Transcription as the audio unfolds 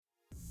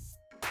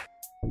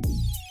That's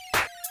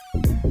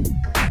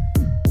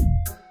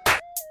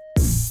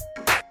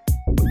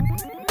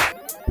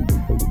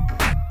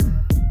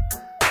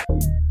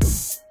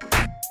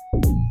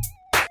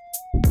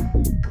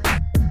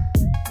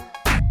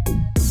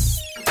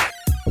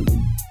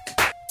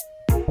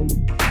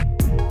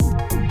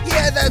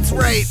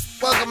right.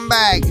 Welcome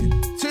back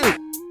to a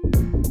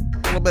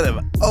little bit of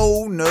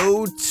Oh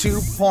No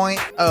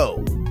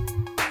 2.0.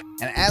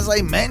 And as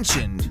I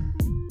mentioned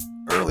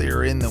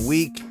earlier in the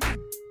week,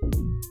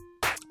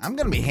 I'm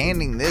going to be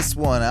handing this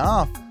one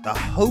off, the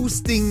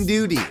hosting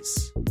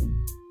duties,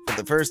 for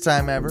the first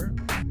time ever.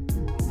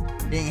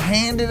 Being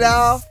handed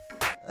off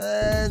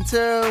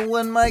to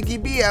one Mikey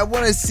B. I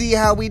want to see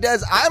how he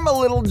does. I'm a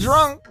little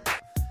drunk,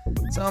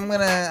 so I'm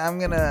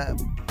gonna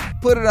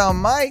put it on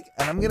Mike,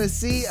 and I'm gonna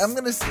see.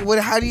 What?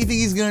 How do you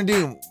think he's gonna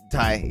do,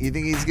 Ty? You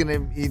think he's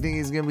gonna be,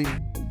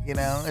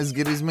 as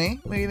good as me?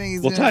 What do you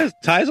think he's gonna?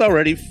 Ty's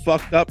already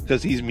fucked up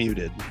because he's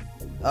muted.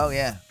 Oh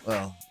yeah.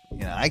 Well,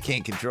 I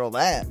can't control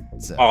that.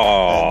 So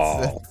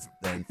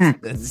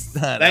that's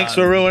not. Thanks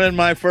for ruining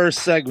my first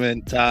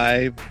segment,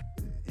 Ty.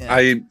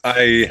 Yeah.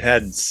 I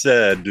had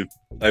said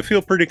I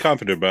feel pretty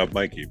confident about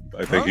Mikey.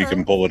 I think he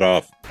can pull it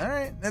off. All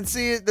right, let's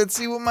see it. Let's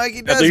see what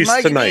Mikey does. At least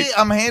Mikey tonight. B,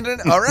 I'm handing.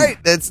 All right,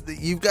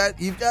 you've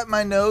got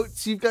my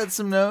notes. You've got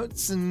some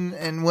notes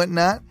and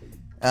whatnot.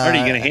 Are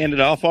you gonna hand it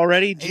off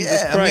already?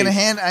 Jesus Christ.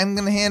 I'm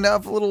gonna hand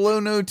off a little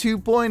Oh No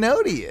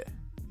 2.0 to you.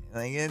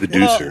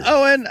 Producer.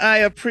 Owen, I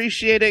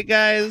appreciate it,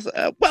 guys.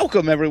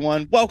 Welcome,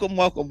 everyone.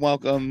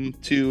 Welcome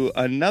to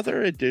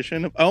another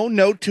edition of Oh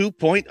No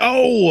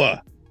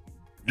 2.0.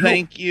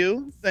 Thank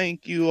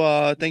you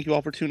all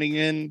for tuning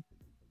in.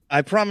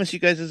 I promise you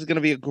guys this is going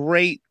to be a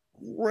great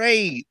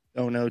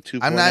Oh No 2.0.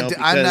 I'm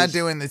not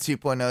doing the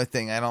 2.0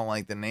 thing. I don't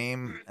like the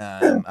name.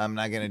 I'm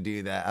not going to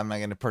do that. I'm not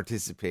going to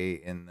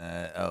participate in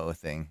the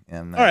thing.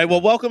 All right.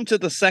 Well, welcome to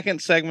the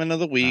second segment of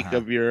the week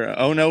of your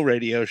Oh No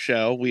radio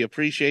show. We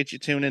appreciate you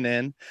tuning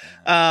in.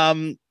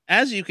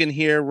 As you can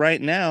hear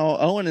right now,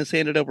 Owen has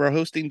handed over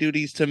hosting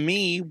duties to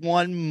me,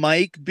 one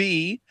Mike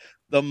B,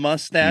 the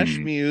mustache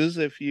muse,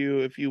 if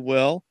you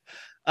will.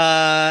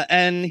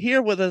 And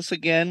here with us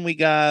again, we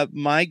got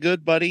my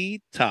good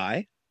buddy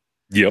Ty.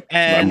 Yep,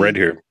 I'm right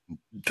here.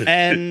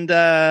 And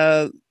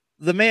the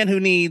man who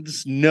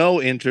needs no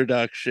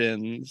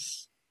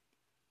introductions,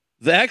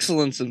 the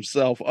excellence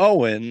himself,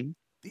 Owen.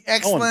 The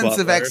excellence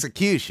of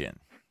execution.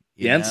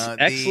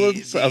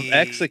 Excellence of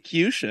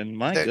execution.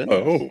 My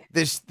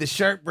goodness. The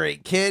Sharp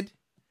Break Kid.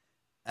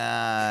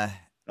 Oh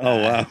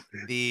wow!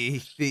 I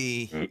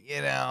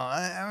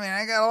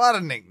got a lot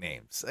of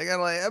nicknames.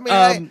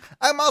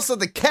 I'm also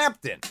the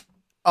captain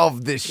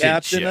of the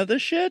shit ship. Of the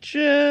shit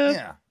ship.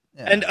 Yeah.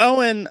 And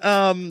Owen,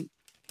 I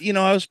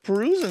was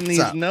perusing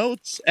these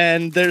notes,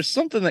 and there's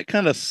something that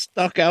kind of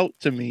stuck out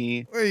to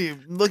me. Are you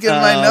looking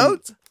at my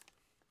notes?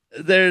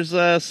 There's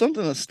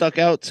something that stuck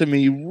out to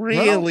me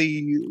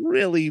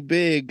really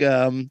big.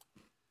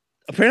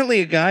 Apparently,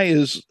 a guy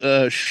is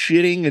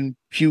shitting and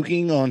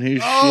puking on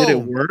his shit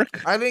at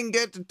work. I didn't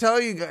get to tell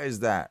you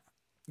guys that.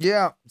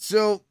 Yeah.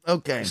 So,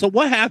 okay. So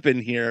what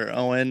happened here,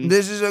 Owen?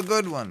 This is a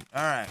good one.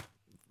 All right.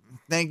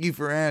 Thank you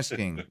for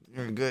asking.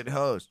 You're a good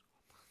host.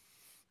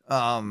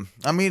 I'm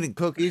eating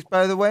cookies,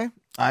 by the way.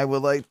 I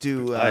would like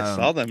to. I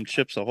saw them,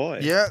 Chips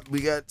Ahoy. Yeah,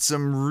 we got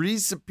some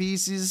Reese's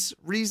Pieces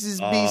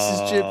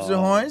Chips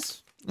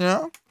Ahoy's.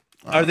 Yeah.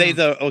 Are they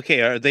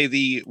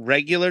the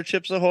regular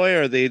Chips Ahoy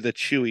or are they the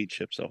chewy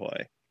Chips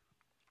Ahoy?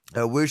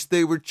 I wish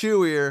they were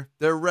chewier.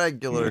 They're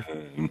regular.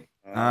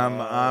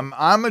 I'm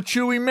a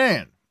chewy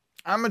man.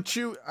 I'm a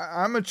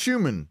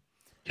chewman.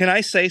 Can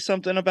I say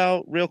something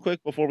about real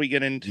quick before we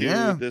get into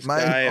this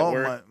guy at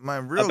work?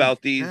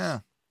 About these.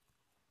 Yeah.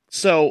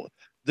 So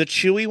the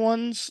chewy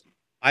ones,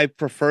 I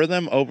prefer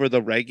them over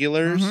the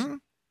regulars. Mm-hmm.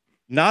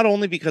 Not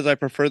only because I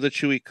prefer the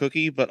chewy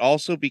cookie, but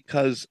also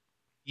because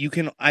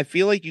I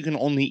feel like you can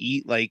only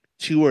eat like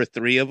 2 or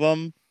 3 of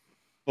them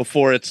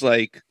before it's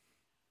like,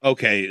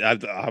 okay,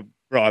 I've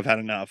had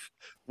enough.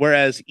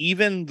 Whereas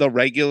even the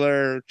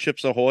regular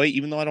Chips Ahoy,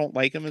 even though I don't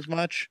like them as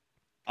much,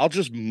 I'll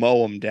just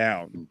mow them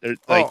down.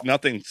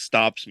 Nothing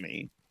stops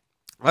me.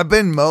 I've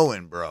been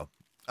mowing, bro.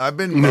 I've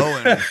been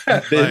mowing.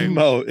 I've been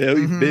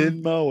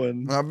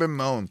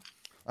mowing.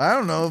 I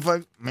don't know if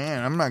I'm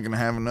not going to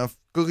have enough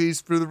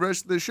cookies for the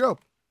rest of the show.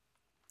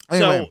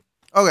 Anyway.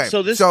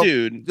 So this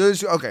dude. I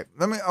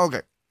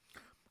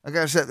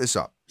got to set this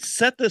up.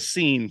 Set the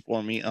scene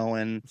for me,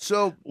 Owen.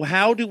 So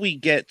how do we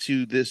get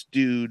to this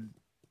dude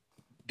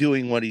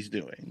doing what he's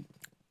doing?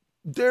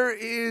 There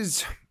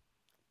is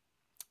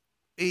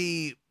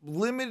a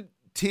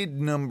limited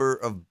number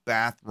of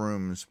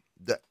bathrooms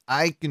that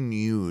I can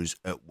use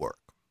at work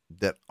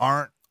that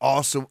aren't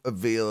also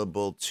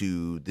available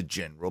to the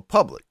general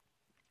public.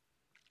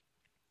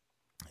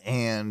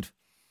 And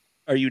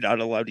are you not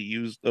allowed to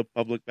use the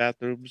public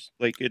bathrooms?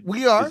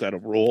 We are. Is that a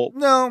rule?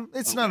 No,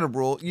 it's not a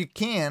rule. You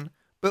can,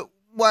 but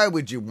why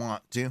would you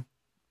want to?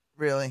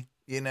 Really?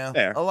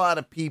 Fair. A lot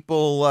of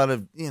people, a lot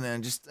of,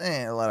 just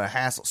a lot of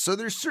hassle. So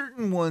there's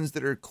certain ones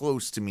that are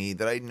close to me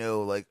that I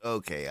know, like,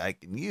 okay, I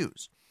can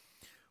use.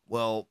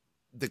 Well,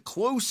 the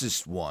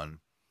closest one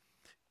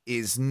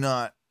is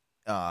not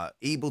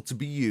able to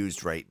be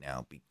used right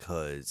now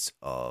because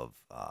of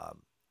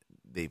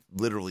they've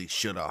literally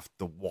shut off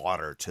the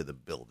water to the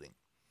building.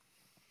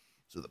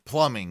 So the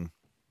plumbing,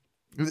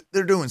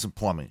 they're doing some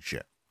plumbing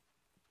shit.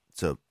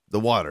 So the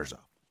water's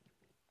off.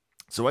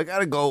 So I got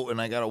to go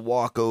and I got to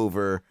walk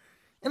over,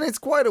 and it's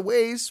quite a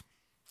ways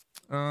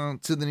to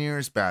the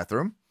nearest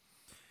bathroom.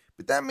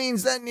 But that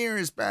means that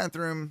nearest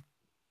bathroom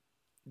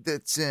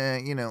that's,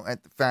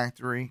 at the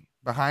factory,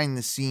 behind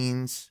the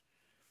scenes,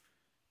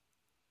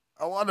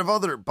 a lot of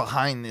other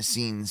behind the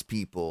scenes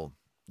people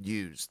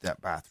use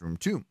that bathroom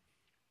too.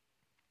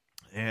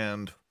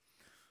 And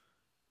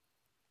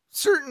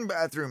certain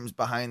bathrooms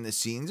behind the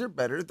scenes are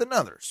better than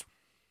others.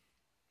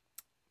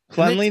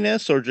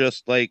 Cleanliness or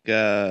just like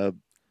use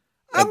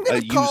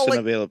and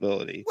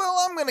availability? Well,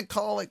 I'm going to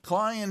call it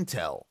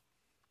clientele.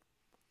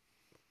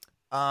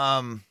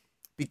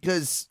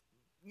 Because,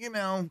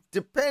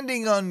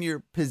 depending on your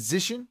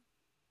position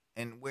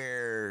and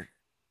where,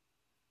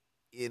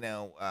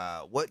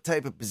 what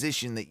type of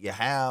position that you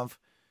have,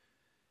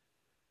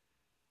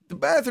 the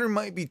bathroom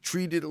might be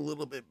treated a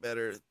little bit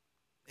better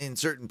in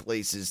certain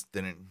places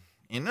than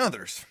in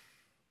others.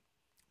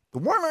 The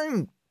one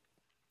I'm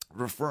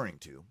referring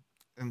to,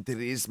 and that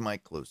is my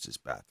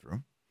closest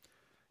bathroom,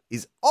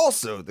 is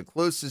also the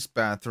closest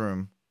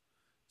bathroom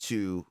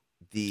to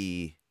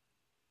the...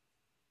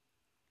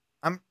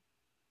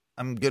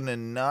 I'm going to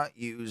not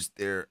use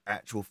their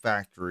actual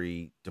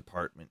factory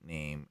department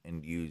name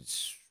and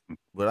use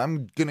what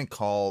I'm going to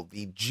call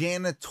the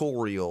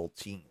janitorial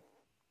team.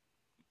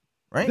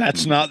 Right?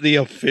 That's not the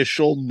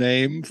official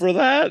name for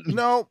that?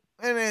 No,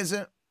 it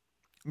isn't.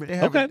 They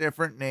have a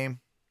different name.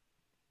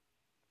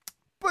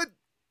 But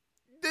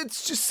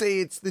let's just say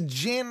it's the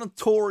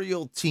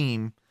janitorial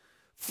team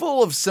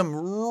full of some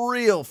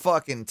real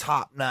fucking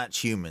top-notch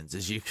humans,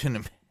 as you can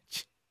imagine.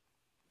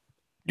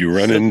 You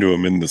run into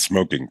them in the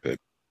smoking pit.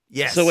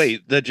 Yes. So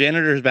wait, the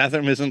janitor's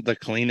bathroom isn't the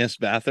cleanest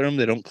bathroom?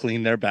 They don't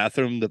clean their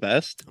bathroom the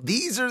best?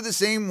 These are the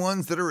same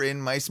ones that are in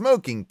my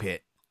smoking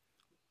pit.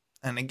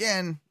 And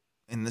again,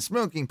 in the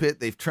smoking pit,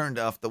 they've turned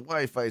off the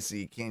Wi-Fi, so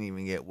you can't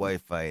even get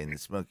Wi-Fi in the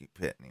smoking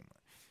pit anymore.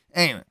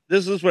 Anyway.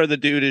 This is where the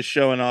dude is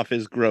showing off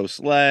his gross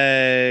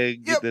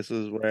leg. Yep. This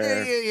is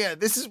where... Yeah.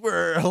 This is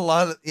where a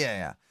lot of...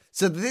 Yeah.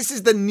 So this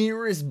is the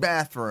nearest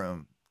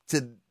bathroom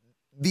to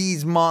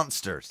these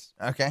monsters,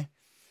 okay?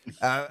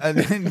 And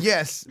then,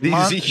 yes.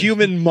 These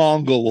human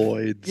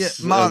mongoloids. Yeah,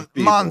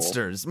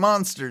 monsters.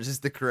 Monsters is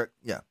the correct...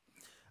 Yeah.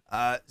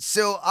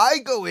 So I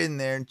go in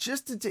there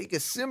just to take a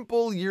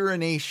simple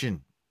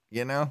urination,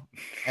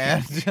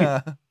 and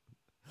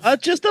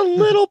just a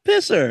little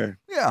pisser.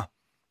 Yeah,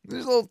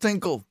 there's a little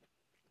tinkle,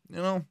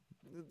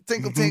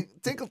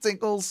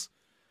 tinkles,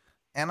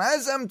 and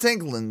as I'm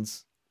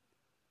tinklings,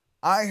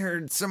 I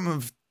heard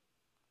some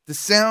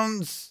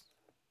sounds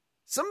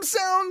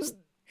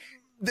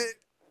that,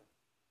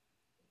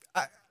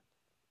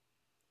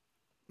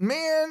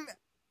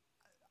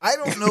 I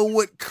don't know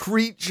what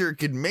creature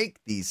could make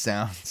these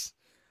sounds.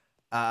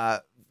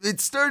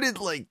 It started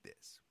like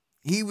this.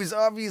 He was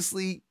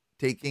obviously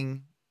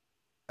taking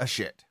a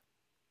shit.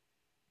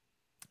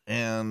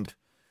 And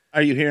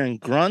are you hearing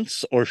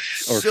grunts or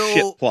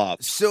shit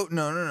plops? So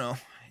no.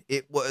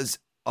 It was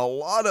a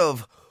lot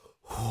of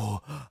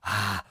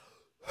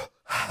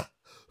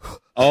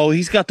oh,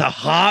 he's got the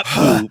hot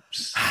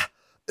poops.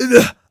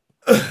 A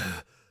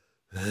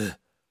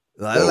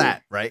lot of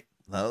that, right?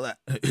 A lot of that.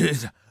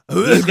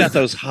 He's got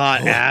those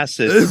hot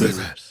acid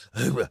poops.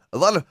 A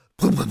lot of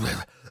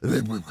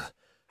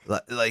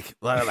like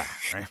a lot of that,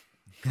 right?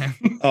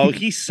 Oh,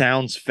 he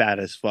sounds fat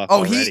as fuck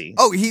already.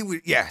 He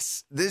would.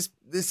 Yes, this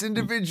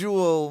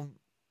individual.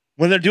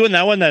 When they're doing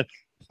that one, that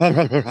a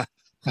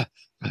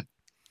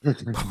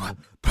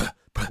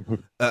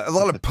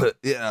lot of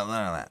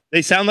that.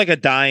 They sound like a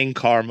dying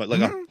car,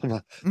 like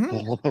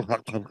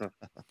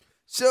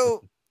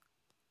So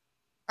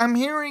I'm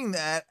hearing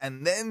that,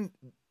 and then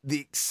the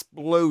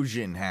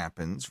explosion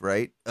happens,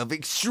 right? Of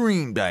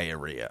extreme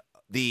diarrhea.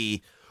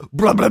 The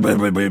blah, blah, blah,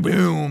 blah, blah,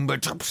 boom.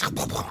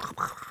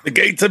 The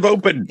gates have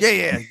opened.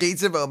 Yeah,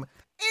 gates have opened.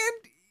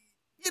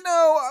 And,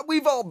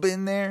 we've all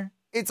been there.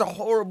 It's a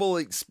horrible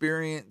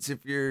experience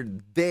if you're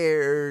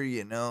there,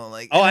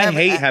 like. Oh, I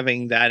hate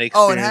having that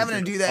experience. Oh, and having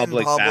to do that in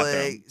public.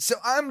 Bathroom. So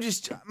I'm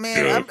just,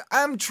 man,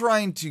 I'm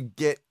trying to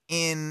get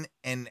in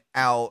and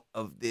out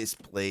of this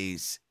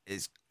place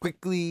as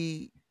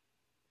quickly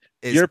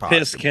as your possible.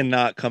 piss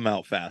cannot come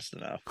out fast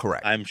enough.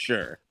 Correct. I'm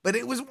sure. But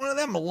it was one of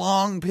them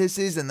long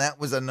pisses, and that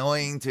was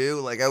annoying too.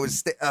 Like I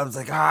was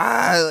like,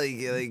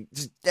 like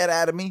just get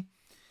out of me.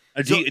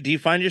 Do you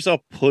find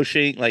yourself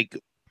pushing, like,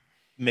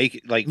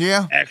 make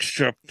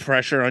extra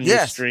pressure on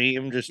your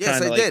stream? Just yes,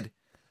 trying to, I did.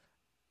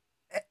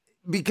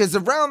 because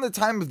around the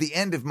time of the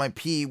end of my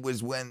pee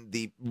was when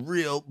the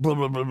real blah,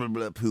 blah, blah, blah,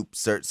 blah poop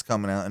starts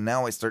coming out. And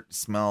now I start to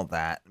smell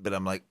that. But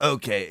I'm like,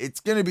 okay, it's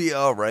going to be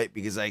all right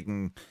because I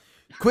can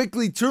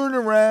quickly turn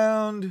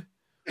around,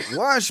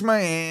 wash my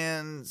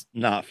hands.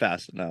 Not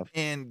fast enough.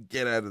 And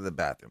get out of the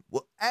bathroom.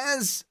 Well,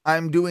 as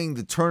I'm doing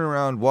the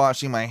turnaround,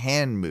 washing my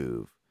hand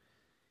move,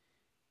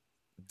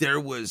 there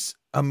was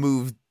a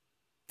move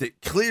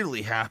that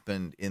clearly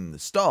happened in the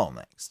stall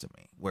next to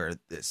me where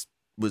this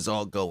was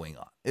all going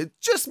on. It's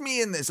just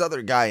me and this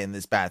other guy in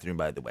this bathroom,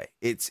 by the way.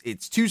 It's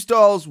 2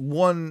 stalls,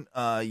 1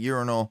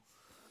 urinal.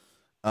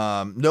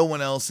 No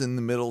one else in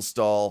the middle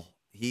stall.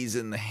 He's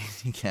in the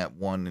handicap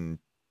one and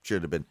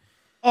should have been.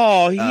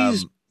 Oh,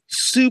 he's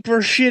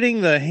super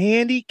shitting the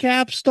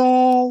handicap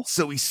stall.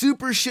 So he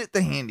super shit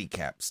the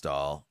handicap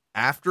stall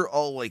after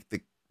all like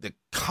the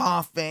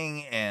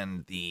coughing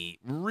and the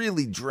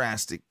really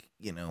drastic,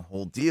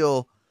 whole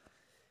deal.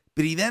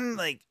 But he then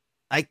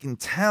I can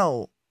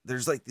tell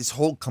there's this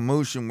whole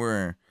commotion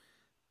where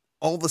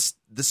all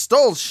the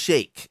stalls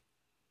shake.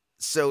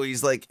 So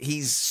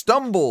he's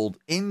stumbled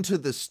into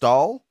the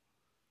stall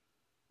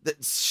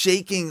that's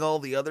shaking all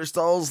the other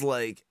stalls.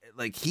 Like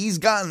he's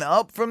gotten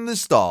up from the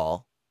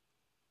stall.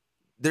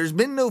 There's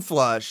been no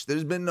flush.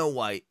 There's been no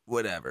white,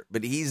 whatever.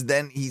 But he's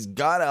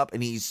got up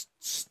and he's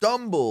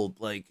stumbled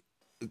right.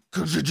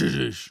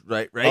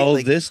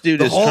 Oh, this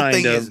dude is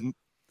trying to.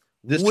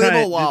 This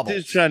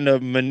dude's trying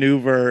to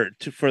maneuver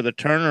for the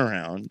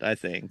turnaround, I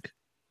think.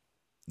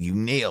 You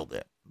nailed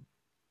it.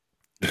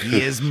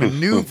 He has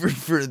maneuvered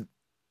for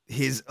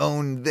his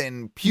own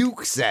then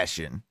puke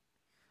session,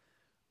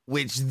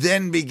 which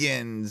then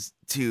begins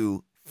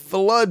to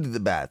flood the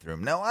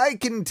bathroom. Now, I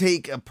can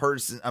take a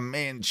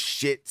man's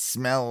shit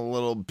smell a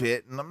little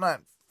bit, and I'm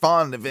not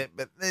fond of it,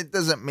 but it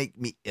doesn't make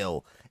me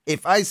ill.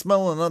 If I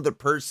smell another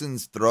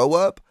person's throw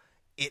up,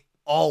 it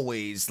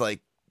always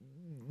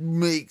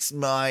makes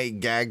my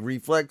gag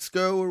reflex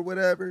go or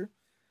whatever.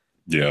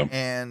 Yeah.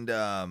 And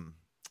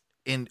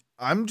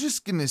I'm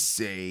just gonna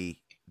say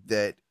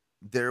that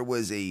there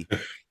was a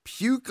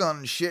puke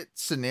on shit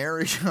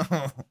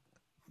scenario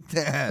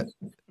that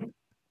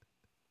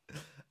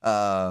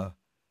that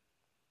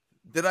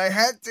I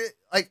had to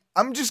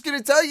I'm just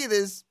gonna tell you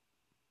this.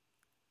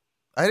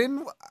 I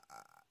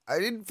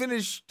didn't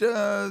finish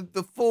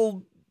the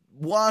full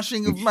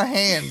washing of my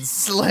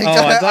hands. I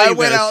thought you were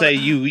going to say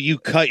you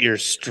cut your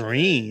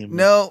stream.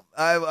 No,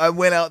 I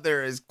went out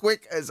there as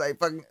quick as I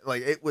fucking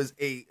it was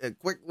a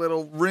quick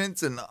little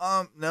rinse and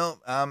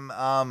no, I'm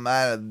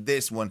out of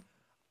this one.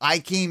 I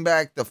came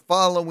back the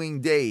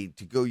following day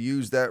to go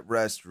use that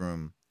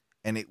restroom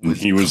and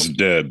he was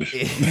dead.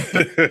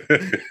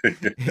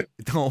 The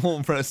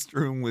whole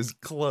restroom was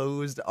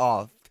closed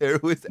off. There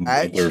was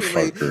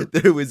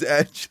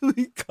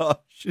actually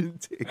caution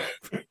tape.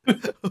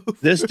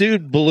 This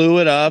dude blew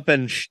it up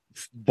and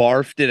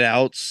barfed it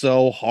out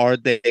so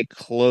hard that they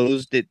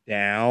closed it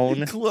down.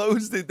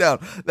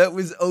 That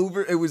was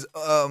over. It was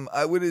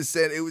I would have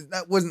said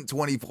wasn't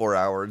 24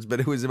 hours,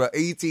 but it was about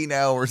 18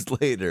 hours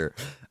later.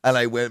 And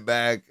I went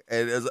back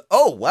and it was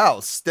oh wow,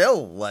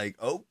 still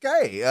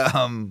okay.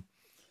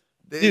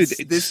 This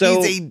needs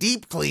a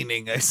deep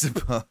cleaning, I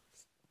suppose.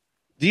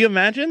 Do you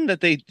imagine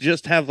that they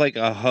just have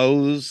a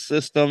hose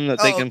system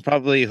that they can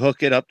probably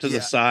hook it up to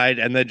the side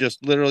and then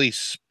just literally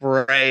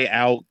spray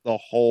out the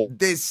whole?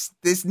 This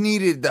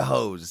needed the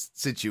hose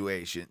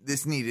situation.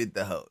 This needed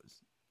the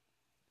hose.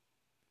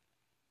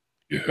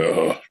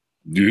 Yeah.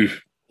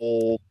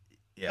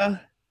 Yeah.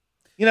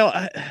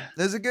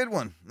 That's a good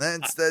one.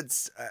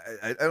 That's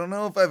I don't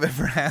know if I've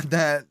ever had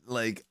that.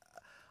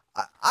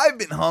 I've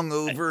been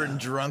hungover and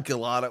drunk a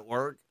lot at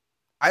work.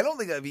 I don't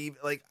think I've even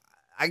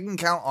I can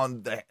count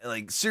on the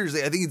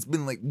seriously. I think it's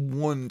been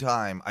one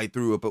time I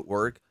threw up at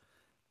work,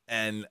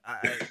 and I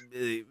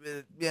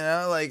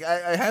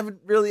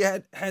haven't really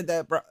had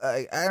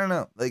that. I don't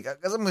know. I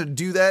guess I'm gonna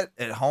do that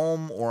at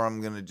home, or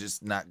I'm gonna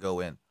just not go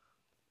in.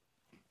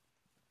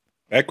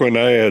 Back when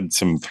I had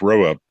some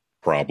throw up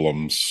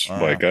problems,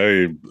 I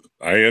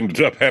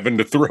ended up having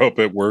to throw up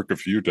at work a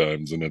few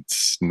times, and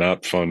it's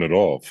not fun at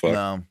all.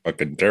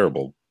 Fucking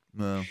terrible.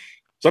 No.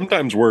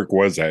 Sometimes work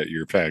was at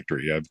your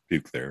factory. I've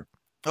puked there.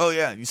 Oh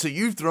yeah, so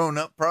you've thrown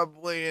up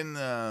probably in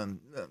the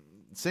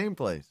same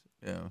place.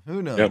 Yeah,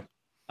 who knows? Yep.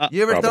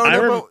 You ever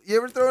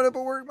thrown up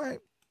at work,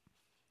 mate?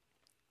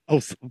 Oh,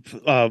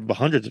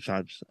 hundreds of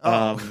times.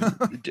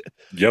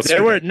 Yes,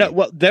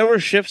 there were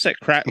shifts at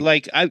crack.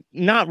 I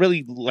not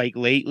really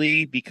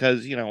lately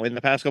because in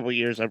the past couple of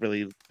years I've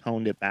really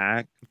toned it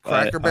back.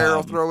 Cracker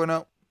Barrel throwing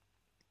up.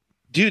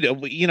 Dude,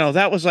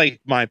 that was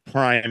my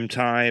prime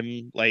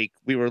time.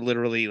 We were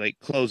literally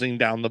closing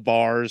down the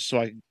bars so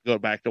I could go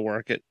back to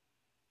work at.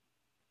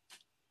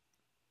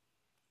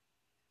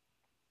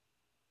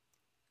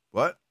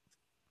 What?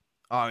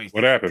 Oh,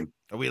 what happened?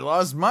 We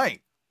lost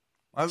Mike.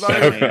 I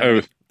thought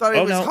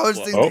he was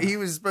hosting. Oh. He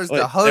was supposed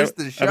to host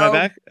the show. Am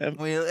I back?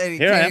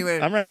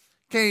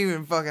 Can't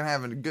even fucking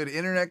have a good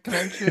internet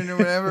connection or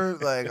whatever.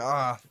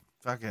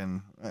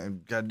 Fucking, I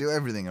gotta do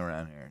everything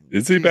around here.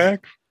 Is he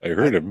back? I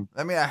heard him.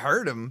 I mean, I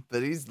heard him,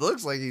 but he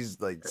looks like he's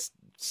like.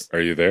 Are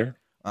you there?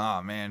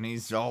 Oh man,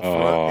 he's all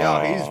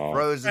he's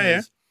frozen.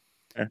 Right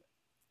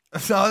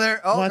So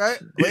there. Oh, okay.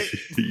 Wait.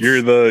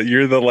 You're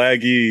the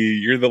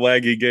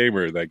laggy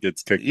gamer that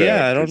gets kicked out.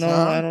 Yeah, I don't know.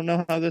 I don't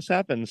know how this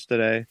happens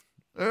today.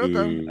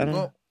 Okay.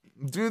 Well,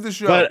 do the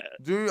show.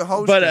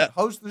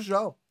 Host the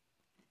show.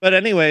 But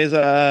anyways,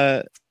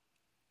 yeah,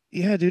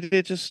 dude,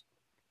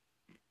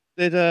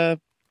 that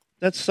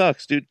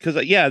sucks, dude. Because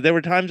there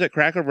were times at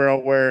Cracker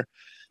Barrel where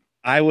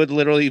I would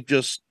literally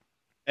just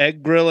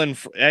egg grill in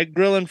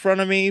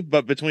front of me,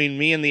 but between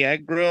me and the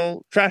egg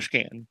grill, trash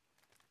can.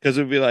 Because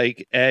it would be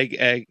like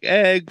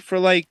egg for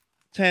like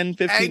 10,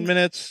 15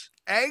 minutes.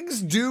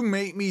 Eggs do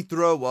make me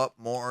throw up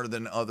more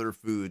than other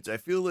foods. I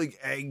feel like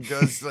egg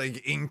does like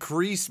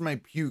increase my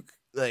puke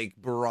like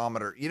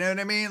barometer. You know what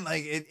I mean?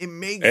 Like it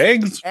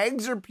makes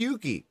eggs are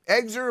pukey.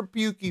 Eggs are a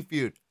pukey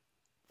food.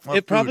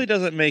 It probably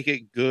doesn't make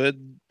it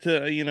good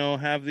to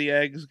have the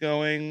eggs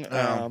going.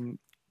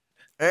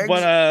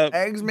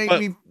 Eggs make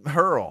me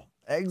hurl.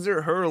 Eggs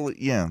are hurly.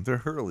 Yeah, they're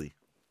hurly.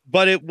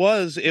 But it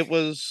was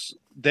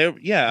there.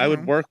 Yeah, I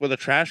would work with a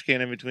trash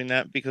can in between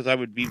that because I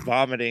would be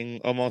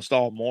vomiting almost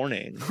all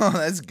morning. Oh,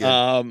 that's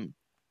good.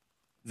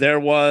 There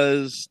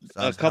was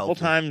a couple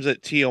times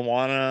at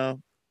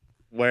Tijuana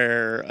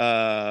where,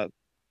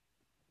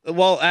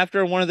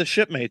 after one of the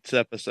Shipmates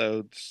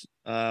episodes,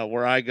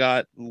 where I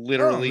got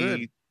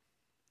literally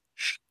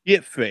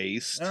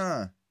shit-faced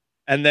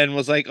and then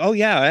was like, oh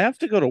yeah, I have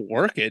to go to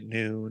work at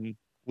noon,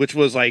 which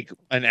was like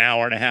an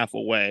hour and a half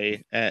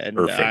away. And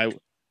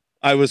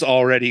I was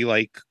already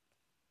like,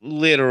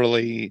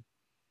 literally,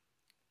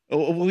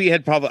 I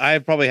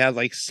probably had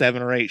like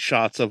 7 or 8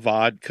 shots of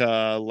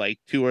vodka, like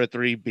 2 or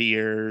 3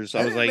 beers.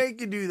 I was like, make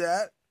you do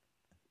that.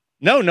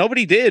 No,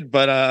 nobody did.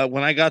 But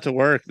when I got to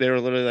work, they were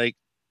literally like,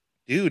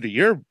 dude,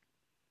 you're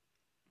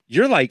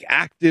like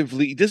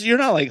actively you're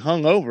not like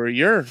hungover.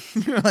 You're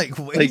like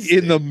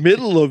in the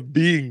middle of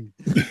being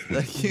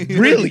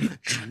really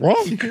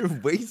drunk.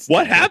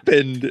 What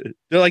happened?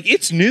 They're like,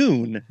 it's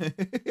noon.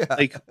 Yeah.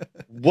 Like,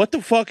 what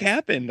the fuck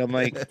happened? I'm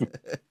like,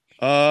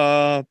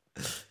 yeah,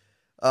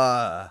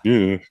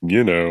 you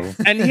know.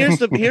 And here's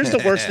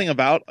the worst thing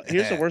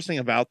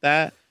about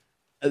that.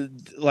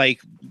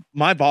 Like,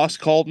 my boss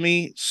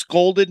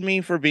scolded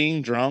me for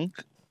being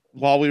drunk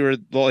while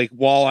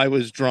I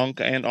was drunk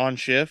and on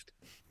shift.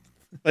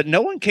 But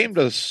no one came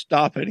to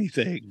stop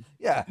anything.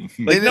 Yeah.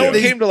 Like, no one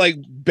came to like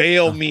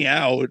bail me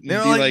out and be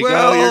like,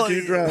 oh,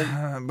 you're too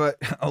drunk. But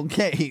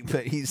okay,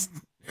 but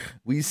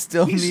we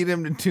still need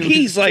him to do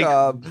his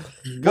job.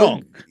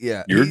 Drunk.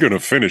 Yeah. You're gonna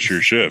finish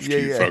your shift, you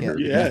fucker.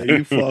 Yeah,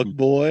 you fuck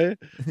boy.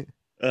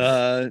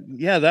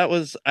 That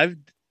was I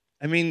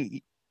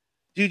mean,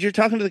 dude, you're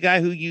talking to the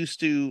guy who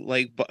used to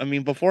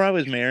before I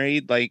was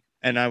married, like,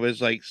 and I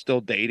was like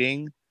still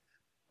dating,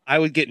 I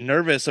would get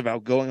nervous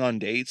about going on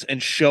dates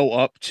and show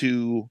up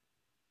to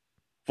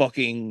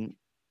fucking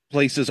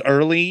places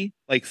early,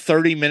 like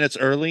 30 minutes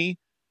early.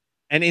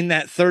 And in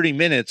that 30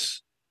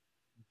 minutes,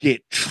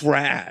 get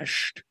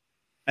trashed.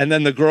 And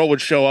then the girl would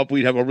show up.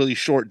 We'd have a really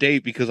short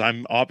date because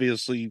I'm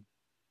obviously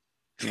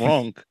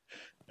drunk.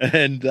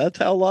 And that's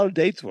how a lot of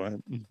dates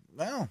went.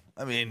 Well,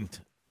 I mean,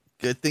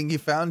 good thing you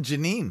found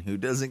Janine, who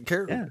doesn't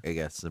care, I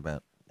guess,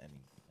 about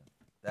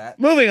that.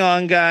 Moving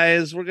on,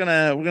 guys. We're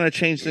gonna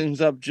change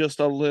things up just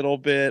a little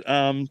bit.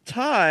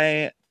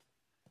 Ty,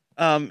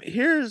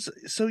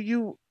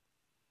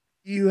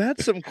 you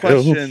had some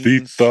questions. Healthy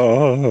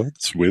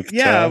thoughts with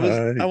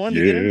Ty. I wanted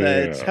to get into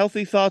that. It's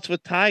healthy thoughts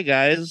with Ty,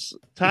 guys.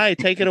 Ty,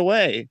 take it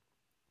away.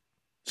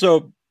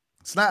 So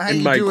it's not how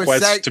you do a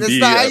segment. That's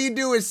not how you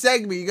do a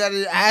segment. You got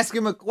to ask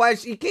him a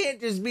question. You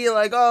can't just be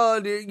like, "Oh,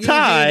 dude,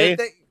 Ty,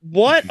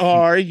 what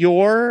are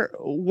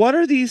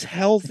these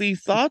healthy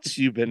thoughts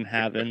you've been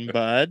having,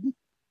 bud?"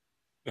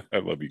 I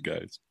love you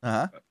guys.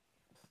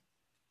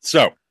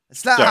 So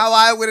it's not how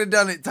I would have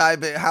done it, Ty.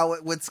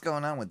 But what's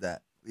going on with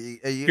that?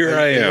 I am.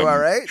 Are you all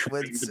right?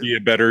 Trying to be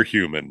a better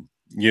human.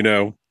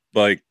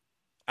 Like,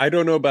 I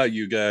don't know about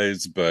you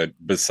guys, but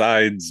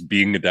besides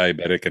being a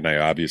diabetic, and I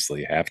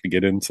obviously have to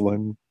get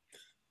insulin,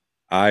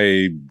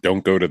 I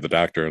don't go to the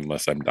doctor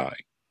unless I'm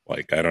dying.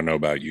 Like, I don't know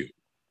about you.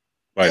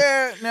 But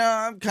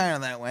I'm kind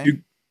of that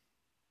way.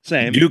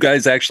 Same. Do you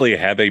guys actually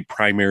have a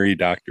primary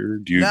doctor?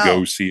 Do you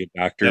go see a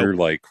doctor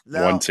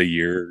once a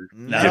year?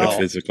 Get a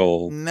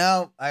physical?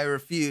 No, I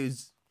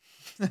refuse.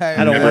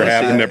 I don't never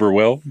have and never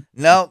will.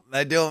 No,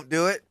 I don't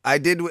do it. I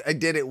did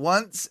it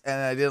once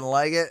and I didn't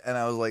like it, and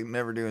I was like,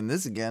 never doing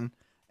this again.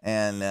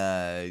 And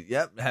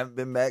haven't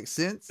been back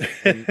since.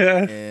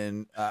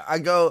 And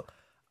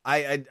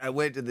I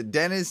went to the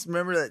dentist.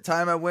 Remember that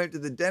time I went to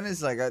the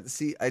dentist?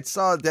 I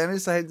saw a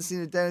dentist. I hadn't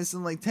seen a dentist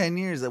in like 10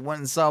 years. I went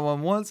and saw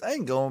one once. I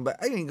ain't going back.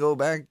 I didn't go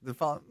back the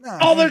following.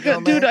 They're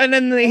good, dude. And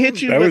then they hit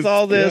you with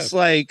all this,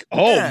 like,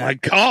 my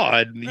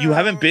God, you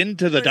haven't been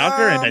to the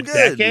doctor in a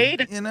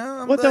decade?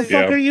 What the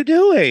fuck are you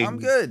doing?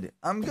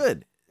 I'm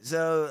good.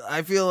 So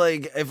I feel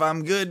like if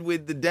I'm good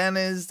with the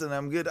dentist and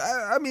I'm good,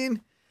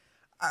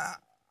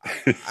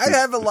 I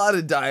have a lot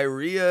of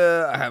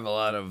diarrhea. I have a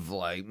lot of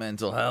like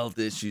mental health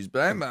issues,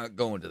 but I'm not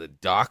going to the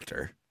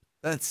doctor.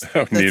 I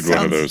don't need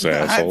one of those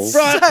assholes.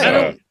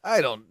 I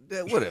don't.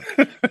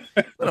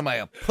 What am I,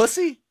 a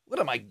pussy? What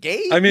am I,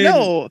 gay? I mean,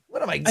 no.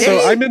 What am I, gay?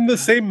 So I'm in the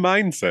same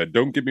mindset.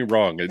 Don't get me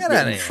wrong. It's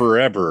been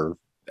forever.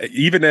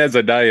 Even as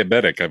a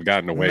diabetic, I've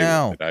gotten away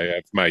with it. I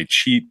have my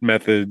cheat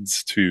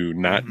methods to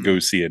not go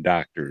see a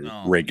doctor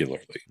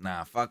regularly.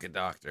 Nah, fuck a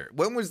doctor.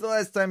 When was the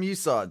last time you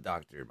saw a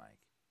doctor, Mike?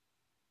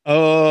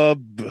 Oh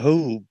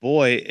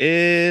boy,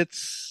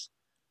 it's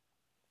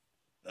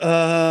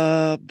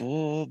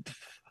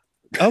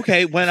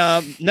okay. When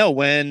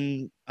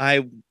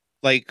I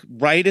like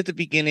right at the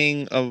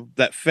beginning of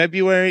that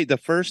February, the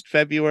first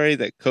February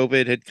that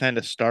COVID had kind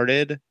of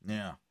started.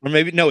 Yeah. Or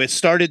maybe no, it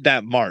started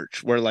that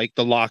March where like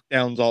the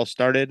lockdowns all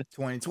started.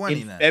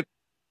 2020 then.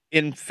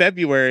 In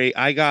February,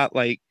 I got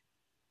like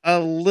a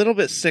little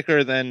bit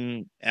sicker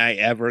than I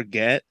ever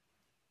get.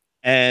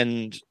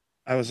 And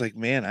I was like,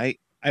 man,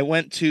 I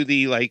went to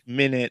the like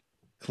Minute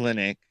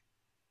Clinic,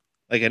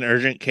 like an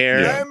urgent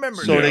care I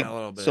remember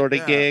sort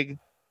of gig.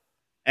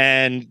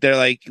 And they're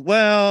like,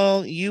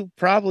 well, you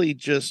probably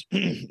just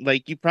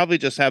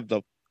have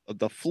the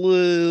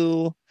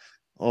flu,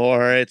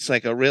 or it's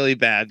like a really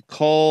bad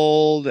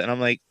cold. And I'm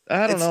like,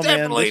 I don't know, man. It's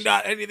definitely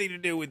not anything to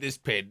do with this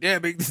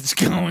pandemic that's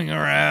going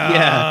around.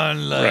 Yeah,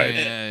 right.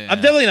 Yeah.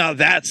 I'm definitely not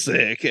that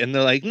sick. And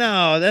they're like,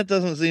 no, that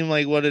doesn't seem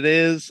like what it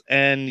is.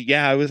 And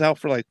yeah, I was out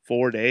for like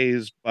 4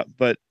 days,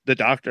 but the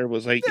doctor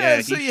was like,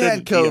 yeah, so you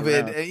had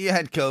COVID. You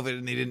had COVID,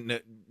 and they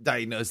didn't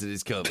diagnose it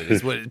as COVID.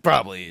 Is what it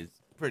probably is.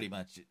 Pretty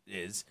much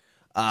is.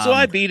 So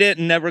I beat it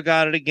and never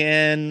got it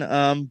again.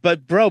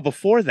 But bro,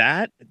 before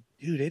that,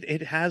 dude,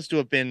 it has to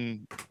have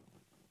been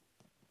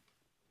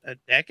a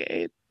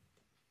decade.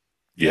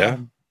 Yeah.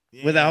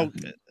 Without,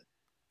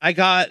 I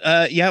got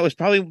it was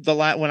probably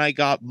when I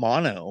got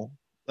mono,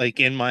 like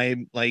in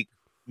my like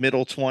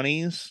middle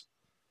 20s.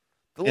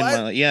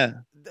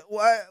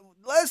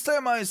 Last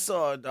time I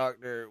saw a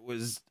doctor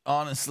was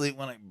honestly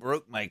when I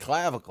broke my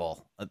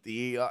clavicle at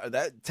the ER.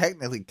 That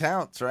technically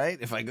counts, right?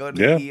 If I go to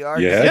the ER,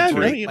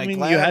 I mean,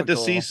 you had to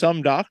see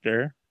some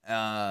doctor.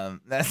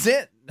 That's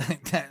it.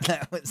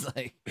 that was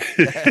like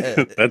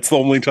that's the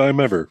only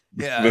time ever.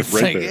 Yeah, that's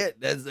right, like it.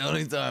 That's the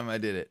only time I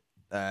did it.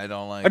 I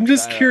don't like. I'm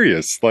just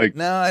curious. Like,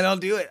 no, I don't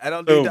do it. I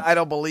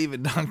don't believe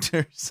in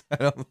doctors.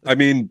 I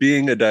mean,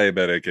 being a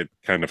diabetic, it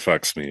kind of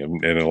fucks me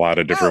in a lot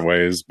of different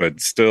ways,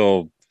 but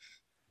still.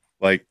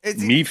 Like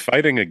me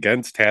fighting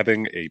against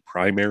having a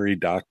primary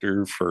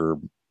doctor for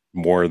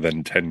more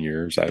than 10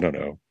 years. I don't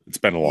know. It's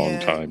been a long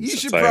time. You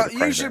should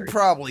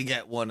probably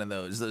get one of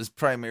those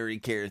primary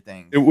care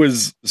things. It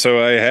was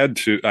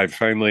I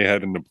finally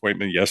had an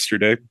appointment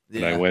yesterday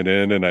and I went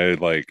in and I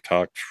like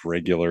talked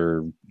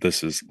regular.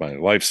 This is my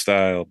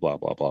lifestyle, blah,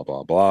 blah, blah,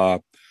 blah, blah.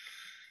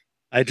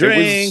 I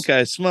drink,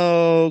 I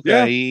smoke,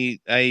 I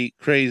eat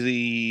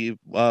crazy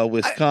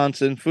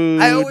Wisconsin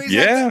food. I always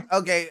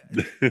okay.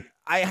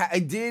 I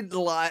did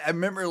lie. I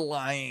remember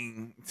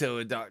lying to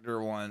a doctor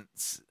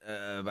once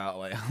about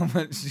like how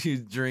much you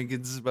drink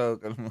and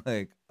smoke. I'm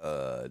like,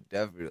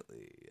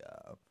 definitely.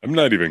 I'm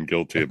not even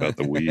guilty about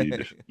the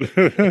weed.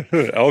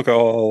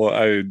 Alcohol,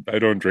 I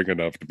don't drink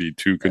enough to be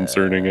too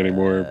concerning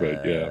anymore.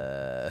 But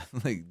yeah,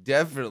 like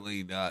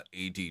definitely not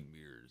 18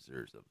 beers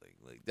or something.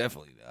 Like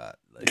definitely not.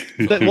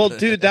 Like, well,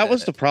 dude, that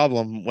was the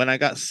problem when I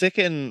got sick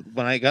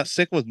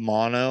with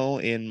mono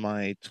in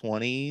my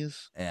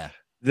 20s. Yeah,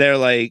 they're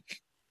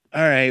like,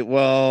 all right,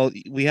 well,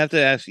 we have to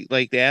ask you,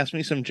 like, they asked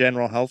me some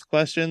general health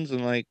questions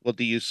and like, well,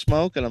 do you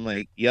smoke? And I'm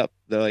like, yep.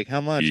 They're like, how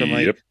much? I'm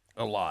like,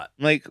 a lot.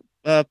 I'm like,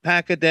 a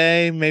pack a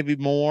day, maybe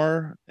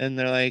more. And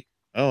they're like,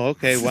 oh,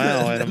 okay,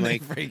 wow. And I'm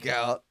like, freak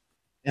out.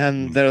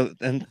 And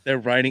they're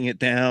writing it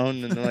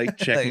down and they're like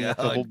checking a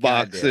couple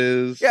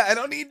boxes. Yeah, I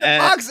don't need the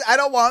boxes. I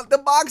don't want the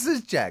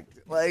boxes checked.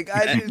 Like,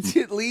 I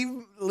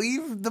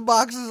leave the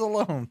boxes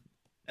alone.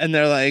 And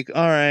they're like,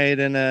 all right,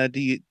 and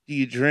do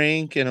you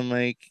drink? And I'm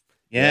like,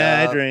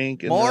 yeah, I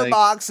drink. And more like,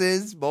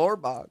 boxes, more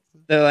boxes.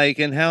 They're like,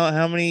 and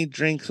how many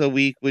drinks a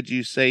week would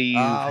you say you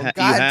have?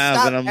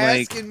 Stop and I'm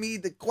asking me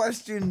the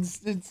questions.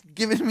 It's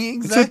giving me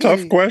anxiety. It's a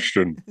tough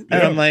question.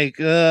 And I'm like,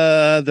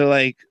 they're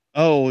like,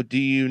 oh, do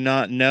you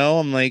not know?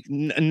 I'm like,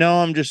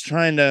 no, I'm just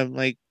trying to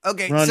like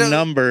run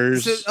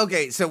numbers.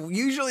 So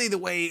usually the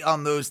way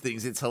on those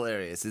things, it's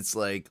hilarious. It's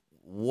like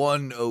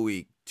 1 a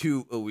week,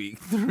 2 a week,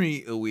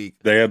 3 a week.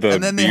 They have the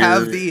and then they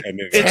have the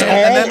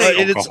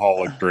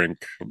alcoholic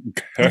drink.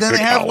 And then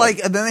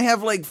they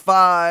have like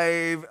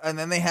 5, and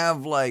then they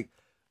have like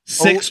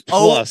 6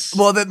 plus.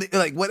 Well, then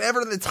like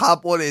whatever the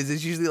top one is,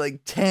 it's usually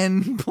like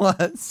 10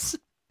 plus.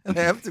 And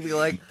they have to be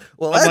like,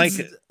 well,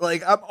 that's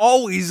like I'm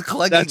always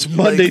collecting. That's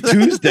Monday,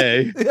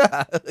 Tuesday.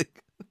 Yeah.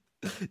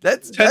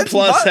 That's 10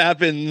 plus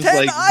happens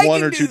like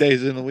 1 or 2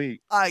 days in a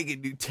week. I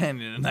can do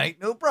 10 in a night,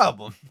 no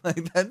problem.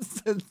 Like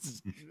that's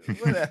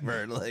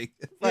whatever. Like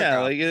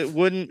like it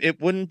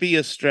wouldn't be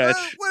a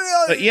stretch.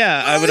 But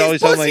yeah, I would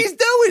always tell like he's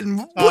doing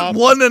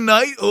 1 a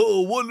night.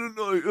 Oh, 1 a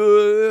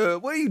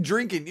night. What are you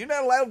drinking? You're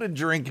not allowed to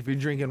drink if you're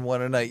drinking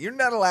 1 a night. You're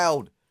not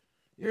allowed.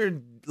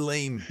 You're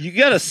lame. You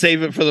gotta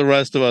save it for the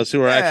rest of us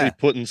who are actually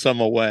putting some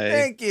away.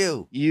 Thank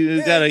you.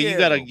 You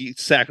gotta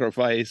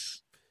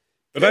sacrifice.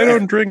 But I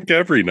don't drink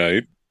every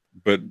night.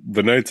 But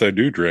the nights I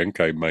do drink,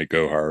 I might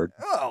go hard.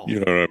 Oh,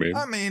 you know what I mean?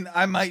 I mean,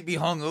 I might be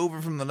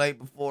hungover from the night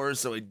before,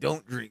 so I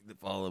don't drink the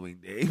following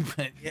day.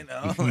 But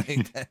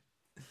like that.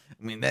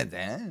 I mean, it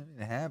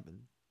happened.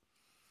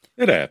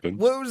 It happened.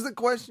 What was the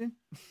question?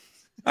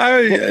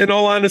 In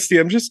all honesty,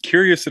 I'm just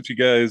curious if you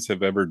guys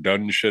have ever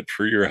done shit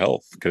for your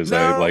health, because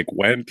I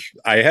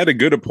had a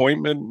good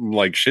appointment and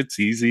like shit's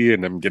easy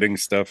and I'm getting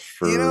stuff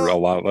for a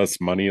lot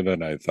less money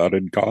than I thought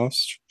it'd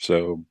cost.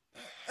 So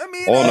I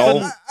mean, all in all,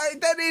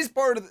 that is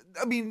part of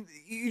I mean,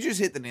 you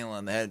just hit the nail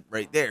on the head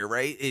right there,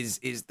 right? Is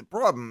the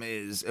problem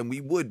is, and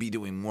we would be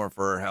doing more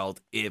for our health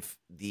if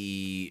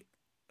the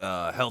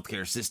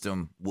healthcare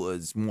system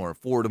was more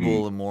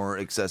affordable and more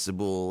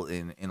accessible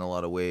in a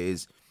lot of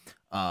ways.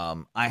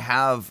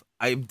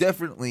 I've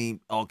definitely,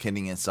 all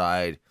kidding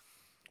aside,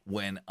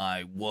 when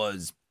I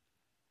was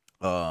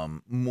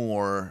when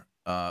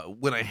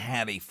I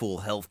had a full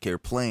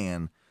healthcare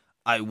plan,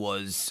 I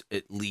was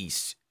at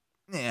least,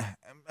 I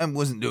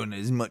wasn't doing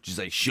as much as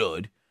I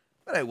should,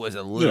 but I was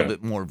a little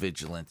bit more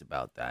vigilant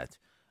about that.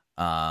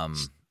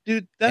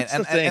 Dude, that's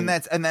the thing,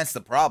 and that's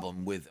the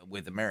problem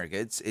with America.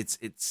 It's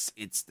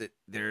that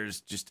there's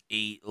just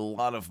a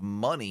lot of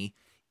money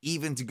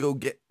even to go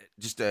get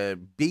just a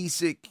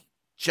basic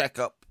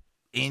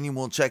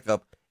annual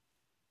checkup,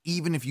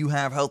 even if you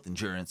have health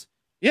insurance,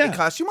 it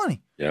costs you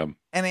money. Yeah,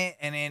 and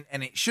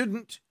it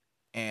shouldn't.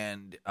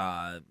 And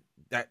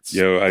that's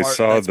I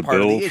saw the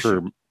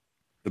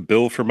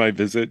bill for my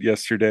visit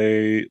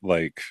yesterday.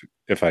 Like,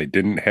 if I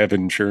didn't have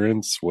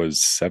insurance, was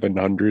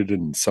 $700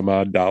 and some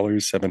odd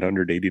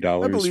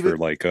 $780 for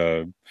like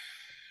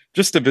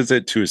just a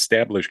visit to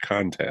establish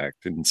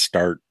contact and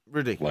start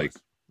ridiculous.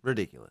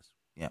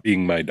 Yeah,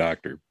 being my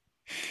doctor.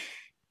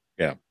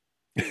 Yeah.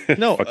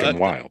 No, fucking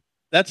wild.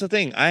 That's the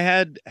thing. I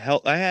had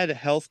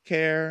health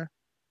care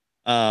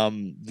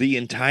the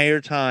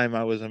entire time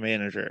I was a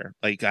manager.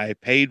 Like, I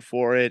paid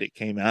for it. It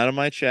came out of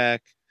my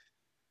check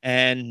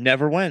and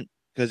never went,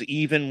 because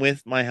even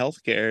with my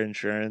health care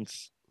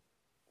insurance,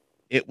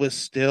 it was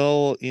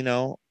still,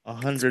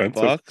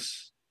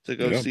 $100 to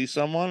go see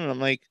someone. And I'm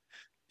like,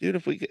 dude,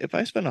 if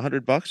I spend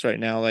 $100 right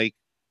now, like,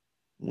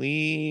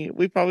 we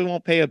probably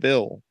won't pay a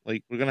bill.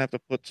 Like, we're gonna have to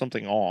put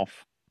something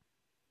off.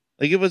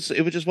 Like,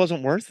 it just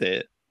wasn't worth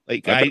it.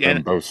 Like, I've been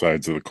on both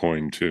sides of the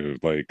coin too.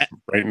 Like,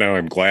 right now,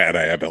 I'm glad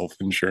I have health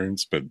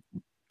insurance, but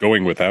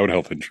going without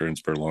health insurance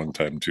for a long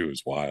time too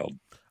is wild.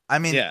 I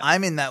mean,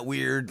 I'm in that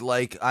weird,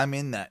 like,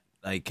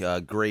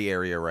 gray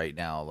area right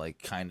now,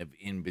 like, kind of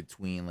in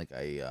between. Like,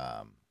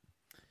 I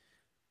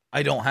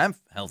don't have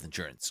health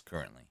insurance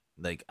currently.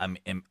 Like, I'm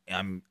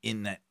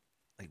in that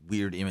like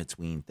weird in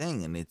between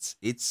thing, and it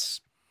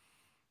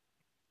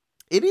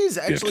is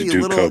actually a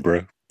little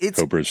Cobra.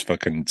 Cobra's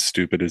fucking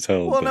stupid as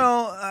hell. Well,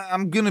 no,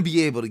 I'm gonna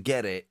be able to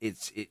get it.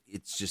 It's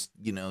just,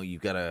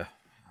 you've got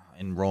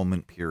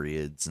enrollment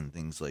periods and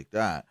things like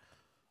that.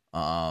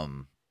 But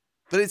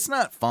it's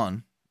not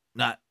fun.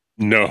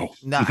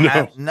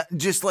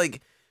 Just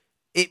like,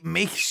 it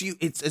makes you.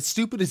 It's as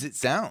stupid as it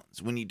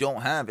sounds when you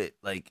don't have it.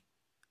 Like,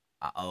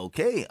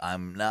 okay,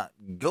 I'm not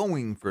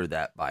going for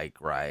that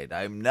bike ride.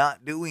 I'm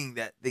not doing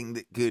that thing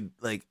that could,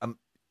 like,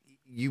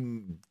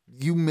 you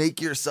make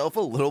yourself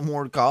a little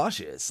more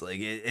cautious. Like,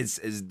 it's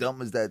as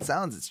dumb as that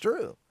sounds, it's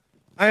true.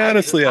 I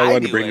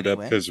wanted to bring it up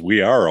because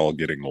we are all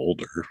getting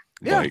older.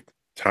 Yeah. Like,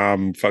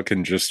 Tom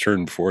fucking just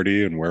turned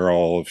 40 and we're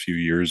all a few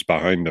years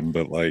behind him,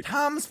 but like,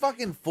 Tom's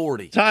fucking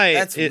 40. Ty,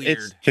 that's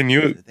weird.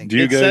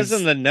 It says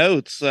in the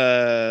notes,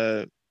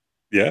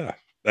 yeah,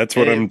 that's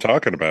what I'm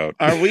talking about.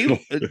 Are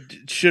we?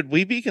 Should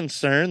we be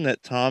concerned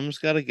that Tom's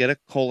got to get a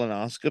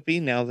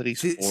colonoscopy now that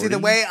he's 40? See, the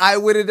way I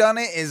would have done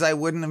it is I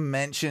wouldn't have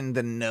mentioned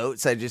the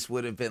notes. I just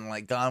would have been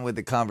like gone with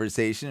the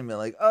conversation and be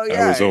like, "Oh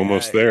yeah, I was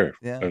almost there.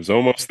 Yeah. I was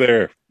almost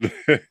there."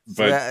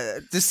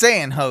 But just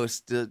saying,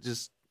 host.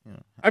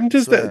 I'm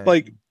just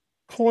like,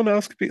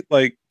 colonoscopy.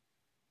 Like,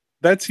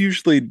 that's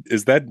usually,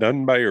 is that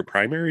done by your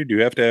primary? Do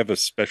you have to have a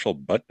special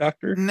butt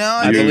doctor? No,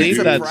 I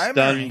believe that's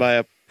done by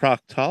a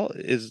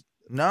proctologist.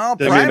 No,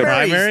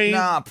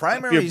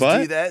 primaries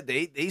do that.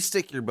 They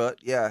stick your butt.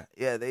 Yeah,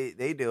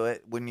 they do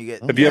it when you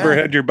get. Have you ever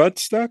had your butt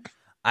stuck?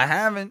 I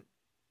haven't,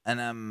 and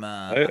I'm.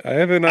 I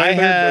haven't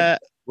either.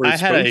 I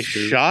had a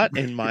shot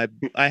in my.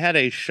 I had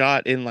a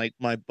shot in like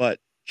my butt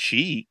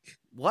cheek.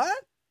 What?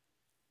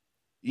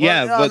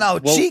 Yeah, well,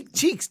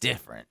 cheek's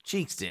different.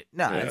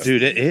 No,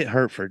 dude, it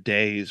hurt for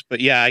days. But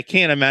yeah, I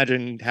can't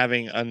imagine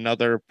having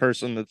another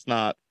person that's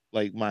not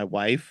like my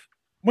wife.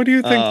 What do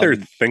you think they're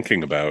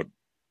thinking about?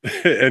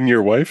 And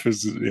your wife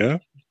is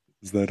that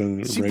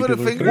a she put a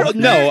finger up?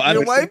 No,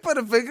 your wife put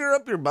a finger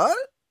up your butt?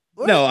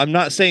 What? No, I'm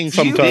not saying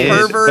she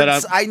did,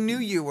 but I knew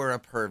you were a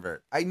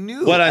pervert. I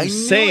knew. What I'm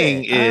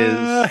saying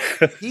is,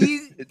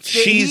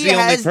 she's the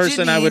only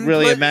person I would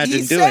really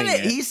imagine doing it.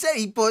 He said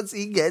he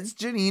gets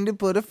Janine to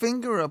put a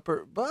finger up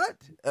her butt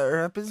or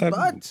up his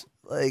butt.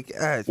 Like,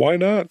 why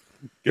not?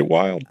 Get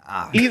wild.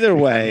 Either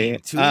way,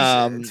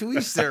 to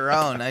each their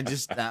own. I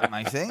just not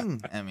my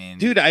thing. I mean,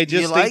 dude, I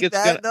just think it's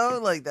that though.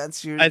 Like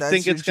that's your. I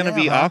think it's gonna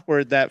be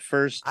awkward that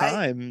first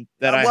time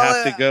that I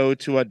have to go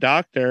to a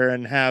doctor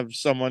and have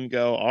someone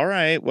go, all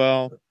right,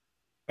 well.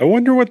 I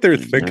wonder what they're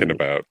thinking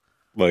about.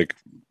 Like,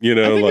 you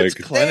know, like it's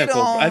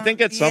clinical. I think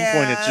at some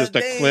point it's just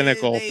a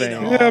clinical thing.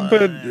 Yeah,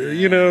 but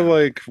you know,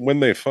 like when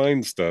they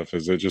find stuff,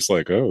 is it just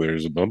like, oh,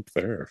 there's a bump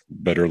there,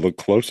 better look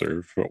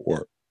closer?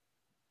 Or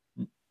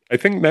I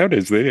think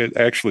nowadays they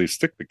actually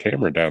stick the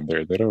camera down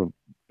there. I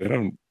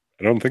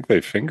don't think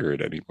they finger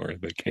it anymore.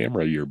 They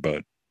camera your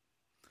butt.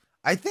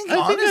 I think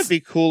that'd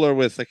be cooler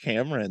with the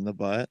camera in the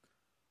butt.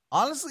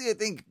 Honestly, I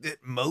think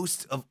that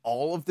most of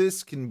all of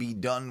this can be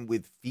done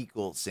with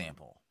fecal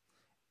sample.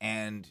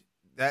 And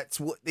that's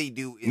what they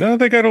do. No,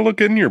 they got to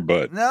look in your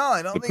butt. No,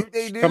 I don't think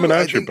they do. Coming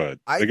out your butt.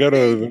 They got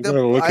to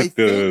look at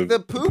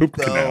the poop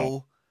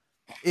canal.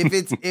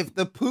 If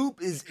the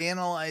poop is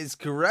analyzed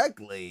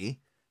correctly,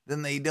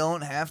 then they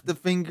don't have to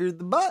finger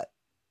the butt.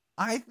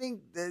 I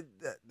think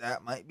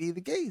that might be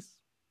the case.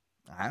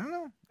 I don't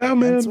know. Oh,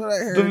 man. That's what I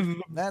heard.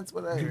 That's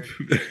what I heard.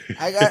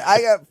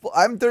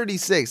 I'm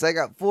 36. I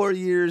got 4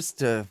 years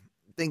to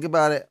think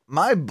about it.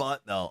 My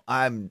butt though,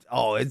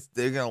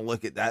 they're gonna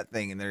look at that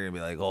thing and they're gonna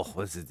be like, oh,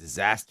 what's a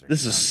disaster.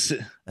 This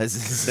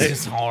is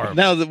just horrible.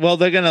 Now, well,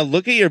 they're gonna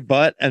look at your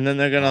butt and then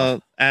they're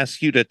gonna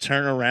ask you to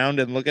turn around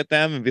and look at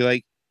them and be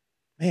like,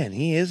 man,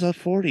 he is a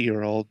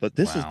 40-year-old, but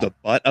this is the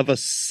butt of a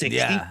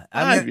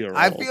 65-year-old.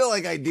 I feel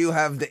like I do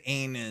have the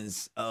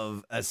anus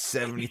of a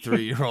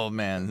 73-year-old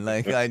man.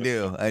 Like I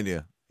do.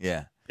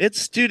 Yeah.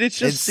 It's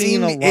just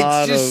seen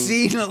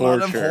a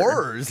lot of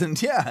horrors, and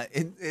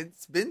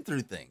it's been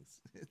through things.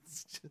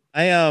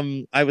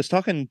 I was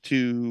talking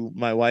to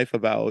my wife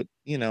about,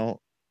 you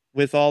know,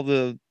 with all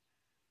the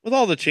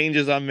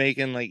changes I'm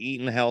making, like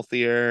eating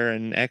healthier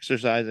and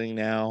exercising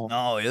now.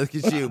 Oh, look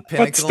at you.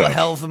 Pinnacle of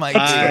health might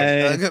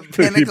be.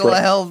 Pinnacle of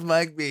health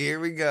might be.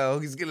 Here we go.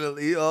 He's gonna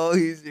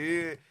he's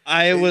here.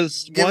 Give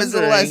us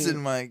a lesson,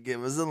 Mike.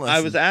 Give us a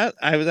lesson.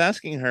 I was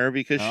asking her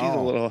because she's a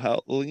little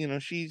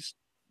she's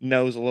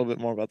knows a little bit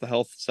more about the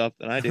health stuff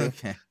than I do.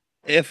 Okay.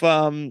 If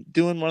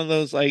doing one of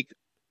those like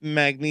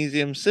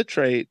magnesium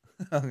citrate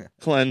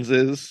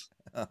cleanses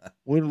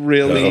would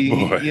really,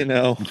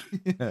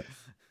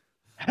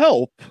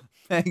 help.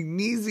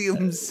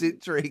 Magnesium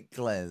citrate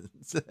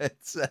cleanse.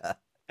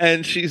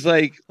 And she's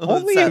like,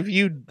 only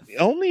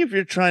if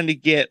you're trying to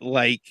get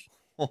like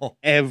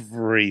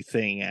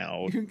everything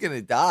out. You're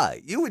gonna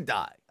die. You would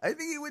die. I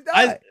think you would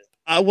die.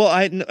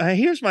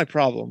 Here's my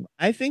problem.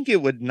 I think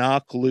it would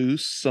knock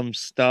loose some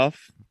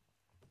stuff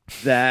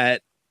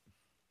that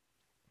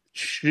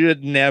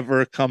should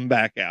never come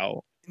back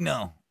out.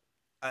 No,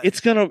 it's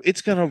gonna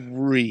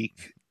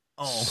reek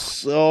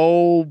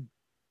so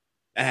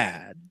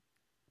bad.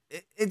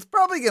 It's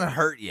probably gonna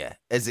hurt you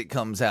as it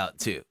comes out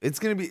too. It's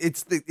gonna be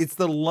it's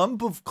the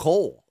lump of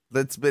coal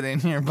that's been in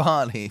your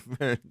body.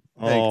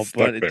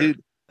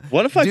 Dude,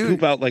 what if I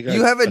poop out like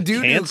you have a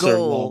cancer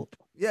lump?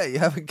 Yeah, you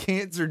have a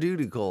cancer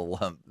duticle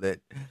lump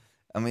that,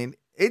 I mean,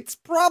 it's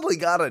probably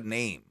got a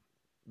name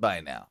by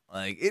now.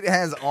 Like it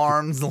has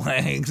arms,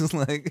 legs,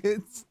 like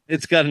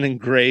it's got an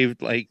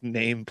engraved like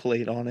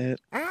nameplate on it.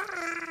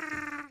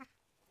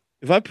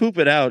 If I poop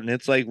it out and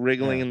it's like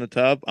wriggling in the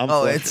tub, I'm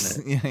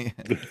flushing it.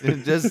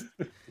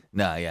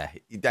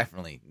 You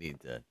definitely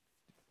need to.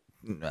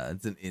 No,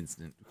 it's an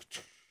instant.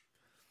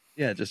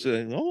 Yeah, just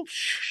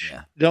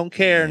don't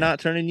care. Not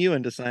turning you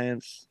into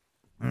science.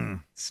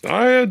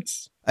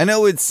 Science. I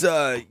know it's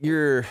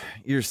your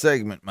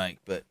segment, Mike,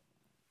 but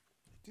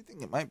I do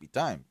think it might be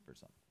time for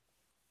something.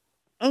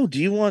 Oh, do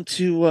you want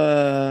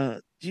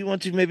to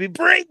maybe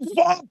bring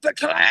forth the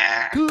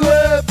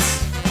clips?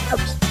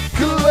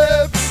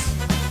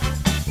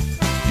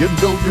 You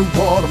know you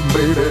want 'em,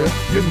 baby.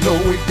 You know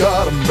we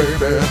got 'em,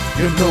 baby.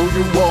 You know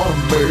you want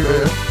 'em,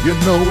 baby. You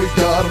know we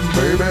got 'em,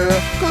 baby.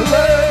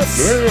 Clips.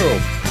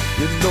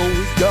 You know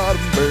we got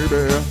 'em,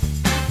 baby.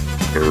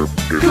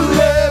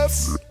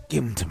 Clips.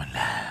 Give 'em to me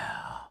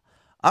now.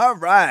 All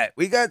right,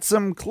 we got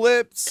some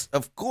clips,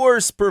 of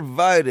course,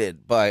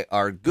 provided by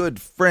our good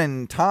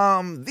friend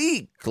Tom,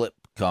 the Clip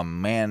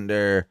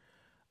Commander.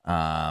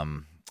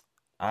 I'm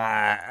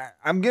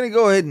gonna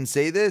go ahead and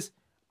say this.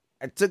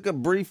 I took a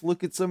brief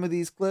look at some of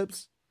these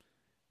clips.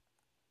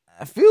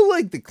 I feel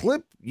like the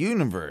clip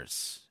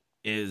universe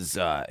is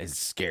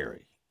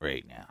scary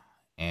right now.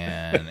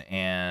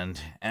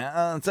 And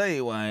I'll tell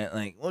you why.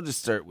 Like, we'll just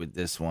start with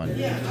this one.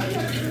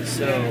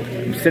 So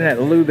I'm sitting at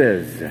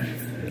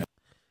Lubiz.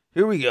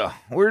 Here we go.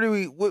 What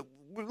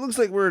looks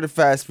like we're at a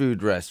fast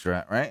food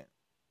restaurant, right?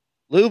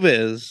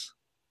 Lubiz.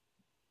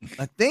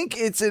 I think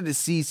it's at a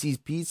Cece's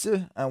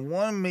Pizza. I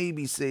want to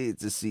maybe say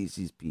it's a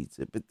Cece's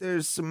Pizza, but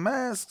there's some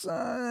masks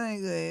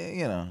on,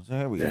 so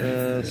here we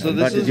go. So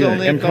this is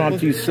only an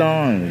impromptu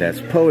song.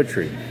 That's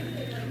poetry.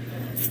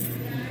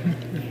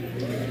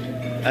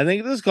 I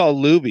think this is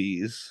called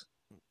Lubies.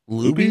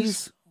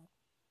 Lubies?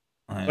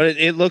 But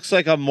it looks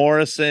like a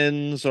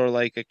Morrison's or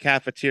like a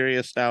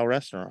cafeteria style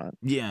restaurant.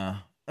 Yeah.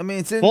 I mean,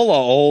 it's full of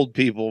old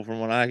people from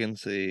what I can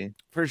see.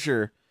 For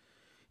sure.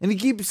 And he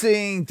keeps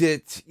saying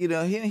that,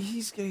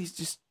 he's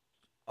just,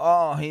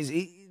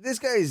 this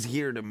guy is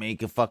here to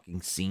make a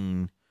fucking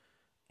scene.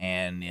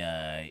 And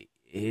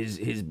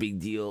his big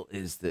deal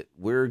is that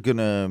we're going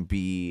to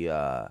be,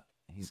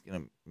 he's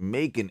going to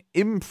make an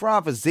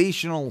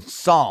improvisational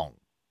song.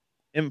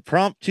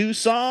 Impromptu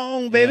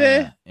song,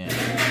 baby. Yeah.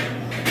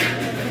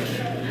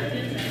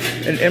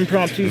 An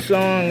impromptu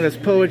song that's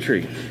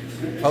poetry.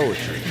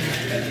 Poetry.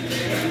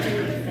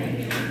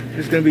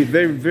 It's going to be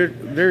very,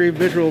 very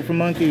visual for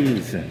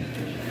monkeys.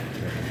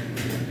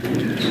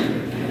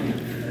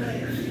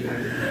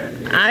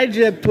 I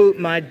just pooped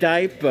my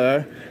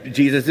diaper.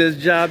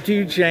 Jesus' job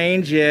to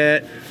change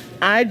it.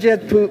 I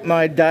just pooped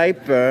my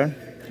diaper.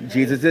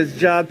 Jesus'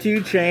 job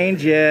to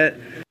change it.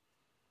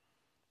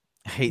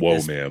 I hate Whoa,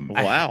 this. man.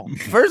 Wow.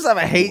 First off,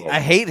 I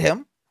hate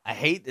him. I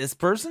hate this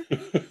person.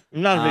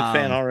 I'm not a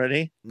big fan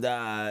already.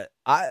 That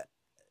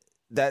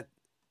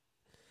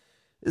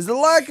is the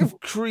lack of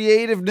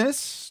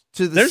creativeness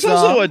to the There's song.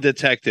 also a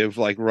detective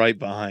like right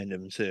behind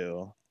him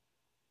too.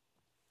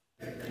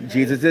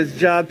 Jesus'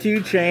 job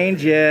to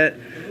change it.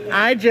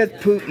 I just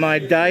pooped my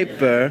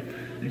diaper.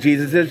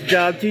 Jesus'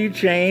 job to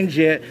change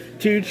it.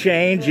 To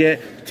change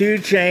it. To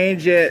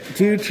change it.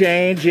 To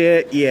change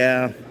it.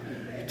 Yeah.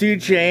 To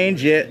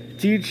change it.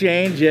 To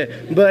change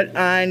it. But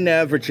I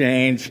never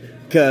change.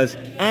 'Cause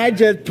I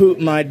just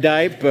pooped my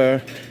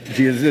diaper.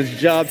 Jesus'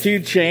 job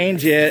to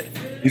change it.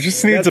 He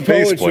just needs That's a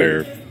bass poetry.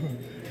 player.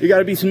 You got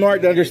to be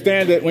smart to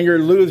understand it when you're a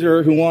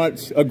loser who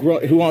wants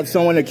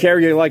someone to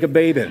carry you like a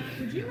baby.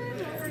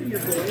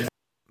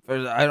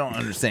 I don't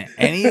understand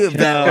any of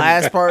that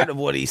last part of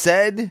what he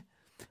said.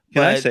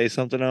 Can I say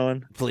something,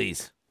 Owen?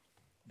 Please.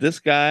 This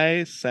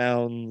guy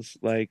sounds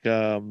like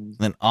An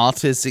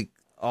autistic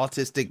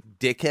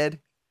dickhead.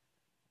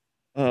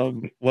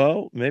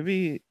 Well,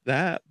 maybe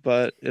that,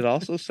 but it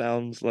also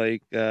sounds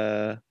like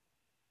Ken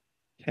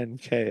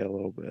K a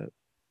little bit.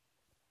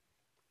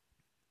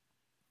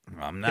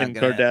 Ken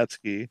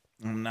Kardashian.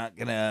 I'm not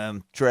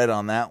gonna tread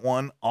on that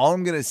one. All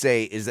I'm gonna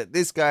say is that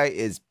this guy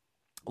is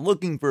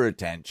looking for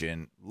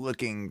attention,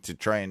 looking to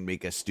try and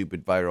make a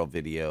stupid viral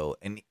video,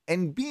 and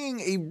being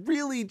a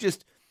really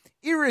just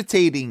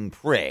irritating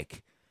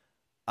prick.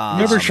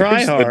 Never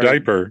try the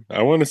diaper.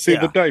 I want to see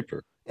the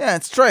diaper. Yeah,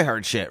 it's try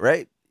hard shit,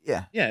 right?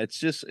 Yeah. Yeah,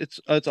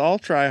 it's all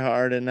try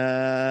hard,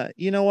 and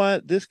you know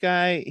what? This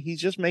guy, he's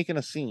just making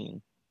a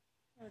scene.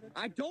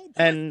 I don't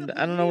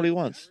know what he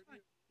wants.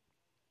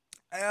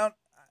 I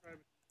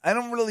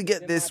don't really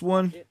get this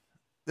one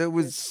that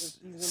was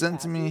sent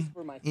to me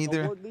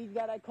either. League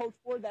that I coach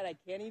for that I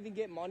can't even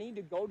get money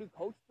to go to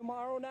coach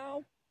tomorrow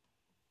now.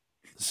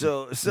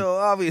 So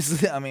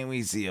obviously, I mean,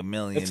 we see a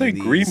million. It's like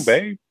Green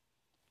Bay.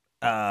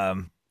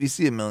 You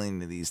see a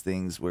million of these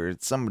things where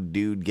it's some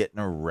dude getting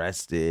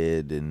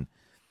arrested, and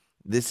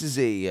this is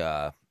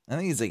I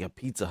think he's like a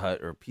Pizza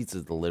Hut or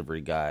pizza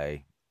delivery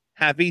guy.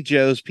 Happy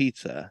Joe's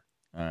Pizza.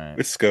 All right,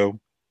 let's go.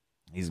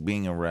 He's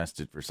being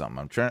arrested for something.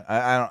 I'm trying.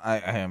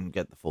 I haven't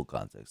got the full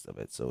context of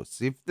it. So let's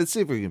see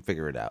if we can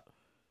figure it out.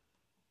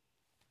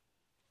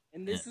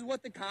 And this is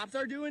what the cops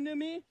are doing to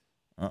me?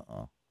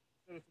 Uh-oh.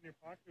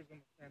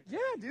 Yeah,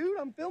 dude,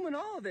 I'm filming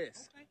all of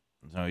this.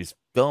 So he's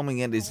filming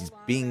it as he's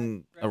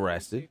being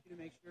arrested.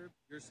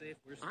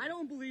 I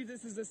don't believe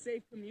this is a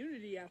safe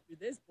community after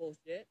this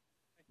bullshit.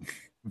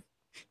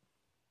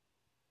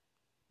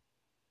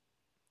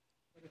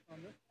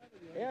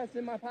 Yeah, it's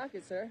in my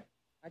pocket, sir.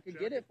 I could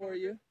get it for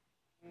you.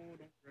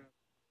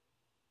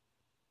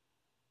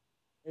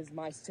 It's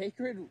my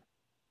sacred.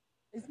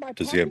 It's my.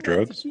 Does he have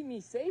drugs? To keep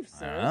me safe,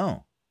 sir. I don't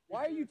know.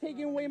 Why are you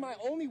taking away my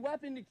only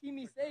weapon to keep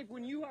me safe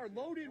when you are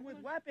loaded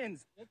with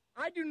weapons?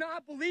 I do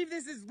not believe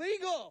this is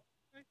legal.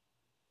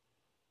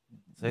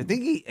 So I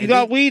think you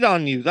got weed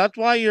on you. That's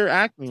why you're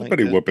acting like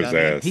Somebody this. whoop his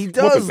ass. He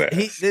does. Whoop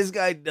his ass. This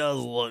guy does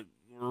look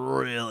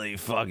really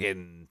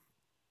fucking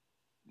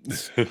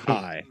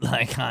high.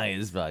 Like high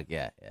as fuck.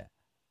 Yeah.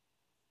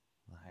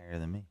 Higher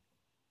than me.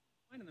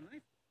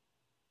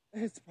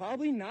 It's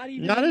probably not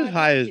even not as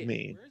high as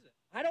me. Where is it?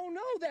 I don't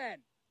know then.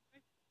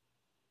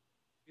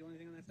 Feel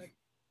anything on that side?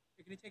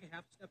 Here, can you take a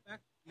half step back?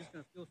 I'm just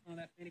gonna feel some of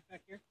that fanny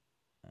pack here.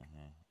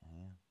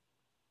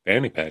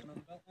 Fanny pack.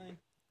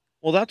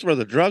 Well, that's where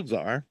the drugs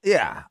are.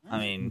 Yeah, I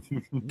mean,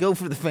 go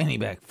for the fanny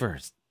pack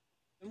first.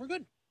 Then we're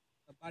good.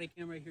 A body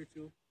cam right here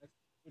too. That's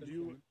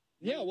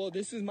Yeah, well,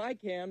 this is my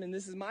cam and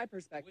this is my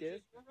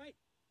perspective. We're right.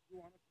 You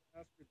want us to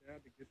ask your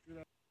dad to get you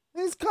that?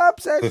 These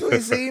cops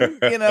actually seem,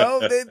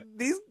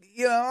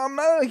 I'm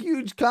not a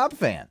huge cop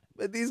fan,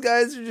 but these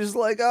guys are just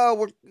like,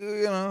 oh,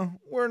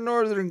 we're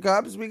northern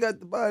cops. We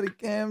got the body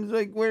cams.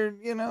 Like,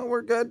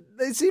 we're good.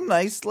 They seem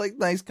nice, like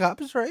nice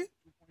cops, right?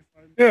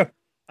 Yeah.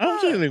 I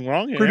don't see anything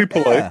wrong here. Pretty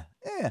polite.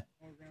 Yeah.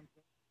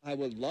 I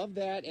would love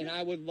that, and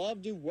I would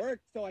love to work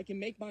so I can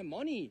make my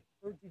money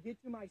or to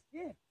get to my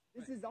shift.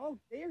 This is all,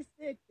 they're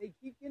sick. They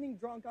keep getting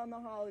drunk on the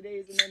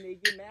holidays, and then they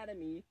get mad at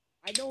me.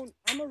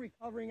 I'm a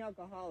recovering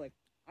alcoholic.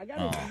 I got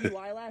a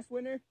DUI last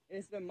winter, and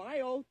it's been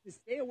my oath to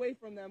stay away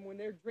from them when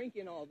they're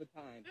drinking all the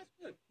time. That's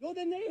good. Well,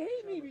 then they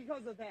hate me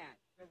because of that.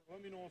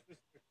 Let me know if this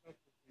is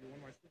acceptable for you.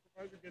 When my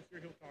supervisor gets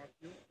here, he'll talk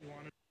to you.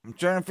 I'm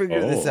trying to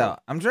figure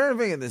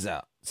this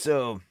out.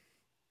 So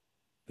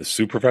the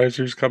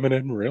supervisor's coming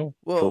in for real?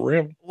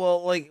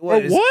 Well, like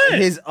what?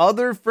 His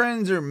other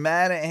friends are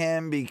mad at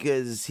him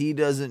because he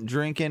doesn't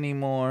drink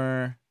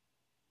anymore.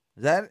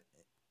 Is that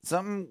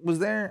something was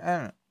there? I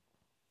don't know.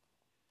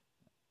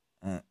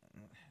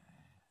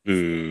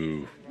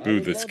 Boo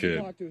this kid.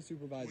 Talk to a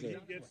supervisor.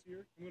 When he gets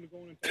here, I'm going to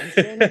go in and I'm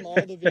showing him all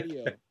the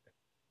video. When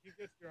he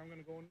gets here, I'm going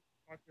to go and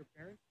talk to your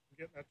parents and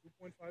get that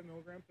 2.5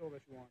 milligram pill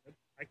that you wanted.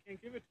 I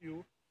can't give it to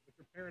you, but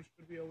your parents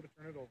should be able to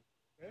turn it over.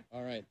 Okay?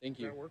 All right, thank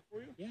you. Does that work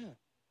for you? Yeah.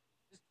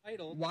 This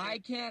title. Why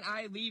can't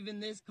I leave in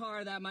this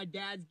car that my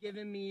dad's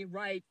given me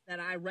rights that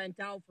I rent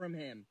out from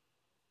him?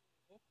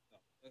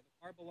 The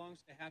car belongs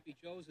to Happy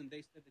Joe's, and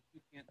they said that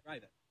you can't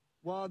drive it.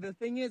 Well, the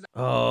thing is...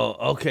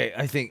 Oh, okay.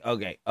 I think,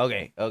 okay.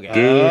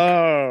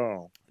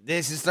 Oh.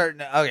 This is starting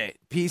to, okay.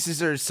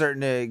 Pieces are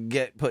starting to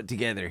get put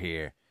together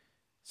here.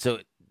 So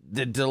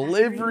the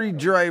delivery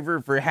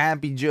driver for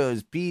Happy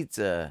Joe's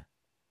Pizza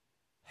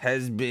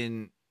has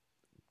been,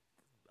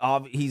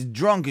 he's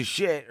drunk as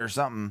shit or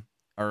something,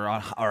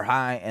 or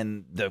high,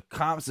 and the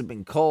cops have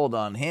been called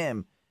on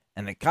him,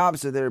 and the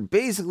cops are there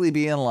basically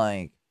being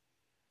like,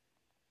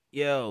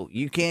 yo,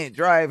 you can't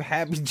drive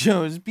Happy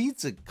Joe's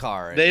Pizza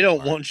car anymore. They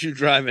don't want you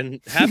driving.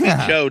 Happy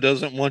Joe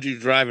doesn't want you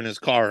driving his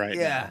car right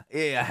now.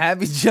 Yeah.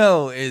 Happy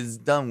Joe is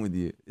done with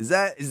you. Is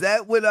that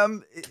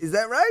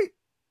right?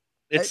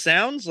 It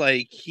sounds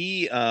like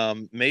he,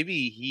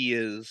 maybe he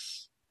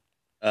is,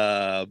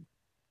 Happy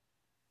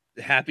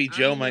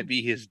Joe might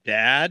be his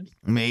dad.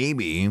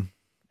 Maybe.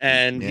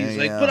 And he's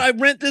like, but I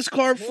rent this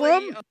car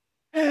from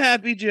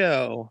Happy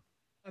Joe.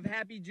 Of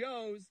Happy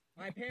Joe's.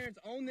 My parents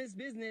own this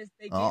business.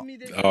 They gave me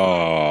this.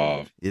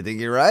 Oh, you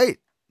think you're right?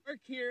 Work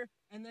here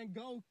and then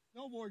go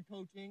snowboard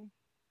coaching.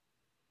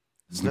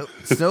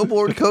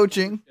 Snowboard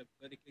coaching.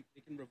 But they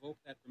can revoke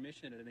that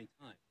permission at any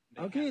time.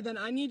 Okay, then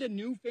I need a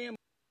new family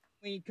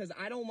because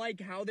I don't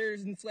like how they're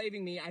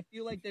enslaving me. I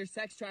feel like they're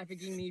sex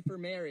trafficking me for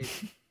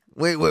marriage.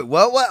 Wait,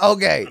 what?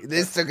 Okay,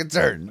 this took a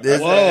turn.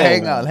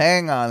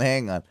 Hang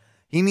on.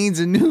 He needs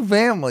a new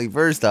family,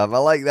 first off. I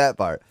like that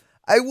part.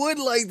 I would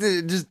like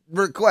to just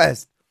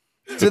request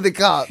to the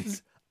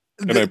cops.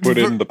 Can I put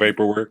in the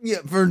paperwork? Yeah,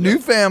 for new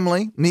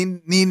family.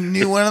 Need a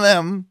new one of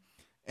them.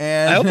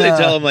 And I hope they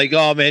tell him, like,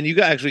 oh, man, you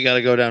actually got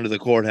to go down to the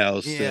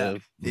courthouse. Yeah.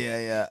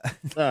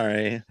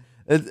 Sorry.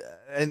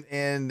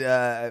 And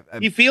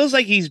he feels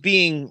like he's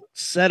being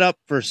set up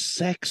for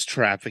sex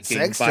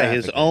trafficking by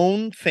his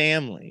own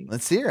family.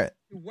 Let's hear it.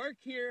 To work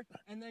here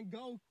and then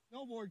go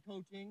snowboard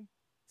coaching.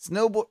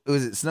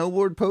 Was it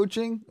snowboard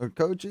poaching or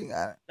coaching?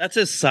 That's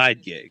his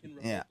side gig.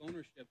 Yeah.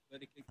 Ownership, but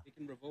they can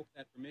revoke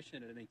that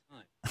permission at any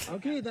time.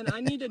 Okay, then I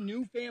need a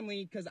new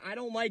family because I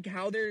don't like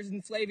how they're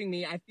enslaving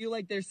me. I feel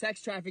like they're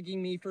sex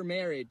trafficking me for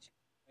marriage.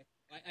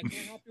 I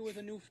can't help you with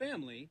a new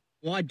family.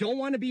 Well, I don't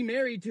want to be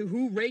married to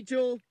who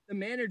Rachel, the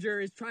manager,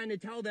 is trying to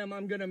tell them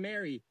I'm going to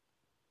marry.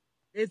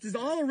 This is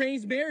all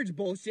arranged marriage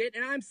bullshit,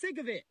 and I'm sick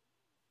of it.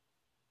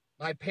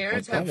 My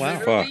parents have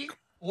literally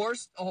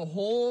forced a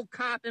whole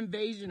cop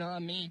invasion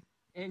on me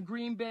in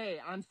Green Bay.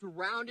 I'm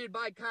surrounded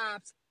by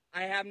cops.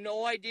 I have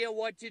no idea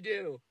what to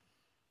do.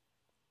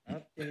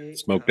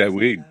 Smoke that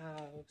weed.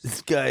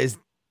 This guy is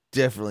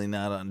definitely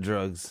not on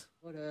drugs.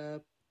 What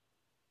up?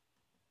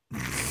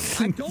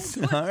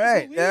 All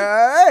right.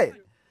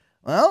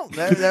 Well,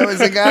 that was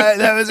a guy.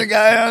 That was a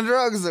guy on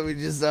drugs that we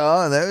just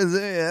saw. That was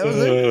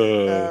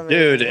it.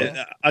 Dude,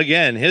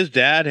 again, his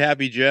dad,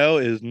 Happy Joe,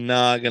 is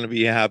not going to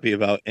be happy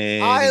about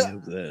any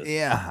of this.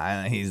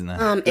 Yeah, he's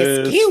not.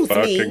 Excuse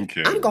me.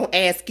 I'm gonna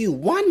ask you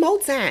one more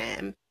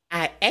time.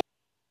 All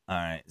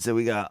right. So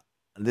we got.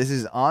 This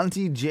is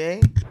Auntie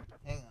J.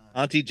 Hang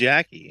on. Auntie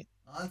Jackie.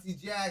 Auntie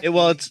Jackie.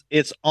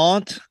 It's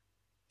Aunt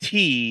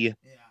T.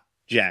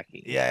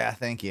 Jackie. Yeah.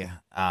 Thank you.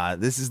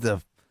 This is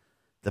the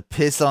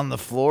Piss on the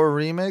Floor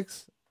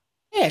remix.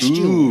 Asked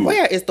you,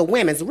 where is the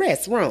women's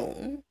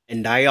restroom?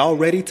 And I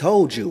already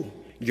told you,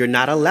 you're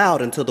not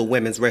allowed into the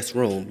women's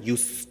restroom. You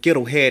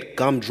skittlehead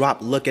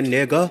gumdrop looking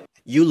nigga.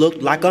 You look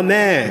like a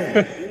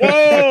man.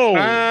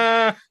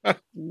 Whoa!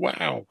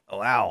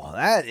 Wow.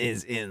 That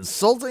is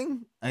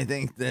insulting. I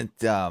think that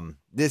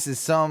this is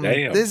some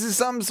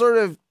sort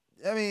of.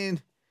 I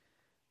mean,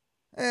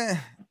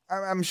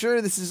 I'm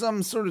sure this is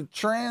some sort of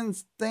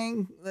trans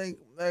thing. Like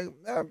I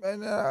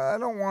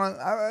don't want.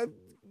 I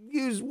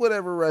use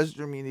whatever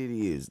restroom you need to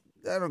use.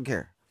 I don't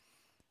care.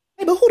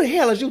 Hey, but who the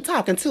hell is you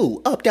talking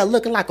to? Up there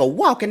looking like a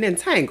walking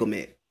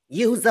entanglement.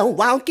 You's a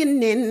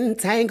walking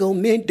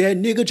entanglement. That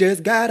nigga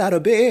just got out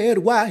of bed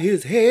while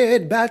his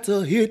head about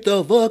to hit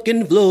the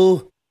fucking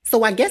floor.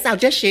 So I guess I'll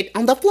just shit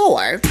on the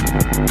floor.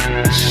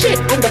 Shit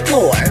on the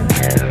floor.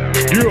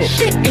 Yeah.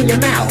 Shit in your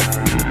mouth.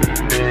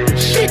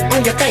 Shit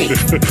on your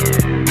face.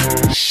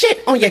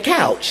 Shit on your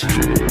couch.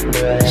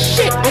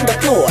 Shit on the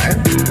floor.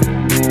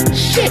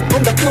 shit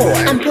on the floor.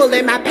 I'm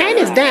pulling my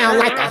panties down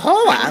like a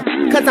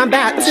whore, cause I'm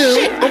about to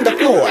shit on the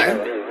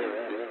floor.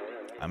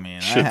 I mean,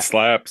 shit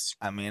slaps.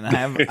 I mean,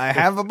 I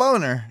have a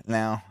boner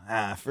now,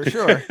 for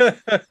sure.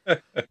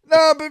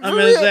 No,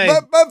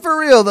 but for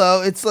real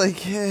though, it's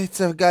like it's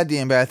a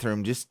goddamn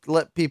bathroom. Just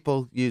let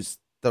people use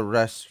the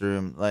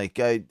restroom. Like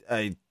I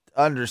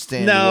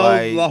understand.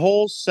 No, the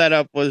whole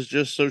setup was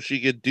just so she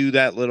could do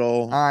that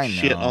little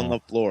shit on the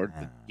floor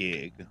at the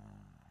gig.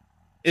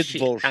 It's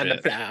shit bullshit. On the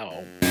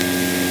floor.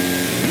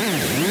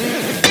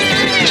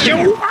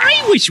 So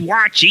I was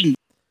watching.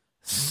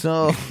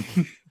 So.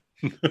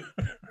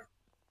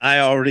 I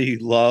already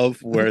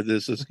love where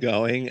this is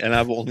going, and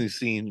I've only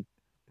seen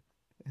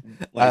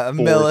like a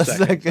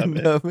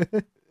millisecond of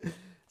it.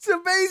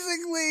 So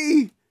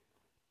basically,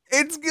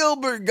 it's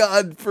Gilbert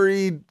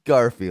Gottfried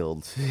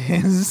Garfield.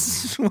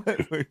 Is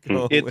what we're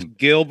going it's with.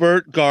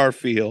 Gilbert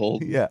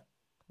Garfield. Yeah,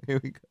 here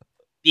we go.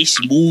 This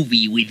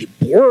movie with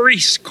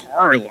Boris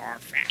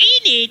Karloff.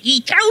 In it, he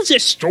tells a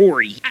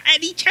story,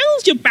 and he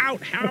tells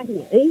about how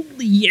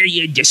only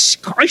a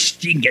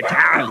disgusting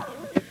Italian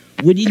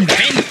would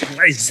invent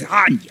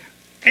lasagna.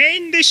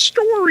 And the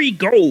story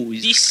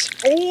goes, this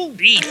old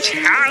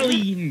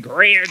Italian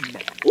grandma,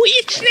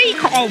 which they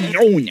call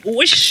Nonna,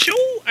 was so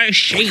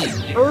ashamed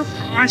her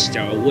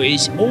pasta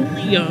was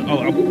only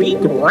a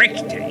big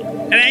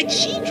rectangle that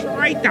she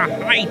tried to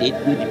hide it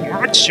with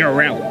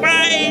mozzarella.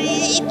 But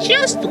it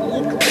just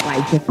looked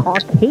like a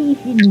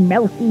Caucasian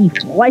melty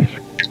flesh.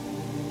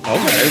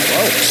 Okay,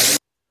 whoa.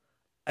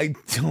 I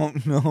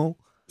don't know.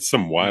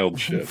 Some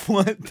wild shit.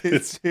 What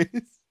this is.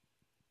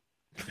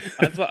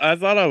 I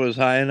thought I was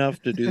high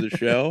enough to do the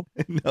show.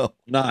 No.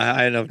 Not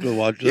high enough to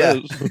watch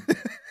this.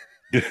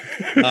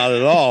 Not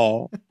at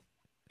all.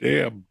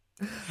 Damn.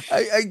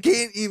 I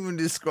can't even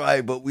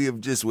describe what we have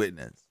just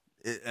witnessed,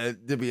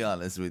 to be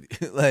honest with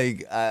you.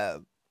 Like, I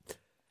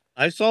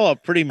saw a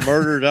pretty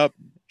murdered up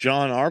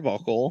John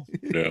Arbuckle.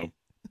 Yeah.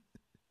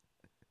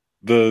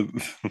 The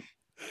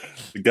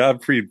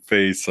Gottfried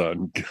face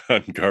on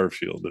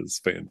Garfield is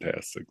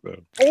fantastic,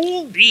 though.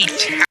 Old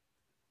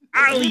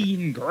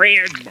Italian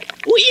grandma,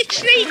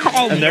 which they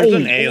call and there's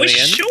an alien,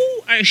 was so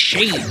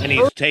ashamed. And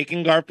he's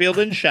taking Garfield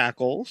in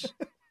shackles.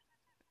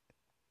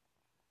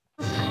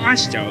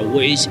 Pasta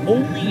was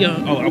only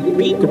a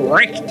big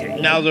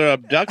rectangle. Now they're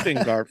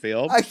abducting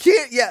Garfield. I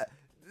can't. Yeah,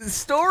 the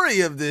story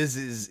of this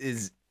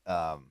is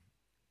I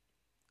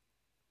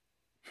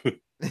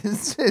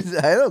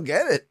don't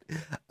get it.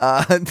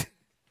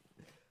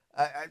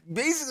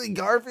 Basically,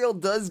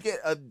 Garfield does get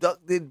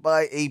abducted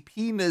by a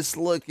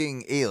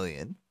penis-looking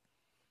alien.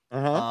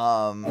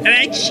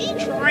 And she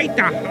tried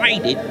to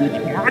hide it with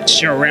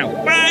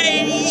mozzarella, but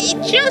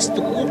it just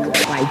looked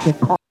like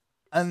a.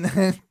 And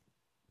then,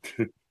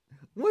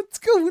 what's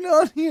going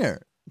on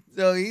here?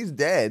 So he's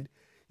dead.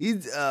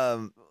 He's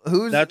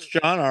who's that's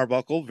John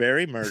Arbuckle,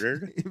 very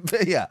murdered.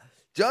 Yeah,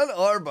 John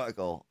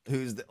Arbuckle,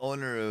 who's the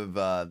owner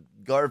of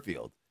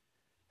Garfield,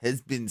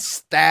 has been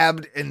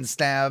stabbed and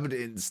stabbed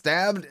and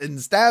stabbed and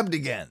stabbed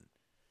again.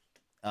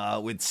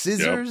 With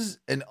scissors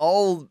and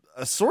all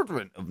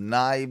assortment of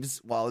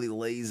knives while he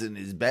lays in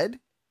his bed.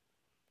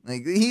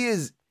 Like he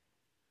is,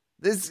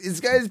 this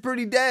guy is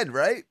pretty dead,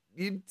 right?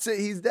 You'd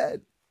say he's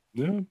dead.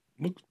 Yeah,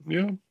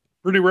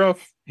 pretty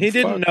rough. He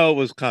didn't know it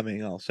was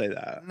coming. I'll say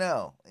that.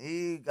 No,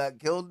 he got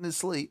killed in his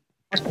sleep.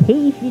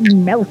 Caucasian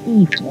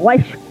melty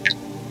flesh.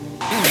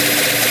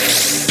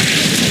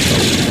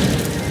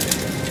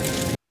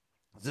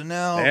 So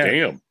now,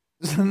 damn.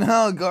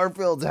 Now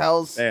Garfield's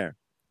house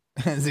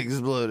has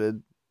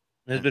exploded.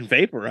 It's been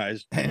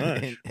vaporized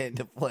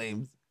into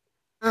flames.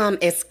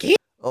 Escape.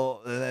 Oh,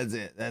 that's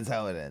it. That's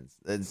how it ends.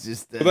 That's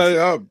just. That's what is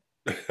happened.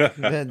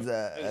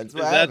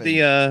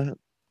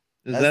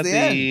 Is that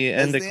the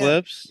end of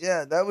Clips?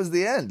 Yeah, that was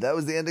the end. That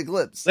was the end of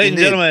Clips. Ladies and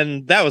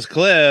gentlemen, that was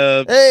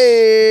Clips.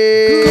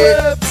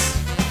 Hey!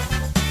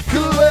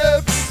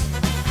 Clips!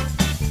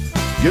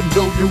 You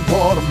know you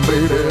want 'em,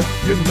 baby.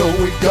 You know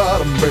we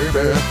got 'em,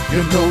 baby.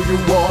 You know you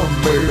want 'em,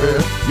 baby.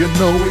 You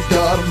know we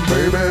got 'em,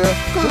 baby.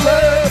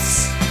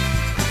 Clips!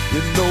 You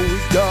know we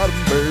got 'em,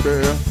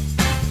 baby.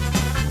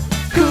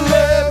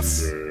 Clips!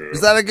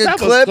 Was that a good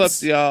clip? Was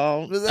Clips,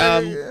 y'all.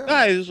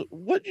 Guys,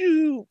 what do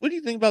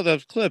you think about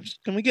those clips?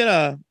 Let me get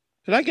a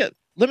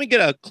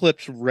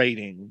Clips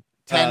rating.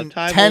 10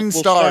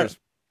 stars.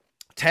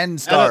 10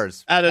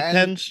 stars. Out of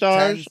 10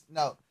 stars?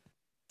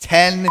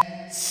 10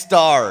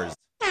 stars.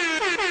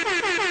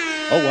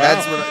 Oh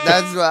wow.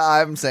 That's what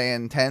I'm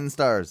saying. 10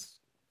 stars.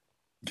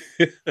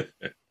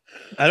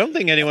 I don't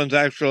think anyone's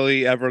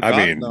actually ever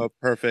gotten a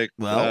perfect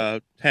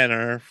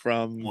tenor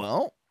from.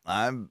 Well,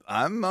 I'm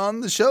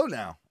on the show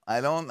now. I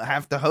don't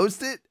have to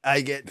host it.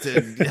 I get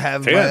to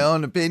have 10. my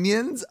own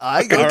opinions.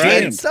 I go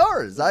 10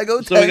 stars. I go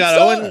 10 stars. So we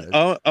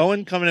got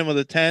Owen coming in with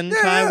a 10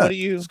 time. What are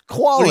you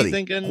quality? What are you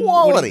thinking?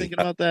 Quality. What are you thinking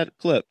about that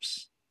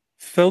Clips?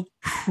 Felt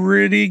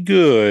pretty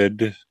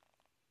good.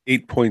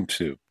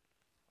 8.2.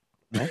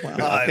 Oh,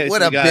 wow. Okay,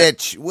 what a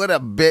bitch! What a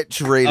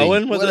bitch rating.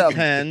 Owen with a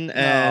 10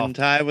 and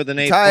Ty with an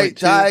 8.2.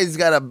 Ty's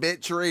got a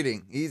bitch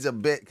rating. He's a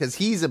bit because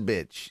he's a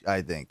bitch.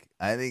 I think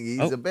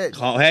he's a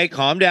bitch. Hey,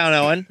 calm down,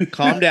 Owen.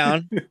 Calm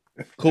down.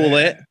 Cool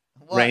it.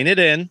 What? Rein it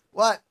in.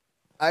 What?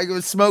 I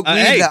go smoke weed.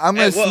 Hey, I'm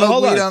going to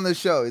smoke weed on on the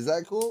show. Is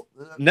that cool?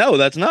 No,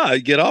 that's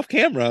not. Get off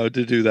camera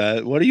to do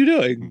that. What are you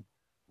doing?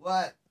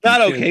 What?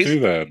 Not you okay. Do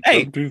that.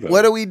 Hey, don't do that.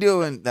 What are we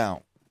doing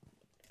now?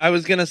 I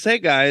was gonna say,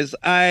 guys,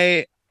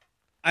 I've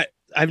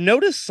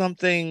noticed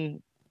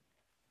something.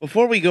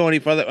 Before we go any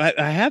further,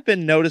 I have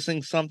been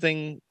noticing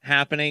something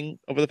happening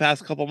over the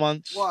past couple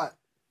months. What?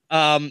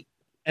 And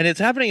it's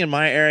happening in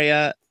my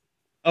area.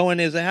 Owen,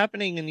 is it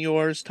happening in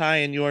yours? Ty,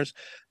 in yours?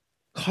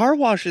 Car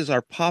washes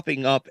are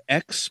popping up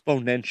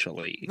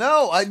exponentially.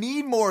 No, I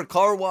need more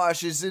car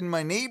washes in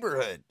my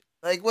neighborhood.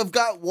 Like, we've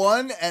got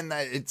one, and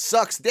it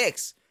sucks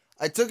dicks.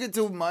 I took it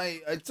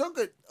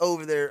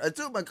over there. I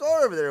took my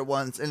car over there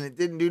once, and it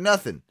didn't do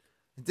nothing.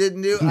 I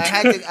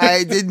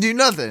didn't do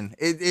nothing.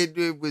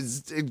 It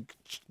was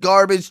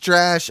garbage,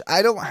 trash.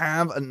 I don't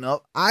have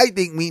enough. I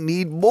think we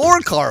need more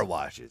car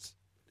washes.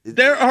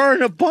 There are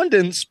an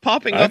abundance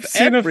popping up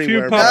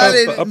everywhere.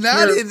 Well,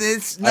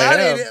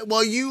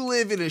 you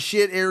live in a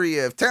shit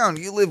area of town.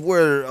 You live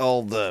where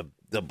all the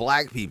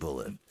black people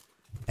live.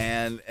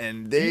 And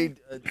they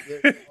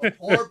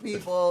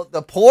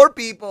the poor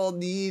people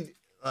need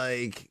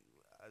like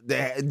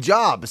the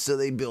jobs, so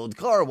they build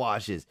car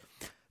washes.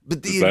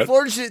 But the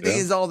unfortunate thing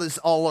is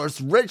all us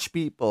rich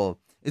people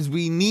is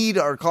we need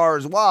our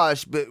cars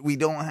washed, but we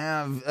don't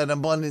have an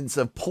abundance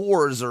of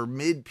pores or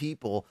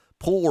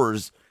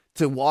pores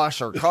to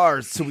wash our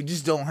cars, so we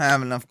just don't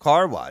have enough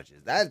car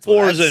washes. That's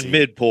pores and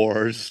mid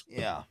pores.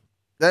 Yeah,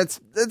 that's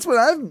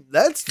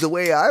the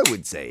way I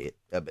would say it.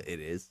 It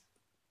is.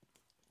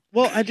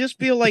 Well, I just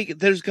feel like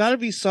there's got to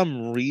be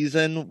some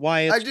reason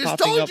why it's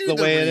popping up the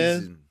way it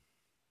is.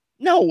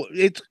 No,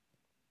 it's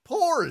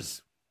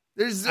pores.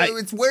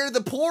 It's where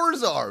the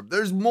pores are.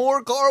 There's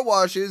more car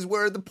washes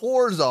where the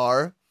pores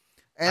are.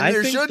 And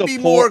there should be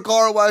more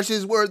car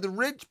washes where the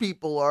rich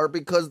people are,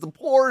 because the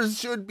pores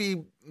should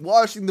be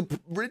washing the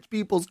rich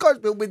people's cars.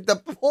 But with the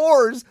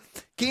pores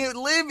can't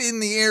live in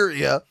the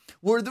area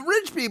where the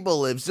rich people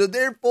live. So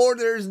therefore,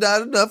 there's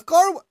not enough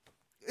car washes.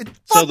 It's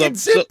fucking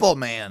simple,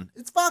 man.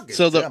 It's fucking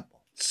simple.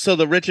 So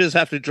the riches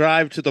have to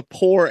drive to the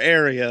poor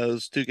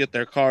areas to get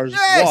their cars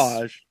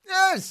washed.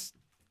 Yes.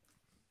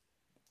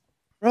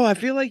 Bro, I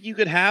feel like you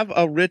could have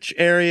a rich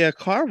area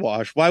car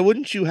wash. Why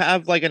wouldn't you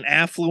have like an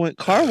affluent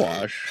car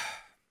wash?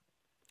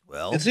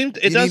 Well,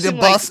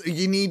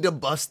 you need to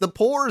bust the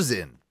pores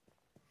in.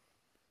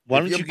 Why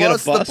don't you get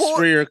a bus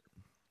for your...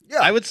 Yeah.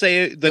 I would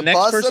say the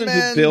next person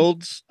who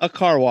builds a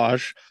car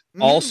wash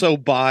also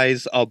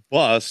buys a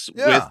bus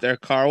with their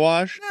car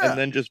wash and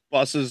then just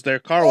buses their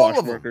car wash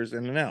workers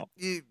in and out.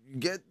 You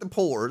get the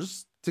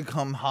pores to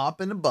come hop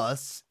in a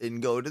bus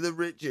and go to the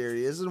rich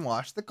areas and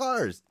wash the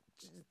cars.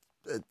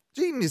 A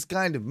genius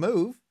kind of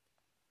move.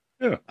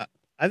 Yeah.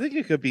 I think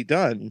it could be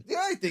done.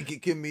 Yeah, I think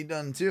it can be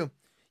done too.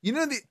 You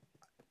know,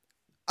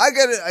 I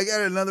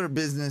got another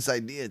business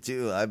idea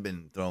too. I've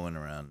been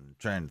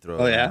trying to throw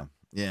around. Yeah?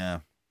 Yeah.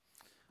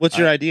 What's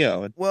your idea,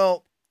 Owen?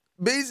 Well,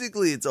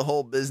 basically it's a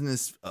whole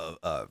business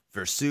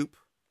for soup.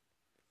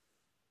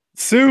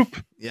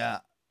 Soup? Yeah.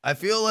 I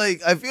feel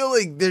like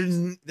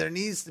there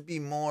needs to be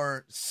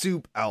more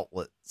soup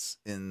outlets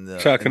in the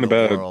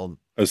world.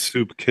 A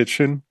soup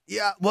kitchen?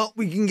 Yeah, well,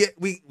 we can get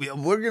we're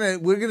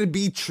gonna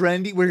be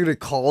trendy. We're gonna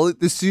call it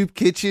the soup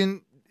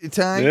kitchen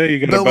time. Yeah,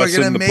 you gotta we're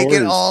gonna make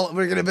it all.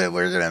 We're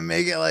gonna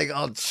make it like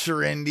all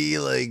trendy,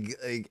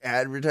 like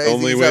advertising.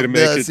 Only way to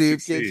make it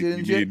soup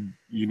kitchen.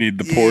 You need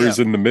the pores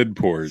and the mid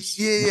pores.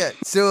 Yeah.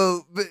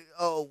 So,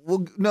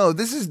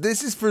 this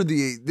is for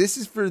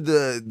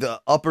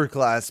the upper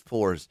class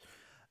pores.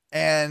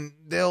 And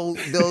they'll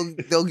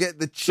get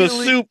the chili.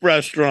 The soup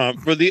restaurant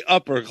for the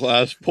upper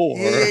class poor.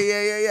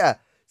 Yeah.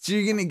 So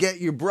you're gonna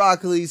get your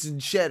broccolis and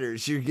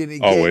cheddars. You're gonna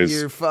get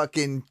your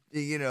fucking,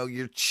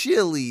 your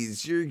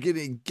chilies. You're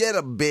gonna get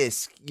a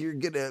bisque. You're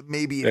gonna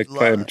maybe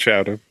clam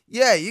chowder.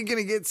 Yeah, you're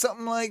gonna get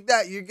something like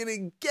that. You're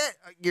gonna get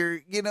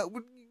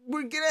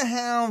we're gonna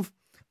have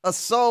a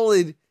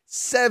solid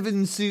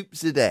 7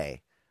 soups a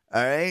day.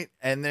 All right,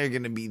 and they're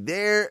gonna be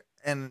there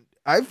and.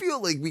 I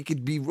feel like we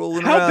could be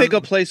rolling around. How big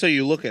a place are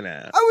you looking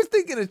at? I was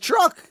thinking a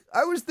truck.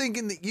 I was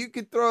thinking that you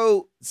could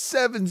throw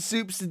 7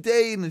 soups a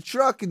day in a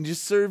truck and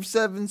just serve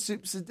 7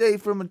 soups a day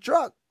from a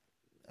truck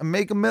and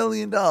make $1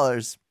 million.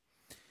 Only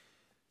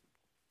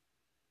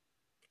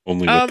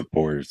with the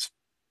pores.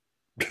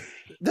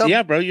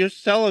 Yeah, bro, you're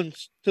selling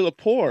to the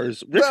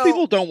pores. Rich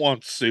people don't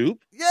want soup.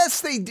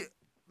 Yes, they do.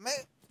 Man,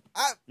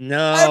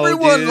 no,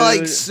 everyone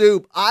likes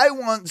soup. I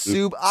want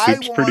soup.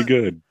 Soup's pretty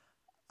good.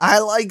 I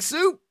like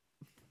soup.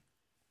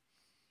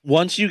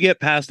 Once you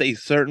get past a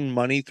certain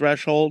money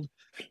threshold,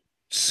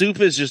 soup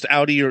is just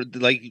out of your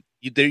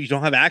you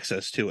don't have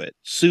access to it.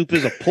 Soup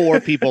is a poor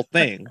people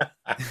thing.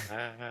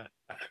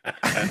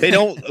 They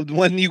don't.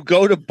 When you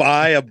go to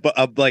buy a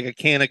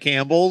can of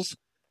Campbell's,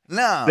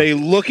 No. They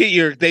look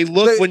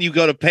when you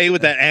go to pay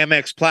with that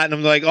Amex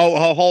Platinum. They're like,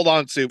 oh, hold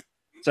on, soup.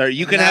 Sorry,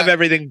 you can have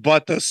everything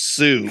but the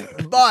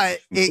soup. But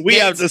we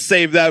have to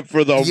save that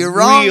for the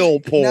real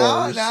poor.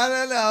 No.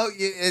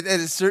 At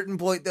a certain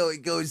point, though,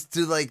 it goes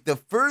to like the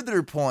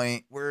further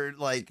point where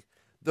like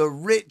the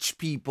rich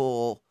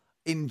people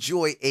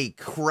enjoy a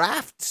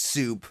craft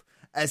soup,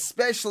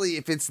 especially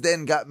if it's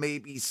then got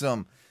maybe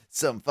some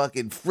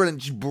fucking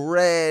French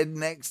bread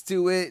next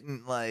to it,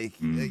 and like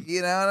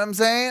you know what I'm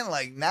saying?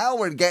 Like now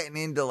we're getting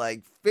into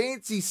like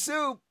fancy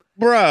soup.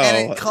 Bro,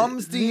 and it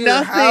comes to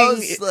your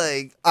house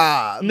like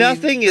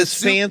nothing is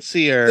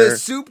fancier. The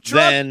soup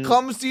truck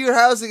comes to your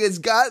house and it's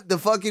got the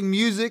fucking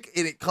music,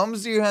 and it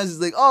comes to your house.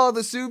 It's like, oh,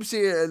 the soup's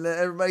here, and then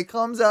everybody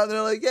comes out and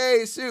they're like,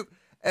 hey, soup,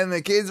 and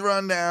the kids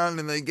run down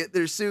and they get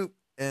their soup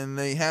and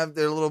they have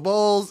their little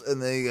bowls and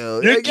they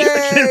go, you're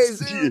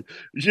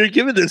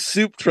giving the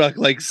soup truck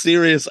like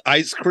serious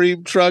ice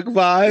cream truck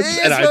vibes,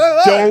 and I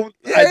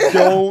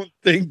don't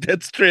think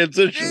that's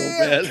transitional,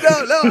 man.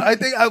 No, I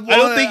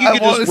don't think you can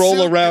just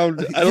roll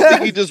around. I don't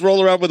think you just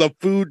roll around with a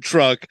food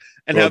truck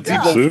and have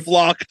people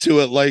flock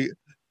to it, like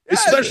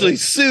especially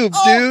soup,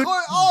 dude.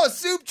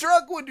 Soup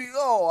truck would be.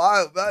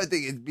 I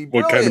think it'd be.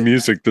 What kind of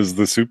music does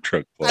the soup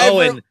truck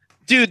play? And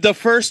dude, the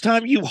first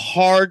time you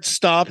hard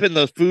stop in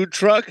the food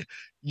truck,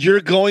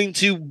 you're going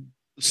to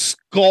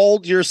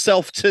scald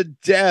yourself to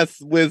death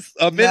with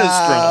a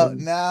minestrone.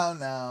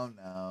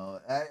 No.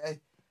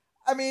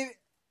 I mean,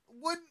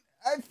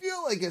 I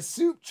feel like a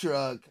soup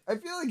truck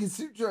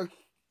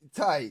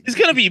tight. It's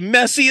gonna be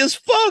messy as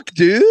fuck,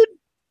 dude.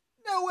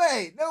 No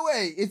way.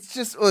 It's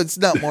just, it's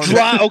not more.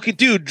 Okay,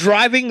 dude,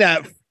 driving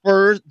that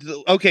first.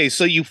 Okay,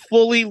 so you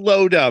fully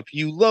load up.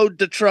 You load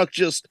the truck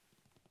just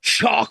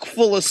chock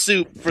full of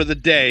soup for the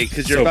day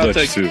because you're about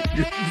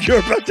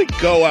to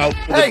go out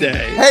for the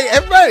day. Hey,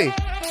 everybody!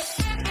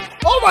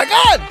 Oh my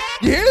God!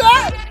 You hear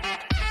that?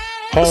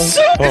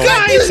 Soup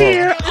guy's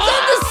here! Is that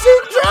the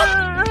soup truck?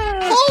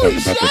 Holy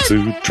shit! The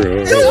soup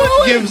truck.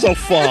 Who gives a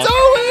fuck? It's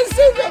always a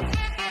soup truck.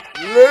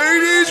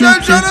 Ladies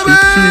and gentlemen,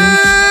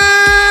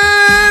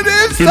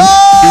 it's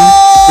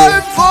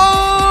time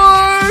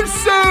for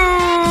soup.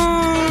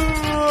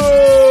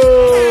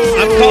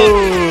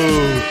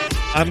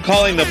 I'm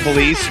calling the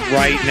police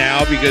right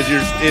now because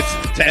it's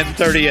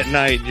 10:30 at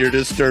night and you're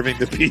disturbing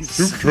the peace.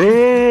 Soup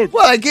truck.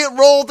 Well, I can't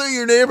roll through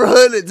your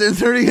neighborhood at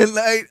 10:30 at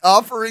night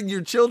offering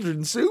your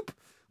children soup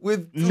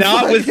with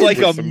like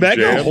a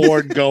mega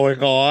horn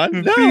going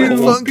on. No,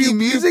 funky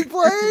music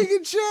playing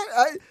and shit.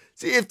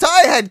 See, if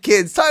Ty had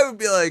kids, Ty would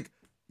be like,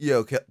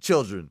 "Yo,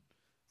 children,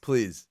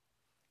 please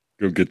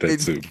go get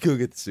that soup. Go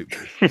get the soup."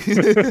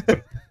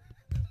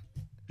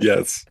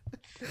 Yes.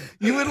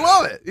 You would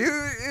love it.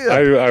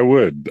 I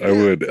would.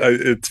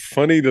 It's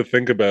funny to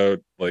think about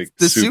like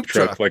the soup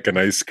truck like an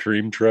ice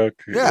cream truck.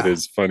 Yeah. It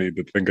is funny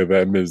to think of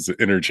them as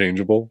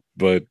interchangeable,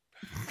 but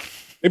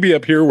maybe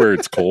up here where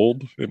it's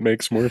cold, it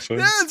makes more sense.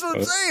 Yeah, that's what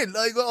I'm saying.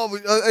 Like,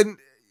 and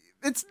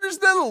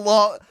there's not a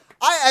lot.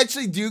 I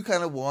actually do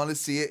kind of want to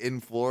see it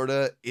in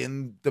Florida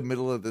in the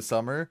middle of the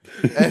summer.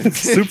 And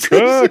soup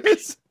truck.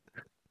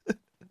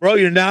 Bro,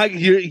 you're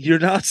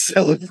not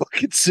selling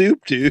fucking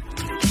soup, dude.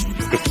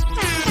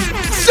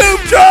 Soup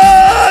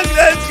truck!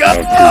 Let's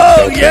go!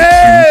 Oh,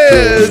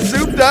 yeah!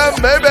 Soup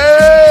time,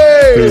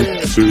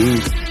 baby!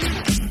 Soup.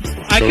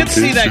 I could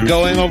see that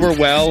going over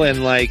well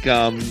in like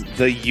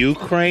the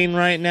Ukraine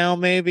right now,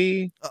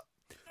 maybe.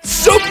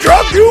 Soup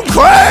truck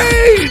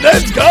Ukraine!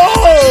 Let's go!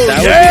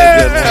 That would be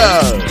a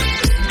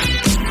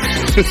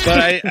good one. But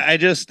I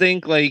just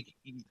think like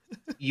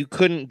you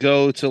couldn't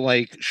go to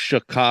like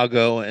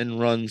Chicago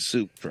and run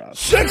soup trucks.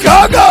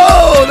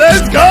 Chicago!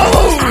 Let's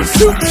go!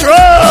 Soup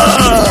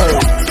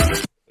truck!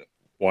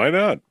 Why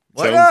not?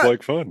 Sounds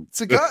like fun.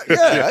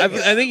 Yeah,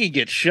 I think he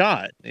gets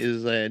shot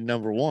is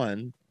number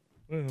one.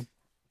 Well,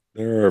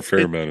 there are a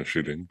fair amount of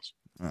shootings.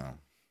 Oh.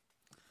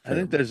 I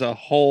think there's a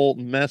whole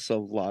mess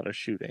of lot of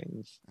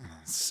shootings.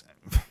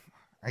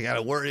 I got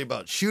to worry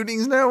about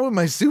shootings now with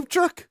my soup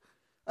truck.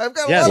 I've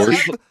got a lot of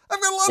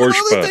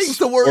other things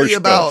to worry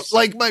about,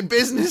 like my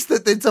business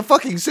that it's a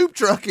fucking soup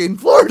truck in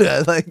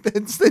Florida. Like I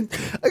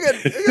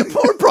got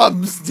more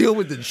problems to deal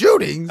with than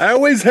shootings. I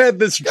always had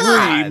this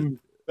dream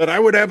that I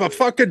would have a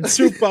fucking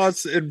soup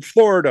bus in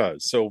Florida.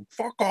 So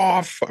fuck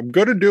off. I'm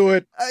gonna do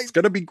it. It's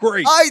gonna be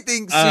great. I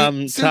think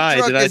soup Ty,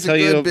 truck did I is tell a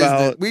you good business.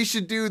 about? We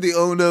should do the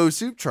Oh No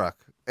soup truck.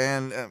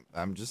 And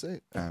I'm just saying.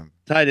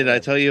 Ty, did I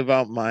tell you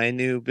about my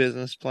new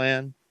business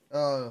plan?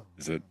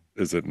 Is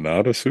it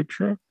not a soup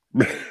truck?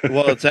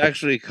 Well, it's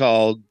actually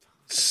called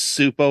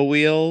Supo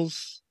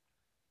Wheels,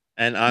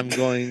 and I'm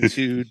going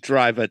to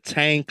drive a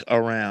tank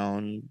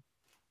around,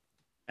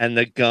 and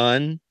the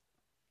gun,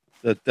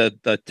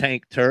 the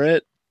tank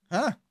turret,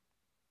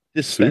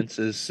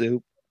 dispenses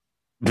soup.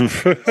 Well,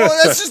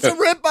 that's just a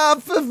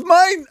rip-off of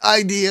my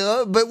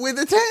idea, but with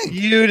a tank.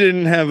 You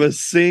didn't have a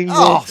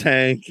single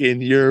tank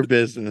in your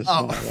business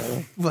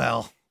model.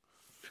 Well,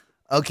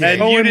 okay.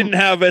 And you didn't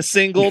have a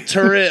single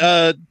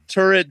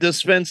turret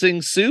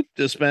dispensing soup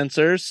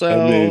dispenser,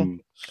 so...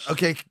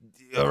 Okay,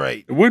 all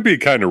right. It would be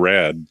kind of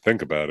rad.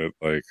 Think about it.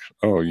 Like,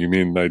 oh, you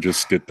mean I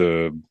just get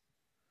to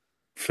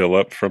fill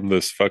up from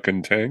this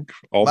fucking tank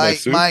all my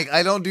soup? Mike,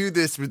 I don't do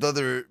this with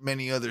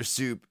many other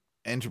soup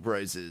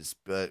enterprises,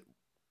 but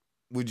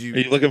are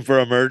you looking for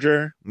a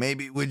merger?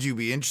 Maybe would you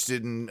be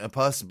interested in a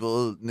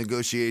possible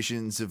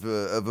negotiations of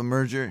a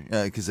merger?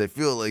 Because I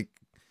feel like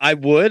I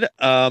would,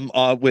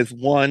 with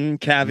one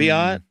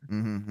caveat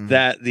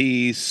that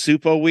the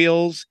Supo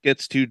Wheels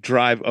gets to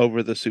drive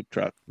over the soup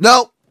truck.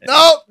 No.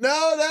 Truck.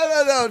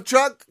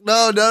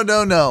 No.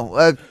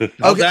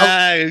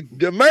 Okay.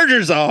 The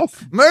merger's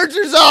off.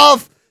 Merger's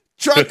off.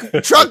 Truck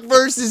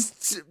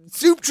versus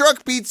soup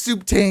truck beats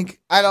soup tank.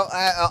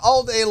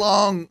 All day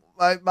long.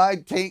 My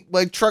tank,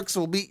 my trucks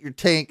will beat your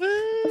tank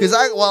because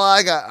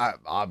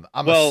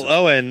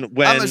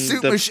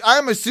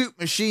I'm a soup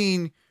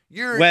machine.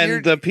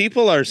 When the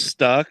people are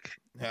stuck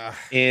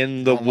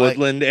in the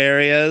woodland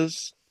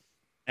areas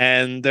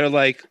and they're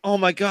like, "Oh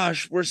my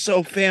gosh, we're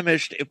so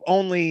famished! If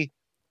only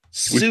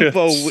soup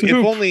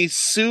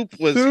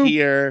was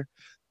here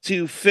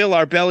to fill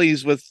our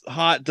bellies with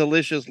hot,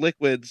 delicious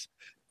liquids."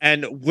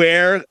 And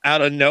where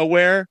out of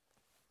nowhere,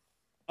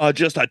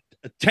 just a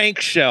tank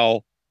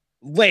shell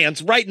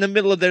lands right in the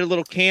middle of their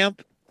little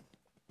camp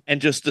and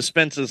just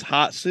dispenses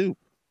hot soup.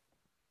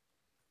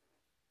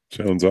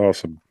 Sounds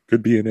awesome.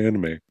 Could be an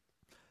anime.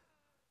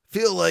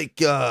 Feel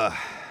like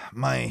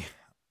my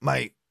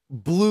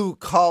blue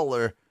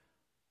collar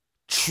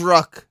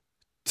truck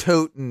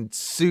toting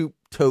soup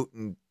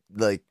toting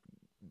like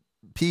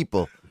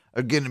people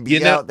are gonna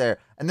be out there,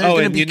 and they're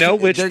gonna be.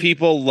 Which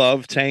people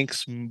love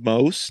tanks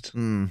most?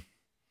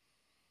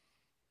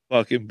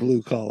 Fucking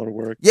blue collar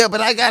work. Yeah,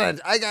 but I got.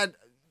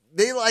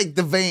 They like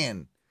the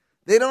van.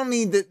 They don't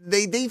need the.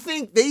 They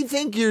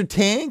think your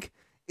tank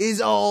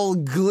is all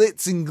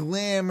glitz and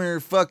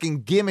glamour,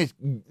 fucking gimmick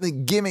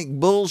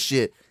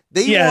bullshit.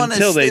 They want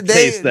until they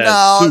taste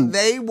that soup.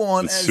 They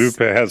want the soup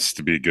has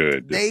to be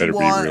good. It better be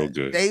real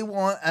good. They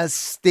want a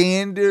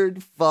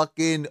standard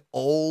fucking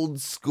old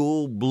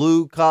school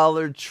blue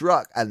collar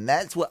truck, and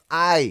that's what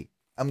I'm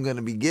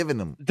gonna be giving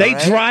them. They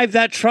drive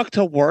that truck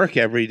to work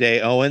every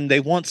day, Owen. They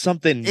want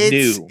something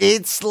new.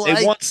 It's like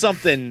they want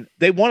something.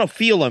 They want to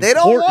feel important. They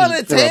don't want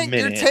a for tank. a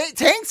minute.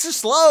 Tanks are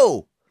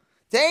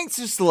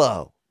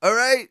slow. All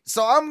right,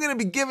 so I'm gonna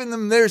be giving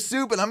them their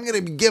soup, and I'm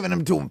gonna be giving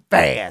them to them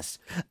fast.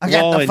 I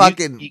got the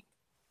fucking.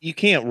 You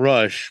can't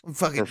rush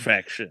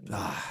perfection.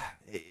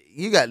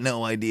 You got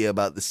no idea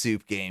about the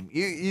soup game.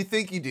 You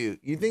think you do.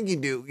 You think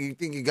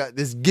you got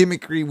this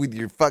gimmickry with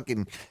your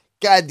fucking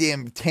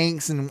goddamn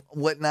tanks and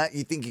whatnot.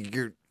 You think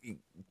you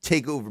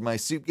take over my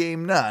soup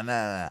game?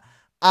 Nah.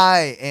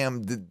 I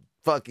am the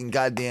fucking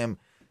goddamn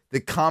the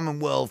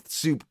Commonwealth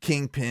soup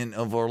kingpin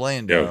of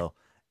Orlando. Yo.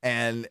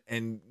 And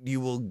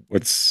you will.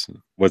 What's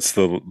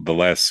the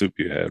last soup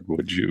you had?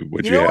 What'd you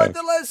know have? What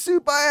the last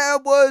soup I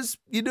had was?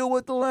 You know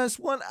what the last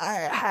one? I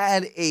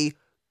had a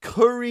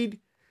curried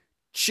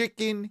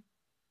chicken.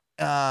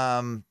 It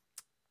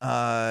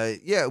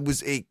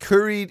was a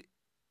curried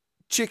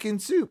chicken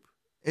soup.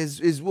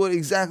 Is what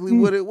exactly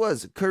what it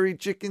was? A curried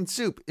chicken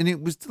soup, and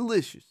it was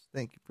delicious.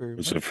 Thank you very much.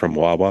 Was it from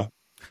Wawa?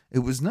 It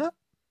was not.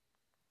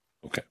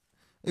 Okay.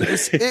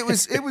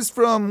 It was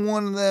from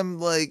one of them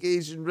like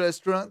Asian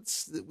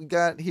restaurants that we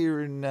got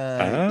here in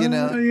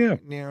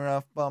near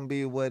off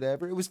Bombay or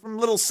whatever. It was from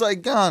Little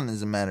Saigon,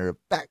 as a matter of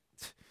fact.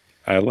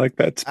 I like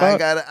that spot.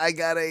 I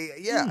got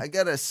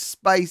a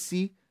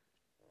spicy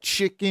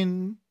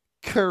chicken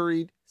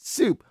curried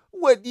soup.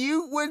 What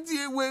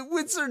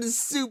sort of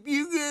soup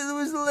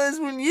was the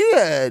last one you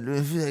had?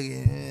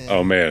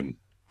 Oh man,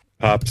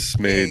 Pops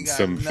made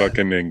some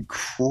fucking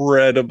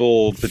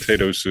incredible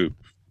potato soup,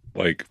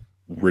 like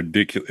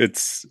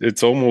ridiculous.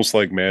 It's almost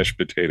like mashed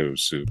potato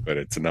soup, but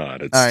it's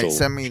not. It's all right. Still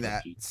send me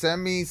that.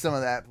 Send me some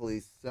of that,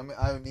 please.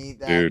 I need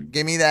that. Dude,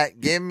 give me that.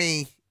 Give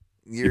me.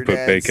 You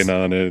put bacon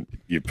on it.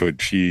 You put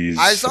cheese.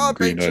 I saw a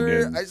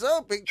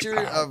picture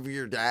of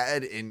your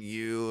dad and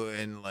you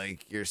and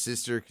like your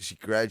sister because she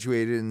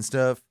graduated and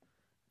stuff.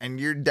 And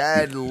your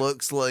dad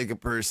looks like a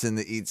person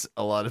that eats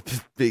a lot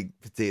of big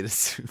potato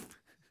soup.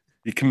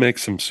 You can make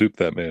some soup,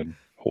 that man.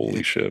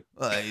 Holy shit!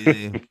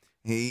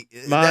 He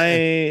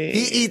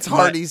eats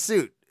hearty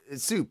soup.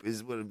 Soup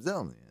is what I'm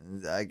telling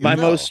you. My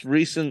most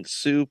recent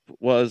soup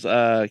was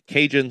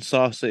Cajun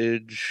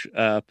sausage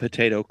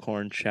potato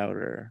corn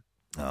chowder.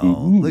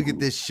 Oh, ooh. Look at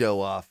this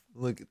show off.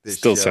 Look at this.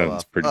 Still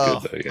sounds pretty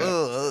good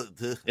though.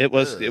 Yeah. It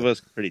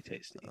was pretty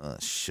tasty.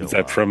 Is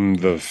that from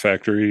the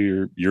factory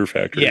or your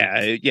factory?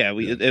 Yeah.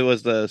 It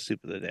was the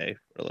soup of the day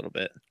for a little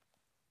bit.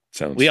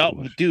 Sounds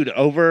dude,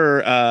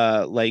 over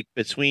like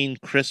between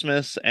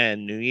Christmas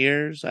and New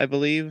Year's, I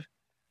believe,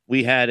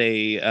 we had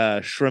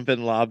a shrimp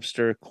and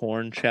lobster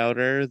corn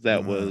chowder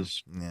that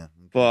was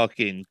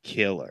fucking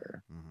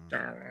killer.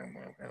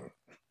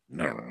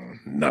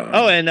 No.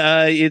 Oh, and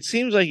it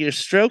seems like you're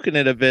stroking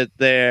it a bit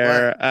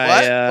there.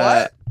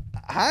 What?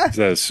 Huh? Is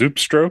that a soup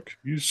stroke?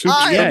 You soup?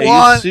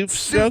 Soup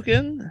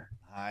stroking.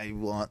 I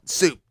want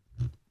soup.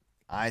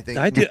 I think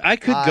I do. I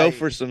could go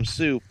for some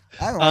soup.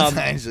 I want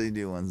to actually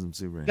do want some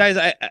soup. Right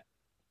guys,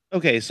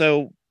 okay,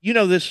 so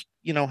this,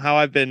 how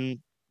I've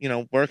been,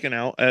 working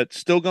out. It's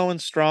still going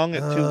strong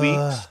at 2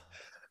 weeks.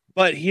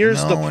 But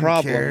here's the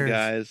problem,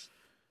 guys.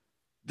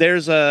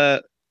 There's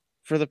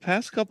for the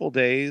past couple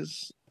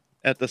days,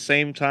 at the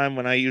same time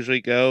when I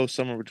usually go,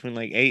 somewhere between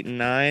like 8 and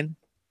 9,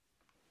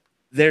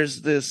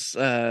 there's this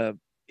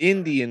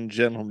Indian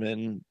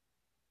gentleman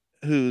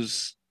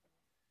he's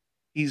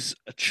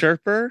a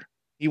chirper.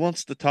 He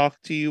wants to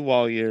talk to you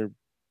while you're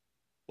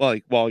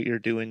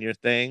doing your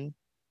thing.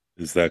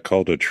 Is that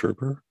called a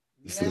chirper?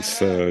 Is this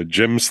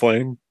gym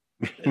slang?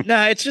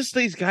 Nah, it's just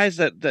these guys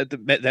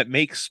that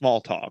make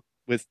small talk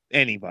with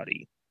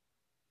anybody.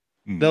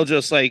 They'll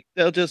just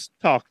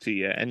talk to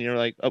you, and you're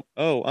like,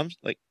 oh, I'm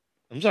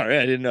sorry,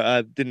 I didn't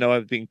know I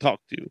was being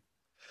talked to.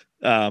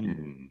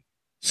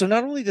 So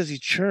not only does he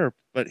chirp,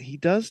 but he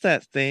does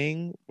that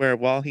thing where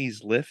while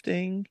he's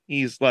lifting,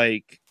 he's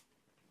like,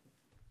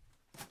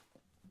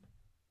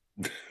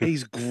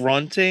 he's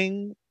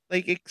grunting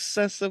like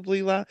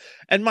excessively loud.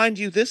 And mind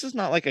you, this is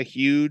not like a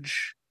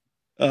huge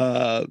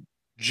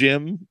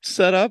gym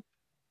setup.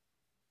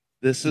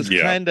 This is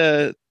kind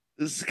of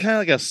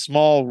like a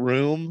small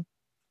room.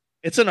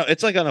 It's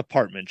like an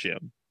apartment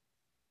gym.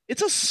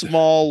 It's a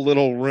small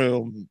little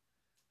room,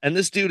 and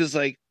this dude is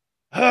like,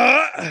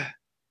 come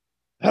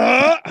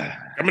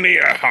in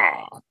here,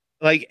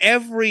 like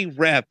every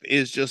rep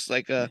is just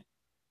like a.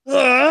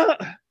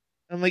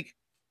 I'm like,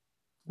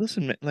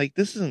 listen, man, like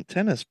this isn't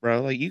tennis,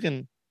 bro. Like you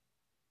can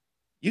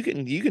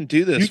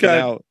do this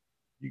without.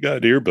 You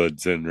got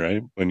earbuds in,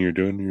 right? When you're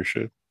doing your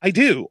shit. I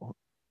do.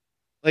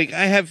 Like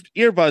I have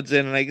earbuds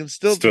in, and I can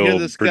still hear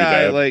this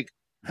guy bad. Like,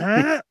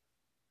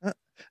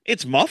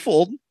 it's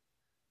muffled,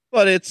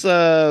 but it's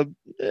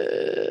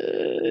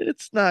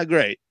not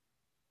great.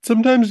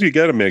 Sometimes you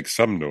got to make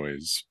some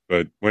noise,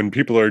 but when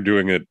people are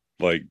doing it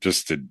like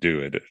just to do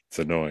it, it's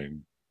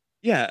annoying.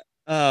 Yeah.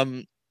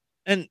 And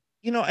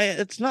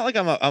it's not like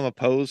I'm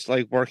opposed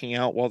like working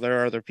out while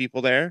there are other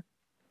people there.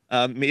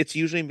 It's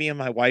usually me and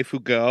my wife who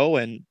go,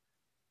 and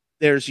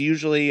there's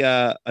usually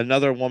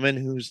another woman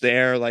who's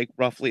there like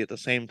roughly at the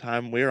same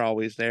time we're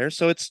always there.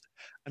 So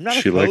I'm not.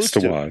 She likes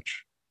to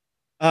watch.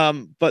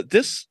 But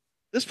this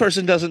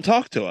person doesn't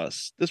talk to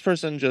us. This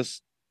person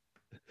just,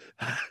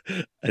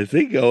 I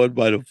think Owen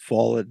might have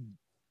fallen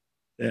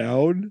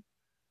down.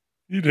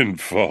 He didn't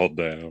fall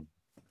down.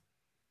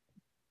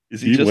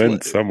 He just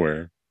went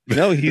somewhere.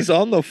 No, he's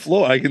on the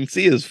floor. I can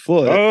see his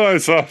foot. Oh, I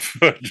saw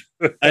foot.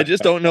 I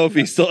just don't know if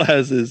he still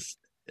has his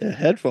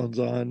headphones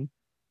on.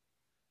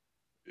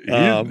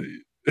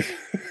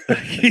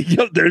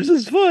 There's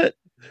his foot.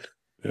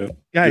 Yep,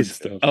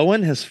 guys,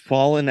 Owen has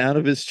fallen out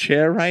of his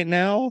chair right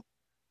now.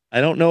 I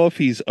don't know if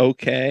he's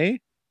okay.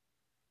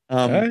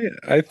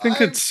 I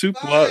think it's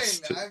soup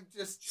lust.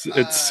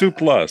 It's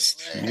soup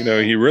lust.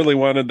 He really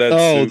wanted that.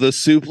 Oh, the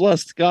soup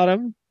lust got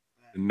him.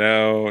 And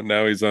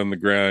now he's on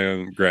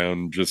the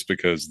ground just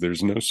because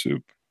there's no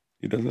soup.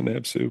 He doesn't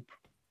have soup.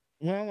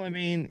 Well, I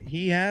mean,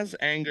 he has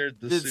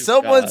angered the Did soup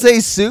someone god.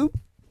 say soup?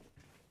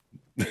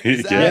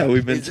 Yeah,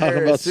 we've been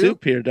talking about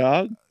soup here,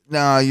 dog.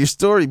 No, your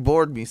story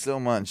bored me so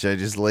much. I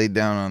just laid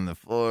down on the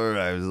floor.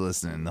 I was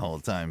listening the whole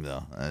time,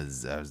 though. I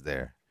was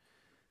there.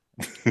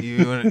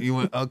 You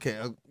went okay.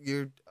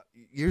 You're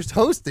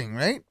hosting,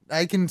 right?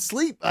 I can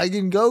sleep. I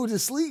can go to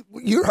sleep.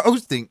 You're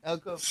hosting. I'll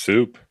go.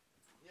 Soup.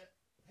 Yeah.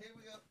 Here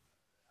we go.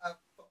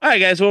 All right,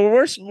 guys. Well,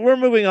 we're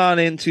moving on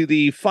into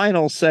the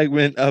final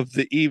segment of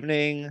the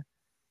evening.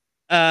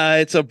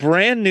 It's a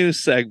brand new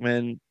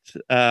segment.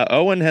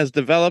 Owen has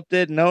developed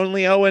it, and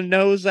only Owen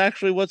knows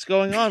actually what's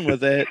going on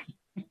with it.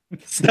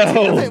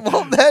 So,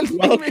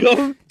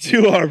 welcome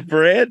to our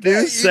brand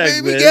new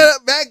segment. Made me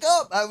get back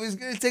up. I was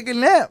gonna take a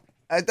nap.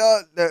 I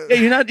thought.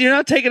 Yeah, you're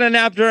not taking a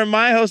nap during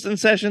my hosting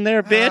session,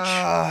 there,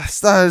 bitch.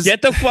 Stars.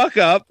 Get the fuck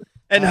up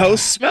and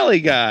host Smelly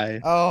Guy.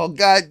 Oh,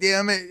 god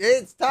damn it!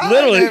 It's time.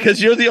 Literally,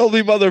 because you're the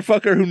only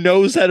motherfucker who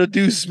knows how to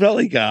do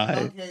Smelly Guy.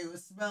 Okay, well,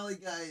 Smelly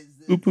Guy is.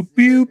 Smelly guy. We need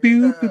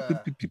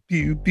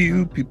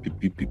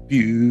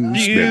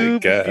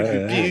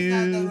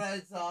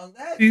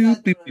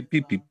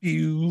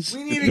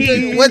to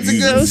get. What's a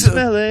good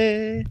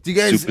smelly? Do you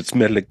guys? Super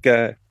smelly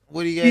guy.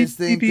 What do you guys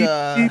think?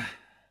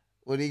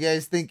 What do you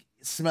guys think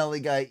Smelly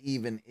Guy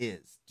even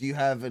is? Do you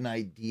have an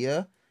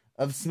idea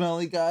of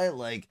Smelly Guy?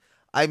 Like,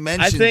 I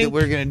mentioned that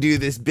we're gonna do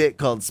this bit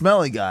called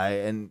Smelly Guy,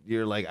 and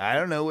you're like, I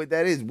don't know what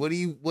that is. What do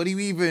you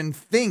even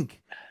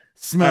think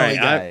Smelly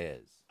Guy is?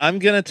 I'm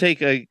gonna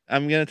take a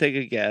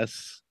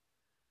guess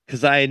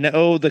because I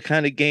know the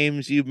kind of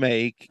games you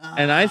make,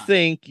 and I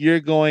think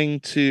you're going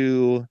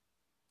to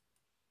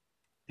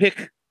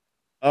pick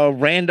a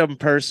random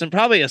person,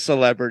 probably a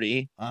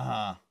celebrity.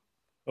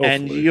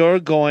 And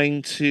you're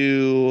going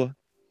to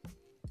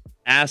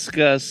ask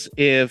us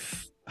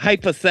if,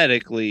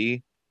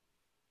 hypothetically,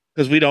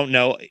 because we don't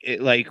know,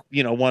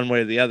 one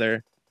way or the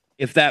other,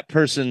 if that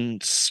person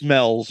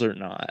smells or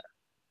not.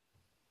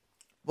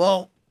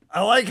 Well,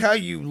 I like how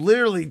you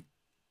literally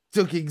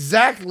took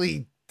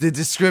exactly the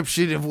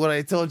description of what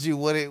I told you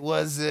what it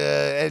was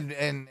and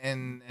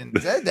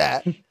said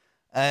that.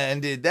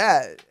 and did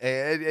that.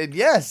 And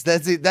yes,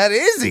 that's it. That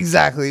is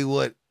exactly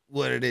what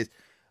it is.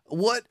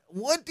 What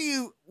do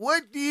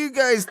you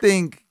guys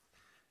think?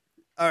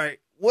 All right,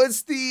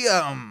 what's the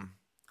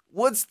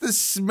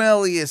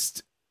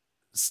smelliest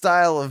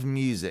style of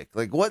music?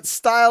 Like, what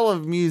style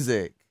of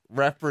music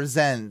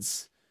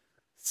represents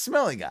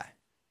smelly guy?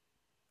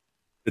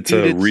 It's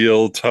a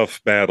real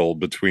tough battle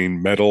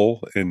between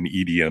metal and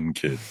EDM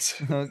kids.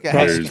 Okay.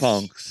 Crust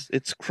punks.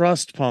 It's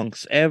crust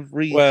punks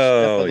every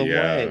step of the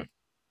way.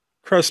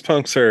 Crust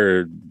punks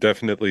are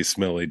definitely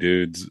smelly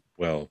dudes.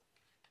 Well,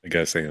 I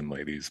guess and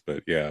ladies,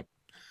 but yeah.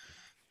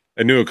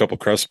 I knew a couple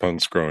crust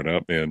punks growing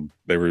up, man.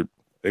 They were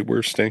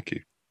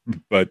stinky.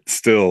 But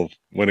still,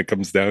 when it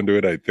comes down to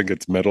it, I think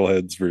it's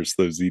metalheads versus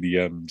those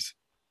EDMs.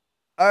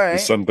 All right.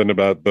 There's something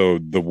about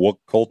the wook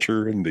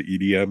culture and the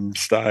EDM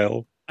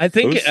style. I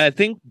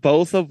think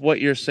both of what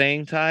you're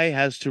saying, Ty,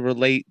 has to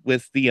relate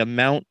with the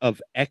amount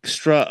of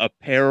extra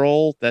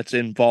apparel that's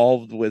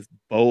involved with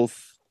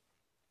both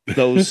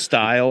those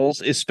styles,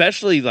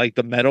 especially like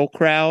the metal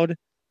crowd.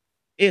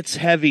 It's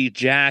heavy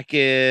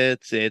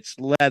jackets, it's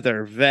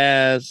leather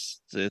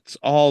vests, it's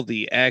all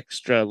the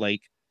extra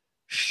like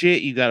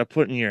shit you got to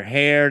put in your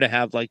hair to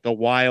have like the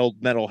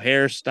wild metal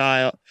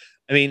hairstyle.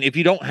 I mean, if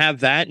you don't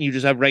have that and you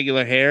just have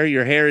regular hair,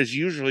 your hair is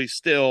usually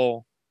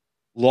still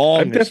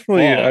long.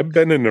 I've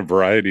been in a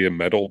variety of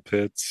metal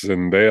pits,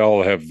 and they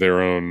all have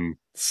their own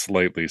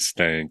slightly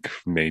stank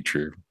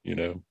nature. You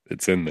know,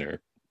 it's in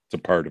there. It's a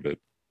part of it.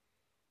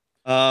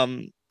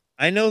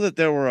 I know that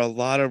there were a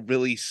lot of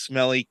really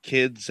smelly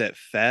kids at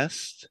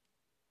Fest,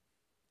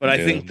 but I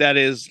think that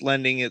is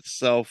lending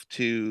itself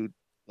to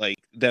like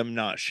them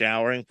not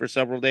showering for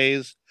several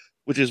days,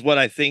 which is what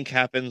I think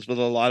happens with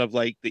a lot of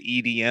like the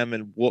EDM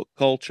and wook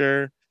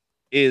culture.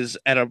 Is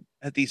at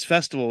these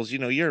festivals, you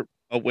know, you're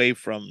away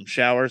from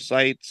shower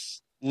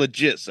sites,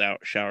 legit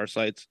shower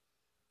sites,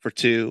 for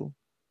 2-3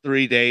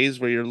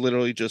 days, where you're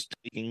literally just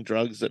taking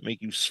drugs that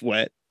make you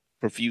sweat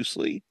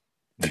profusely.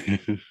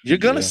 You're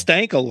gonna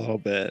stank a little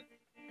bit.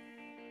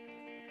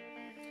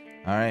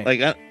 All right.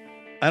 Like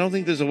I don't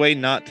think there's a way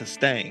not to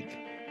stank.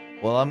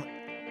 Well,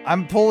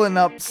 I'm pulling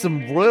up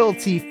some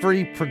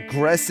royalty-free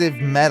progressive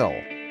metal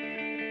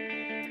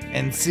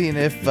and seeing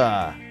if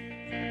that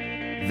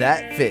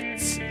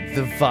fits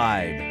the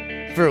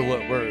vibe for what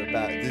we're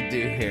about to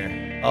do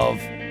here of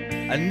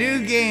a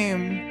new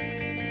game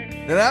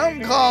that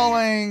I'm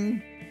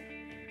calling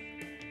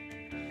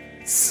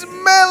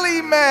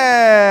Smelly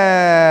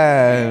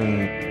Man.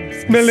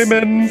 Smelly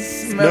Man.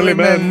 Smelly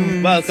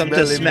Man. Welcome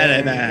to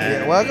Smelly Man.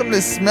 Yeah, welcome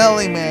to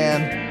Smelly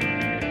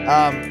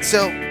Man.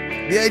 So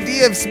the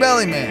idea of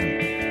Smelly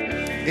Man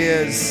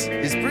is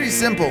pretty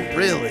simple,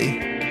 really.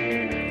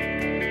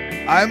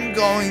 I'm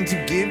going to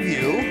give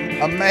you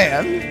a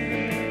man,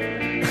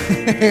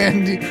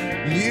 and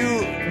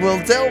you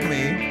will tell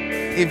me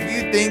if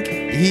you think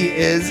he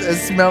is a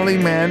smelly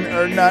man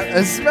or not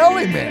a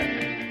smelly man.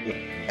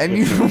 And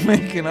you will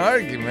make an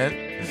argument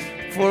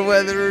for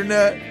whether or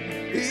not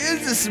he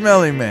is a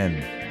smelly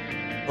man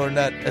or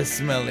not a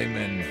smelly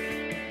man.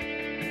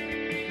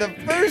 The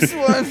first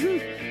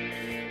one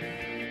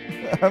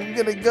I'm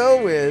going to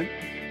go with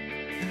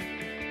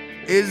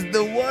is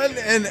the one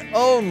and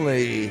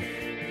only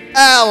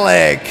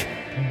Alec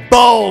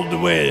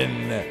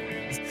Baldwin.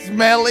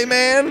 Smelly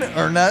man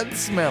or not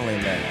smelly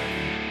man?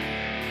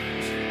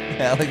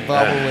 Alec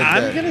Baldwin.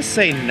 I'm going to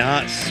say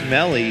not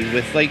smelly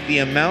with like the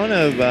amount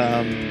of,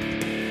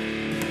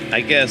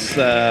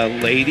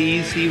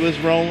 ladies he was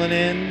rolling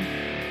in.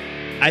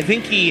 I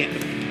think he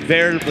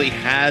veritably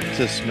had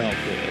to smell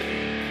good.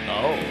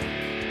 Oh.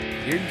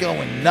 You're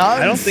going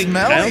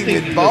non-smelly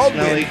with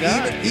Baldwin,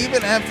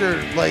 even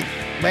after, like,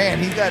 man,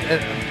 he got a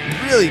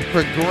really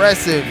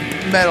progressive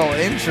metal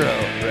intro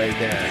right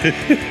there.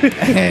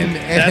 and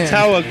that's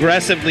how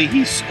aggressively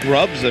he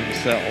scrubs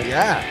himself.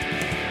 Yeah.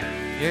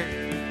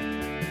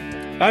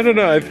 I don't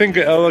know. I think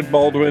Alec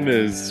Baldwin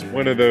is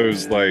one of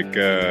those, like,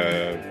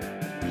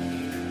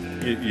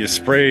 you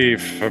spray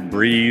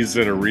Febreze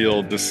in a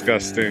real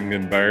disgusting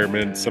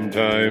environment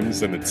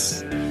sometimes, and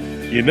it's...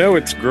 You know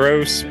it's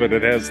gross, but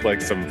it has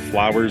like some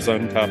flowers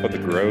on top of the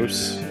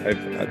gross.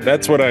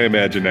 That's what I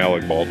imagine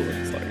Alec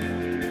Baldwin's like.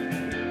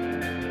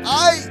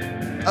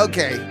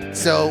 Okay,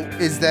 so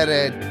is that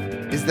a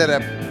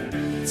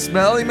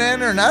smelly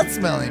man or not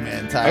smelly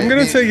man, Ty? I'm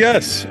gonna say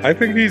yes. I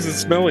think he's a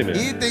smelly man.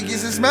 You think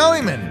he's a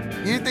smelly man?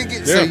 You think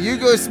it? Yeah. So you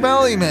go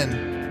smelly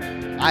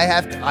man.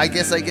 I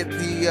guess I get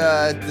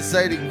the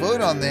deciding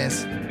vote on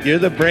this. You're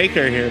the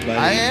breaker here, buddy.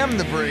 I am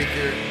the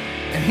breaker,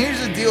 and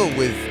here's the deal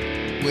with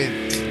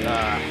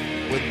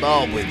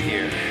Baldwin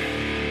here.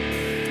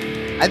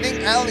 I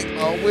think Alec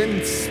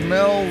Baldwin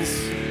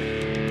smells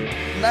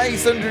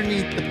nice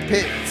underneath the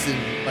pits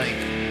and like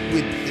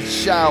with the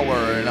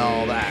shower and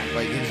all that.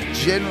 Like it's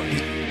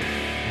generally,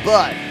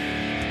 but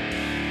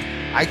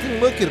I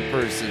can look at a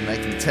person, I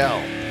can tell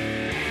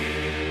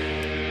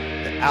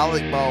that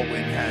Alec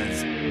Baldwin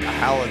has a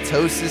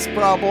halitosis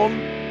problem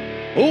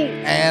Oh,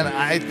 and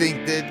I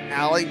think that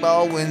Alec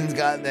Baldwin's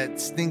got that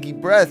stinky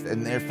breath,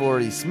 and therefore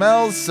he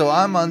smells. So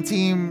I'm on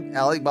team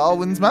Alec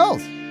Baldwin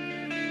smells.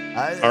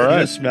 All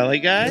right, smelly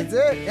guy. That's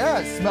it.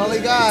 Yeah, smelly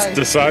guy. It's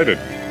decided.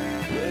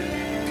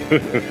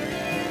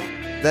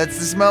 That's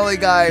the smelly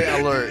guy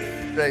alert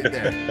right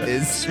there.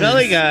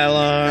 Smelly guy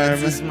alarm.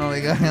 That's the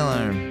smelly guy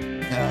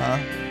alarm. Uh-huh.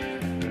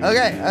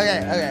 Okay.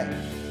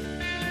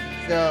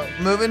 So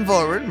moving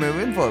forward.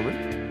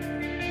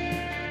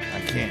 I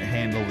can't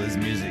handle this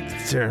music.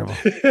 It's terrible.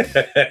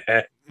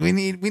 we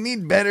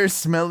need better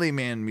smelly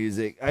man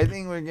music. I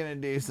think we're gonna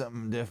do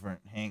something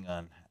different. Hang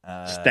on.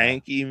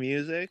 Stanky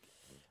music.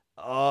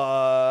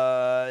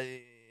 Yeah,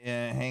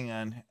 hang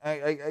on.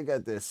 I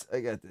got this.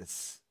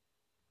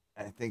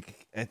 I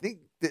think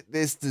that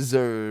this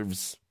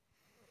deserves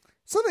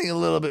something a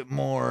little bit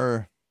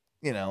more,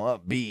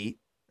 upbeat,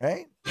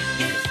 right?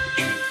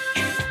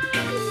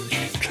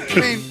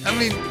 I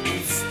mean,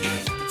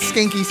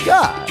 Skanky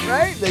Ska,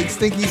 right? Like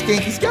Stinky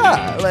Skanky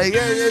Ska. Like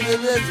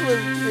that's what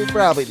it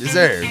probably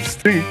deserves.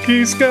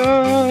 Stinky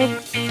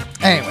Ska.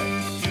 Anyway.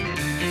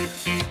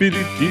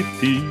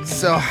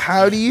 So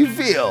how do you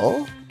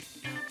feel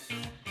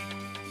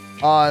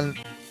on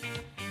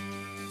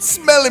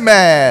Smelly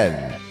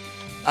Man?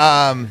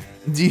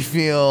 Do you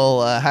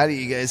feel, how do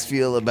you guys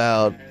feel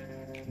about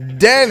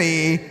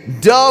Danny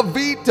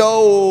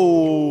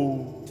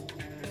DeVito?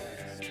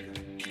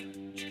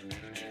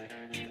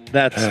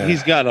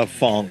 He's got a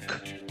funk.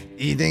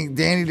 You think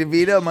Danny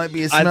DeVito might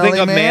be a smelly man? I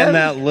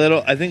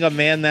think a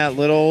man that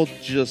little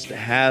just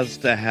has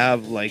to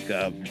have like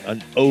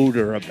an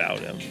odor about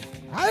him.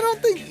 I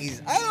don't think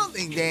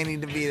Danny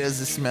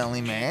DeVito's a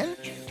smelly man.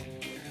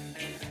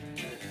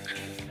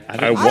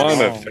 I want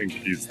to think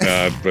he's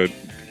not, but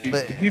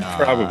he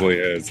probably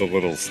has a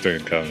little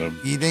stink on him.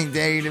 You think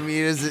Danny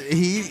DeVito's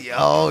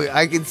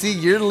I can see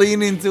you're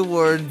leaning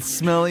towards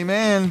smelly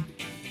man.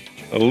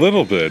 A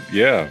little bit,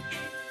 yeah.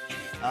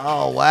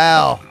 Oh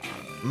wow.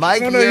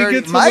 Mike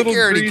already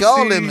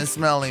called him a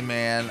smelly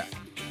man.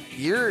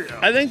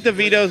 I think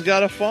DeVito's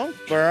got a funk,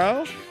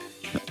 bro.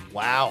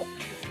 Wow.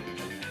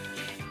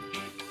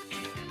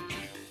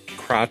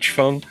 Crotch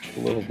funk, a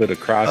little bit of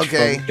crotch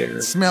funk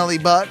there. Smelly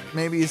butt,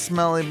 maybe a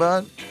smelly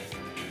butt.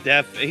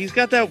 He's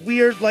got that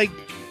weird, like,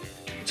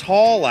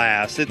 tall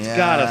ass. It's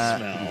gotta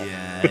smell.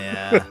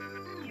 Yeah.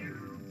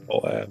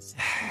 Tall ass.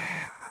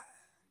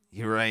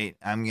 You're right.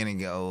 I'm gonna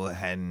go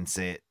ahead and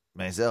say it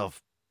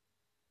myself.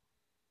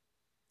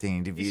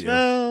 Danny DeVito. He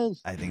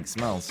smells. I think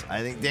smells.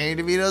 I think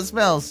Danny DeVito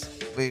smells.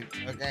 Wait,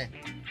 okay.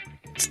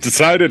 It's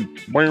decided.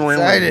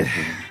 Decided. Oh,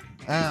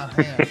 yeah.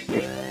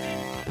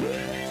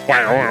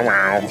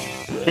 Wow.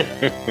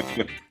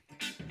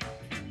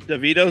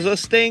 DeVito's a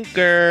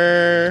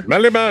stinker.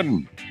 Smelly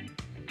man.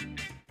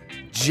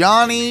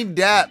 Johnny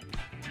Depp.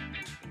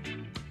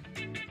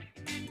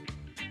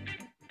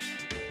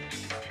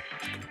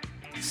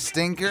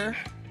 Stinker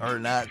or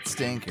not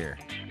stinker?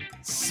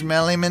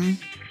 Smellyman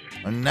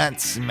or not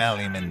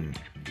smellyman?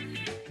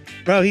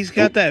 Bro, he's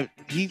got that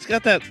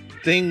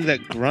thing,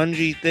 that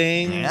grungy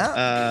thing.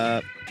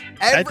 Yeah.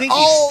 I think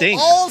he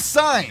stinks. All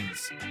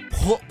signs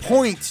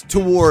point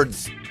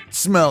towards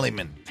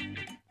smellyman,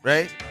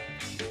 right?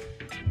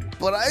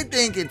 But I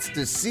think it's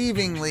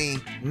deceivingly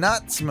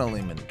not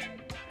smellyman.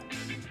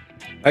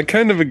 I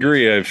kind of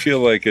agree. I feel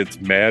like it's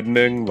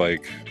maddening.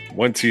 Like,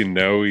 once you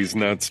know he's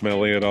not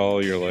smelly at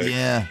all, you're like,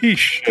 he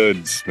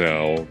should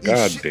smell.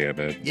 God damn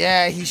it.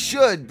 Yeah, he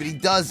should, but he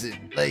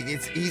doesn't. Like,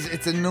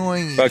 it's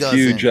annoying. He Fuck doesn't.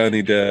 you,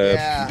 Johnny Depp.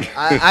 Yeah,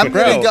 I'm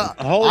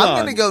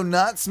gonna go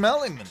not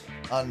smellyman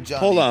on Johnny.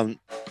 Hold on.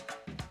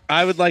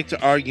 I would like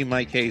to argue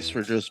my case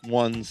for just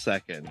 1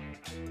 second.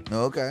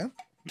 Okay.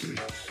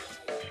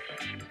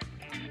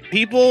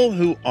 People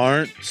who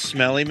aren't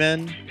smelly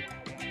men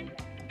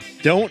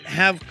don't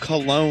have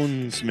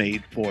colognes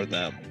made for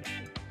them.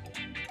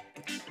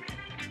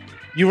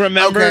 You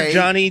remember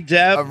Johnny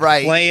Depp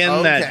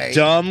playing that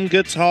dumb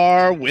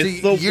guitar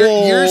with the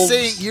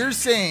wolves? You're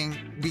saying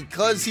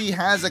because he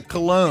has a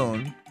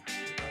cologne,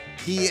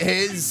 he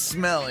is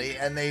smelly,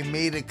 and they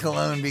made a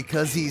cologne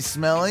because he's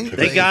smelly?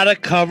 They gotta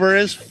cover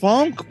his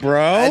funk,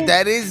 bro.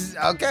 That is,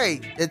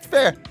 okay, it's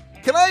fair.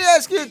 Can I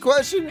ask you a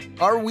question?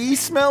 Are we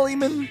smelly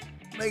men?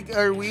 Like,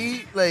 are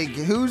we, like,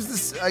 who's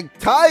this? Like,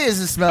 Ty is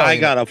a smelly man. I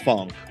got a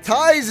funk.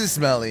 Ty's a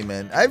smelly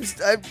man.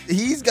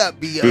 He's got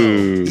BO.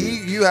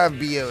 You have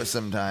BO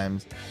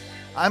sometimes.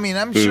 I mean,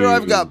 I'm sure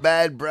I've got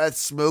bad breath,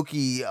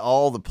 smoky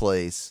all the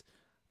place.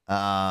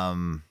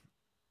 Ty,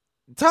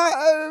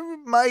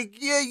 Mike,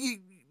 yeah,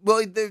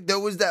 there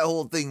was that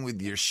whole thing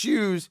with your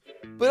shoes.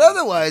 But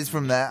otherwise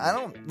from that, I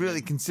don't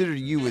really consider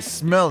you a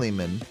smelly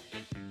man.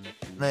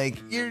 Like,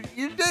 your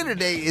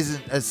day-to-day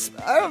isn't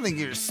I don't think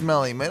you're a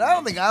smelly man. I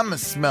don't think I'm a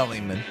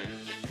smelly man.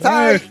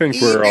 I think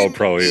we're all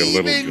probably a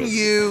little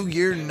Even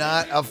you're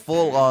not a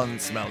full-on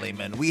smelly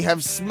man. We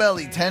have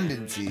smelly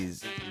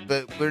tendencies,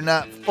 but we're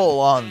not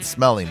full-on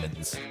smelly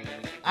mans.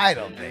 I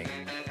don't think.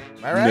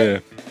 Am I right? Yeah.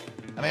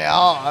 I mean,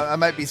 I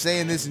might be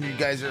saying this and you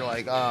guys are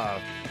like,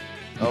 oh,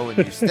 and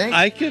you stink?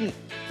 I can,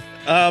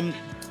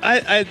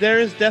 there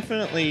is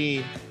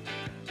definitely.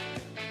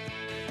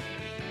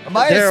 Am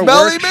I a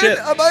smelly man?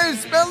 Am I a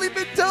smelly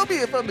man? Tell me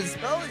if I'm a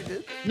smelly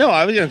man. No,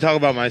 I was going to talk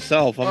about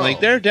myself. I'm like,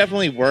 there are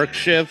definitely work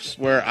shifts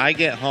where I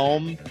get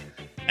home,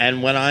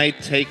 and when I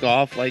take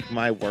off like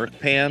my work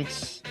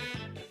pants,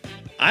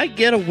 I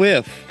get a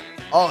whiff.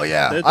 Oh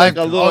yeah, like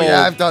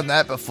I've done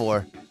that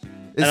before.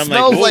 It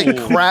smells like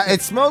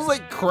It smells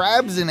like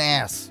crabs and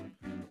ass.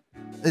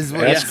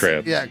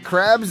 Crab. Yeah,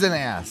 crabs and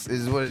ass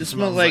is what it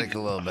smells like a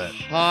little bit.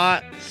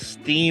 Hot,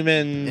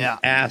 steaming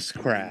ass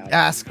crab.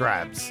 Ass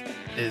crabs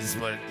is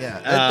what.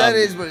 That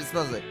is what it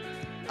smells like.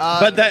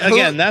 But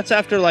that's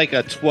after like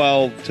a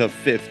 12 to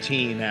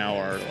 15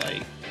 hour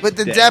But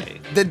the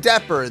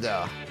Depper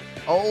though,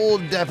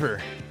 old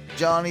Depper,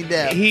 Johnny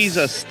Depp. He's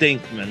a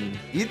stinkman.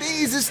 You think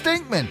he's a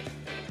stinkman?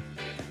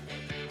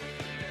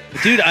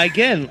 Dude,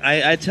 again,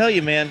 I tell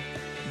you, man.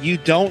 You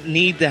don't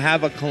need to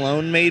have a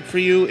cologne made for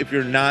you if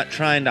you're not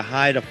trying to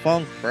hide a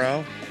funk,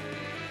 bro.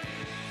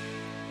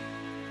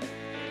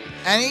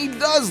 And he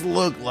does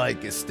look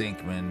like a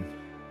stinkman.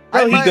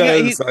 He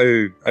does.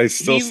 I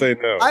still say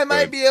no. I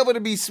might be able to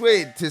be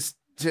swayed to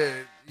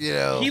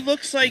He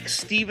looks like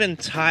Steven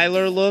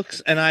Tyler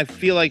looks, and I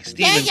feel like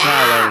Steven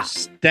Tyler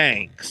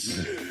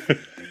stinks.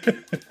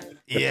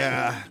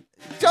 Yeah.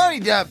 Johnny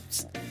Depp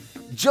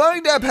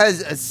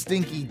has a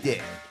stinky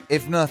dick.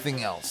 If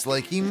nothing else,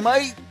 like he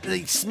might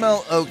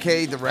smell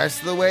okay the rest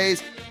of the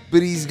ways,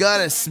 but he's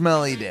got a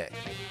smelly dick.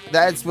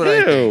 That's what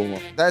I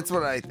think. That's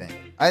what I think.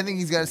 I think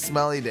he's got a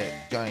smelly dick,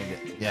 Johnny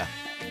Depp. Yeah.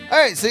 All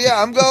right, so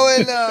yeah, I'm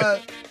going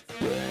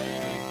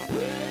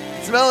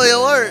smelly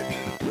alert.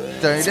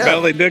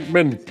 Smelly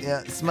Dickman.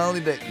 Yeah,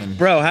 smelly Dickman.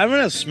 Bro, having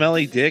a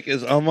smelly dick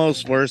is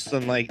almost worse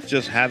than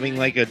just having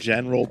a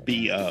general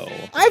BO.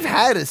 I've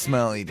had a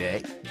smelly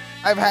dick.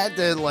 I've had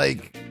to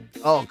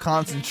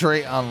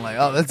concentrate on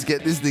let's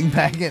get this thing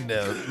back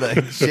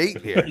into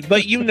shape here.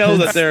 But you know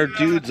that there are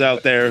dudes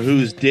out there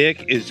whose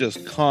dick is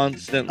just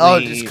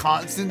constantly just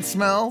constant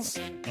smells.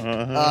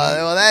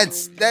 Well,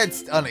 that's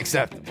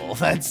unacceptable.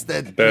 That's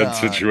bad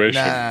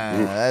situation.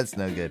 Nah, that's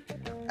no good.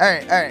 All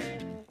right.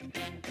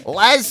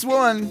 Last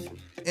one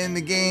in the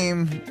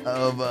game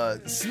of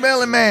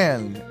Smelly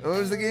Man. What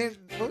was the name?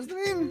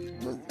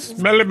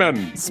 Smelly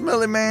Man.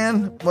 Smelly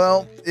Man.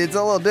 Well, it's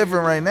a little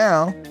different right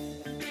now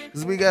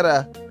because we got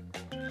a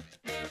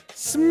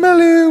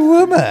smelly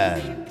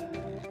woman.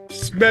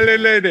 Smelly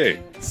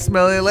lady.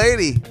 Smelly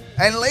lady.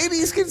 And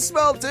ladies can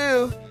smell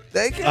too.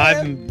 They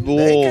can.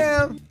 They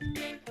can.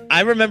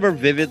 I remember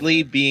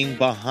vividly being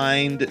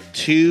behind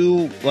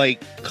two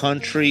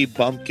country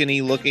bumpkin-y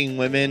looking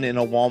women in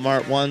a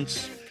Walmart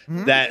once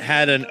that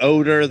had an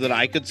odor that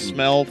I could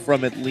smell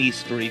from at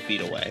least 3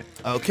 feet away.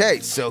 Okay,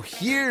 so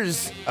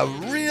here's a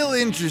real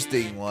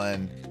interesting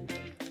one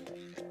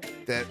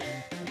that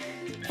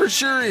for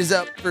sure is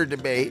up for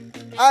debate.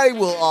 I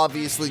will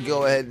obviously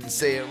go ahead and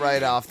say it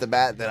right off the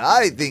bat that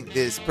I think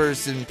this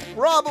person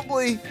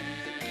probably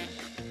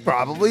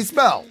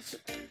smells.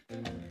 I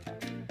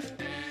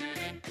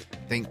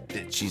think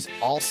that she's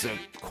also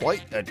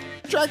quite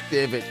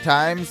attractive at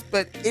times,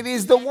 but it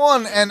is the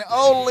one and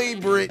only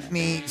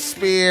Britney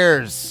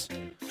Spears.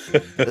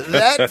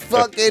 That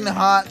fucking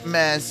hot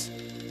mess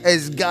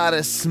has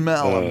gotta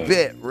smell a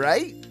bit,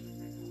 right?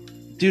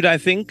 Dude, I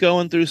think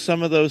going through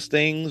some of those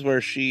things where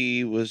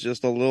she was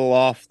just a little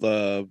off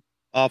the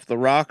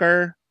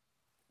rocker,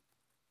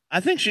 I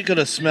think she could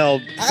have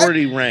smelled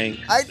pretty rank.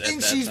 I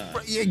think she's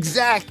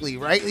exactly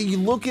right. You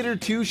look at her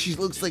too.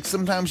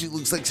 Sometimes she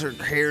looks like her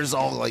hair's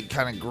all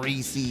kind of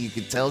greasy. You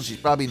can tell she's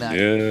probably not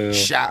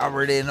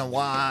showered in a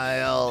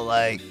while.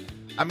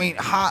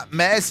 Hot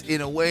mess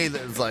in a way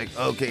that's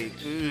okay,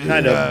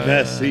 kind of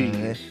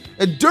messy.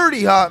 A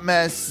dirty hot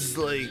mess is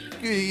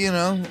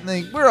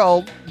we're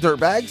all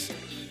dirtbags,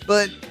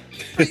 but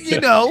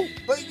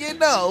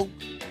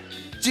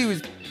she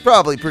was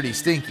probably pretty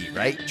stinky,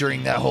 right?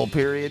 During that whole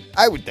period,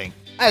 I would think.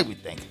 I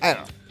don't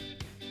know.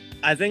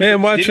 I think.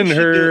 Man, watching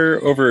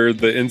her over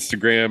the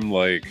Instagram,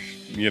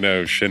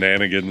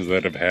 shenanigans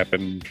that have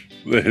happened,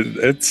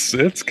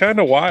 it's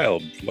kind of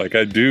wild.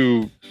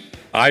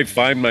 I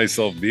find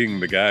myself being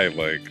the guy,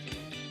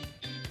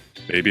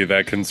 maybe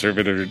that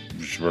conservative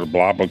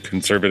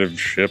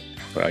ship.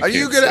 Are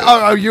you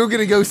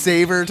gonna go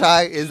save her,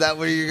 Ty? Is that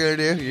what you're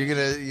gonna do?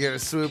 You're gonna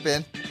swoop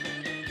in?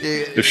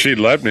 If she'd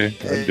let me,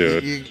 I'd do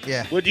it.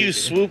 Yeah. Would you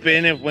swoop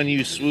in if when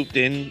you swooped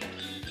in,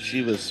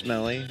 she was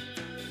smelly?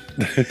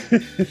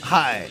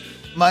 Hi,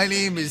 my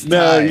name is Ty.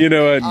 No, you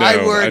know what? No,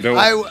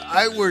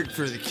 I work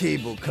for the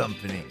cable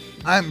company.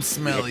 I'm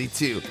smelly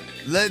too.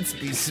 Let's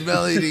be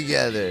smelly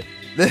together.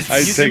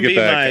 I take it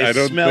back. I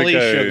don't smelly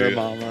think sugar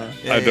mama.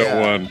 I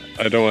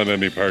don't want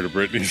any part of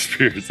Britney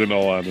Spears. In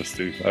all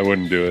honesty, I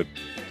wouldn't do it.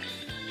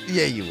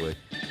 Yeah, you would.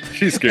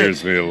 She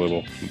scares me a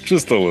little,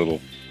 just a little.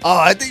 Oh,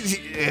 I think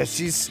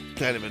she's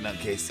kind of a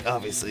nutcase,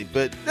 obviously.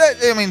 But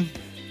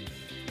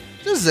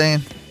just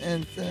saying.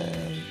 And,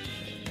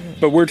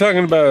 but we're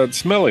talking about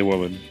smelly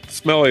woman,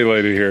 smelly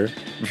lady here.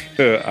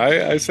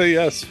 I say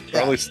yes.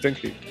 Probably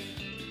stinky.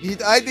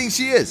 I think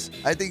she is.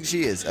 I think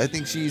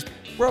she's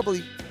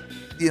probably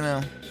you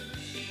know,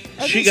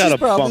 she got a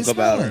funk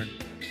about her.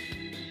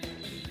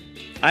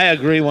 I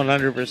agree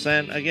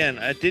 100%. Again,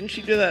 didn't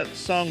she do that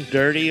song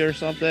 "Dirty" or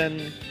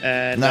something?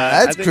 And no,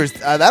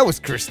 that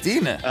was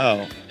Christina.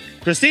 Oh,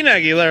 Christina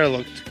Aguilera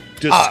looked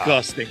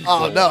disgusting.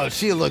 No,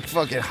 she looked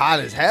fucking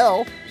hot as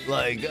hell.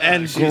 Like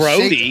and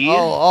grody.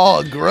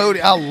 Grody.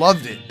 I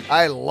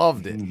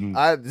loved it.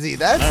 Mm-hmm. See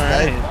that's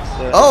right,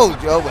 that.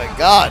 Oh my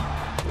God.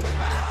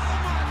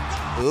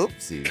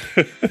 Oopsie.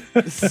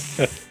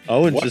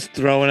 Owen's just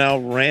throwing out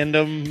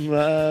random.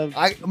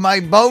 My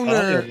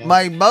boner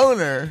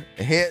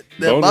hit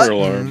the button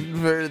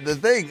alarm for the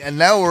thing, and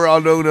now we're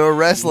on No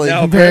Wrestling.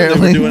 Now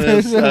apparently we're doing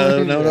this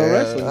No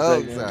Wrestling.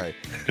 Oh, sorry.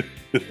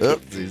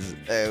 Oopsies.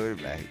 Hey, we're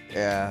back.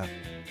 Yeah.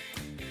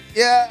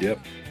 Yep.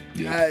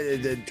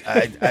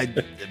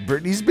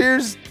 Britney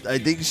Spears. I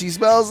think she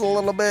smells a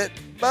little bit,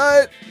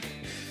 but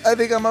I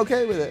think I'm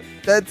okay with it.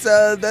 That's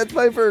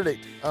my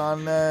verdict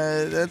on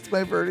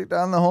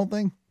the whole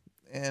thing.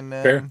 And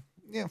fair.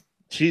 Yeah,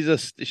 she's a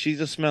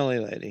smelly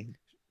lady.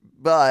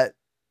 But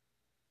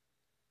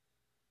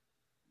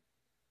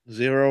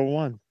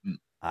 0-1.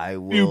 I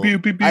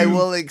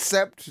will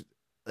accept.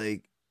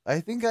 Like I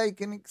think I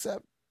can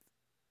accept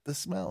the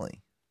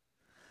smelly.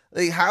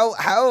 Like how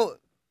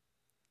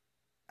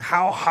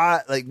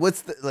hot? Like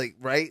what's the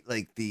right?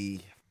 Like the.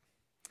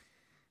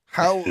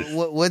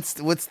 What's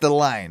the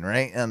line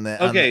right on the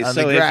on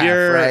the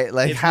graph, right?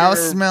 Like how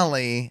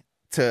smelly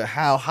to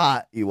how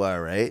hot you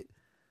are, right?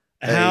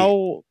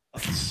 How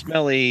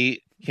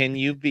smelly can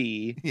you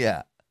be?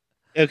 Yeah.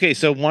 Okay,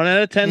 so 1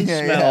 out of 10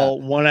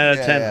 smell, 1 out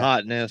of 10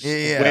 hotness.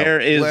 Yeah. Where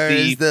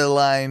is the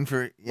line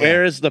for? Yeah.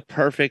 Where is the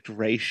perfect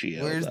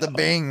ratio? Where's the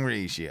bang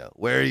ratio?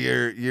 Where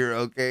you're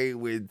okay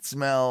with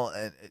smell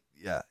and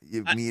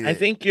you meet it. I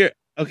think you're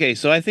okay.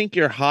 So I think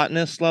your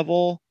hotness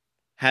level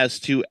has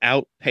to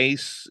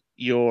outpace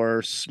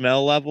your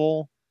smell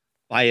level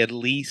by at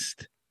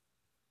least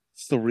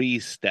 3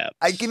 steps.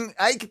 I think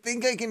I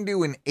can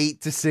do an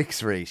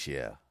 8-to-6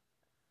 ratio.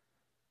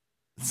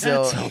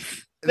 So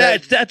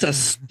that's a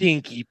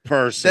stinky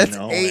person. That's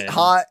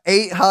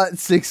 8 hot,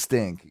 6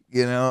 stink.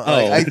 You know,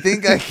 I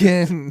think I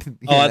can.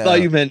 I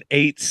thought you meant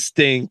 8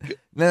 stink.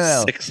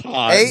 No, 6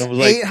 hot.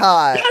 8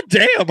 hot. God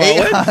damn, 8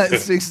 Owen. hot,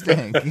 6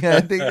 stink. Yeah,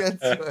 I think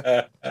that's.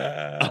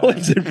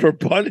 Owen's in for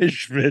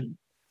punishment.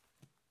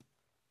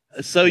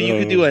 So you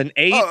could do an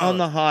 8 on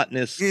the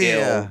hotness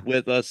scale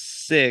with a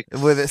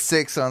 6. With a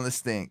 6 on the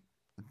stink.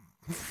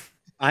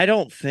 I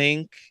don't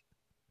think.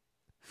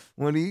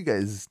 What do you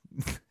guys?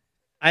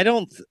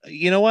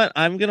 You know what?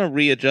 I'm going to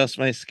readjust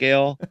my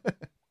scale.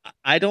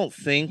 I don't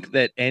think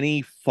that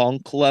any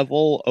funk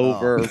level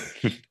over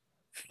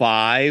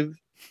 5,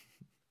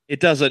 it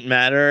doesn't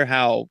matter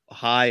how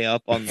high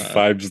up on the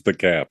 5's the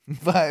cap.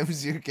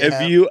 5's your cap.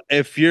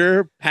 If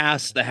you're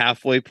past the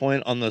halfway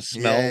point on the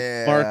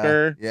smell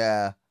marker,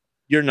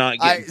 you're not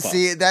getting funked.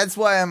 See, that's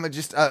why I'm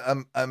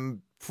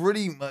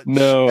pretty much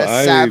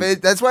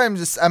savage. That's why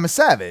I'm a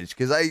savage,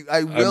 because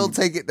I will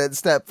take it that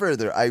step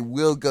further. I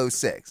will go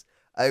 6.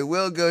 I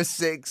will go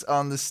 6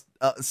 on the 6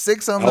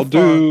 on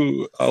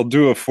the. I'll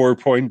do a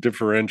 4-point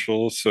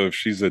differential. So if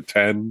she's a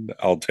 10,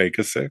 I'll take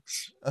a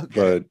 6.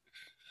 Okay.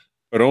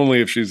 But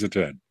only if she's a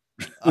 10.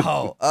 Okay.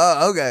 All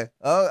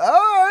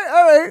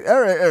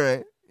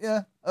right.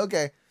 Yeah.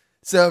 Okay.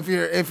 So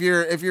if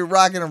you're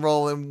rocking and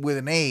rolling with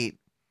an 8,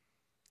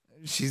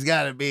 she's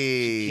got to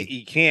be.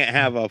 You can't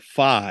have a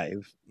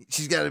 5.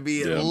 She's got to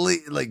be at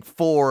least like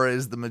 4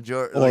 is the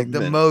majority, like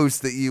the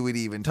most that you would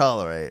even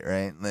tolerate,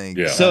 right?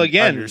 Like, So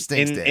again,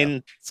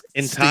 in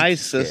Ty's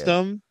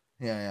system,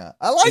 I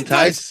like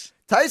Ty's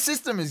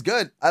system is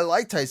good. I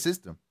like Ty's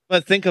system.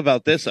 But think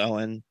about this,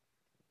 Owen: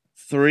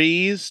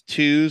 3s,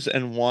 2s,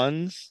 and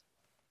 1s,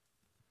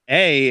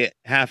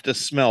 have to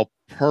smell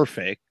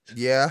perfect.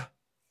 Yeah.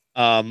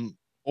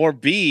 Or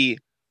B,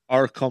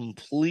 are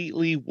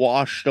completely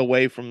washed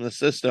away from the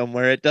system,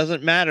 where it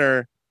doesn't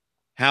matter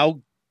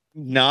how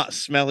not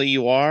smelly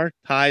you are.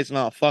 Ty's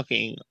not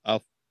fucking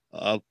a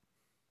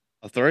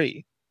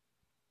 3.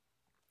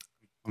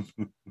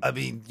 I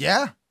mean,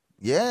 yeah.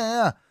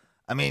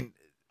 I mean,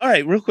 all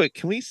right, real quick,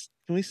 can we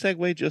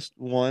segue just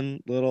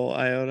one little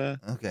iota?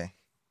 Okay.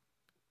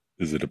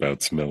 Is it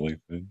about smelly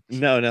things?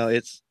 No,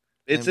 it's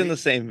in the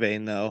same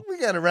vein though. We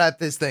got to wrap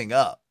this thing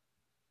up.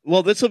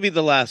 Well, this will be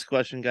the last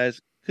question,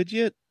 guys. Could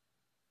you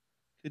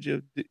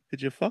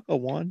fuck a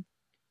 1?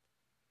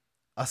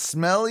 A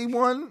smelly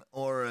one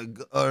or a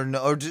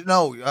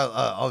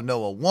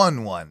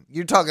 1-1.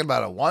 You're talking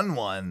about a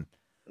 1-1.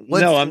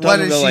 No, I'm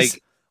talking about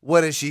like,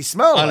 what does she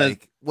smell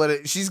like?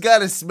 She's got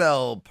to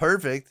smell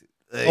perfect.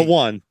 Like, a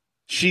 1.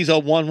 She's a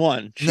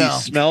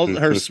 1-1.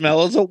 Her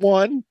smell is a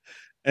 1,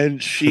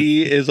 and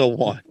she is a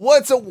 1.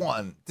 What's a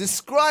 1?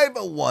 Describe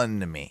a 1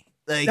 to me.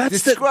 Like a 1.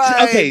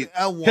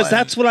 Because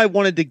that's what I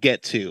wanted to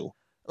get to.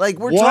 Like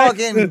we're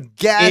talking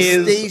gas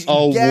station.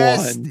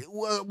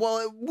 Well,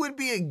 it would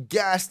be a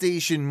gas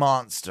station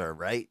monster,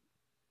 right?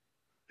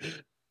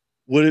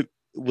 Would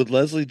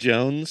Leslie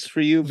Jones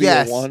for you be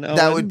a 1? Owen?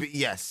 That would be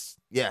yes.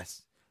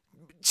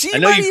 I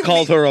know you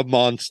called her a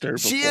monster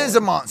before. She is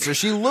a monster.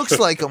 She looks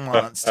like a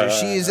monster.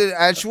 She is an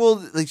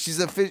actual, like, she's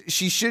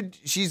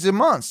a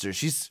monster.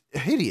 She's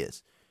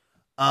hideous.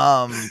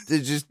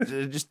 They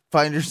just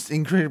find her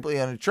incredibly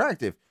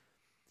unattractive.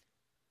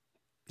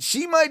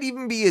 She might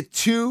even be a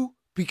 2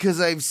 because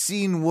I've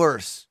seen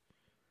worse.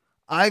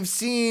 I've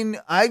seen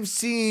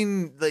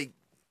like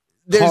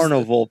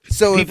carnival.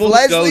 So people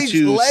if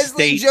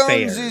Leslie Jones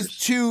fairs. is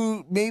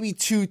 2, maybe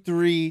 2,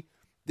 3,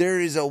 there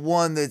is a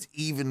 1 that's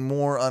even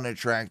more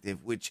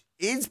unattractive, which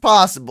is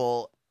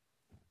possible.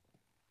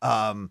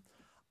 I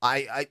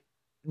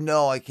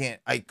can't.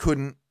 I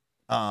couldn't.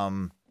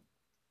 I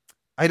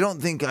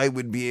don't think I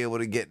would be able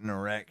to get an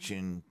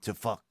erection to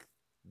fuck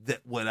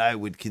that what I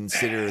would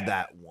consider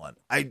that 1.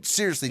 I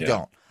seriously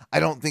don't. I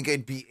don't think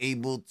I'd be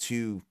able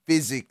to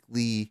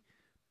physically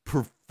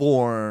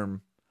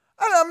perform.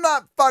 And I'm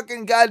not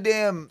fucking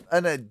goddamn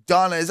an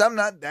Adonis. I'm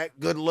not that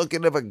good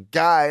looking of a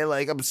guy.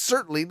 Like, I'm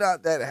certainly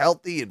not that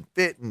healthy and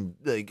fit and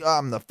like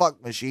I'm the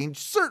fuck machine.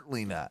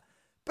 Certainly not.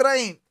 But I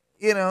ain't,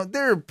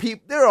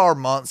 there are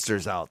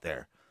monsters out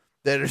there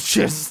that are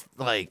just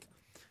like,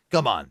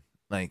 come on.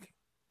 Like,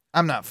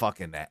 I'm not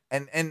fucking that.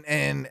 And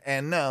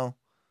no,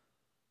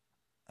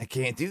 I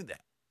can't do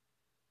that.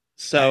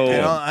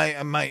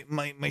 So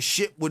my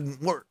shit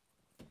wouldn't work.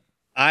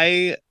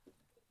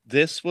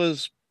 This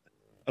was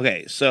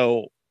okay.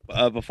 So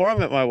before I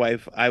met my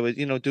wife, I was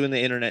doing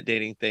the internet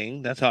dating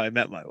thing. That's how I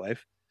met my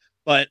wife.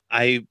 But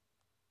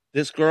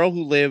this girl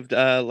who lived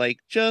I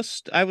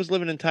was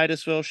living in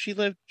Titusville. She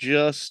lived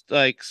just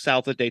like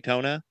south of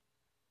Daytona,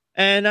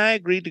 and I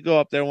agreed to go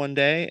up there one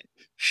day.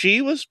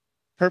 She was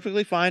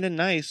perfectly fine and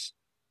nice.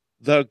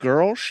 The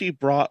girl she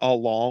brought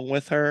along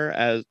with her,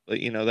 as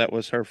that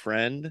was her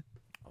friend.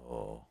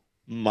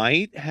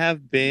 Might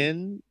have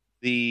been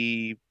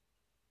the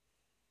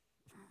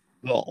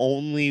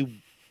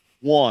only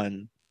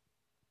one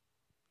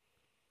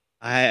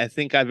I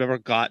think I've ever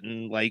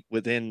gotten like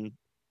within,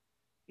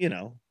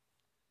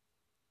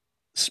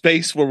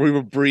 space where we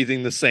were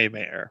breathing the same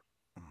air.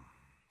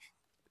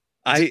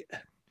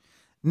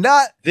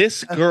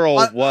 This girl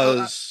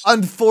was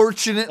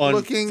unfortunate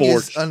looking.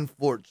 Is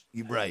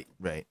unfortunate. Right.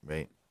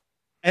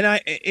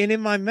 And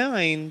in my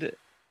mind,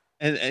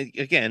 and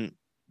again,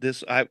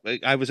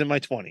 I was in my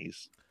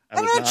 20s.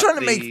 I'm not trying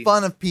to make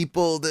fun of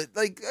people that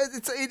like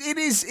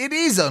it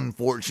is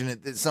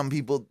unfortunate that some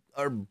people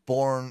are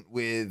born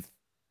with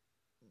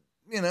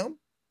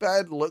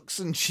bad looks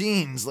and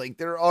genes. Like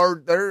there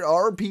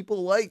are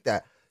people like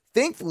that.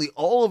 Thankfully,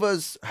 all of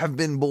us have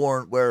been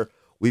born where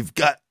we've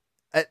got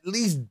at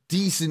least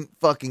decent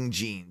fucking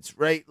genes,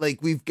 right?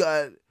 Like we've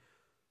got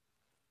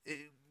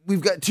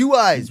 2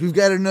 eyes, we've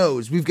got a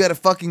nose, we've got a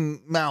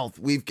fucking mouth,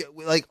 we've got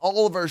like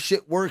all of our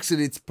shit works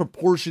and it's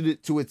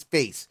proportionate to its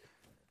face.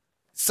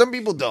 Some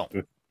people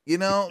don't,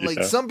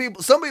 like some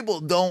people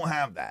don't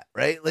have that,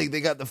 right? Like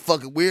they got the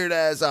fucking weird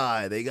ass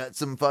eye, they got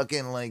some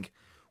fucking like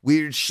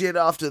weird shit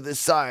off to the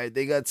side,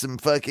 they got some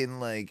fucking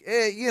like,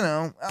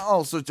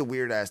 all sorts of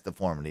weird ass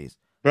deformities.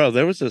 Bro,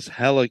 there was this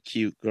hella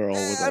cute girl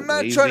with a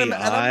lazy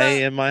eye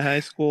in my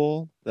high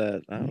school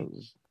that I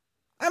was.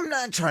 I'm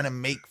not trying to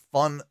make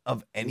fun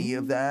of any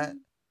of that,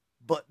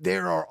 but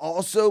there are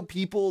also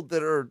people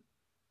that are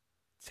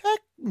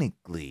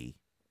technically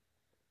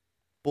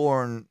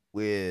born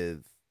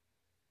with.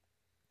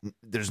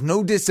 There's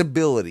no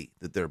disability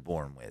that they're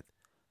born with.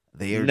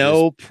 They are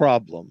no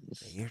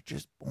problems. They are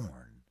just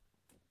born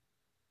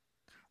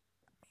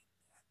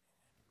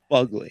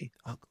ugly.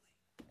 Yeah.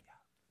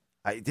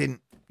 I didn't.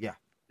 Yeah,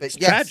 but it's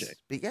tragic.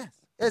 But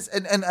yes,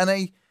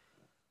 and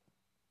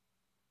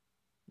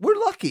we're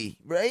lucky,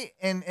 right?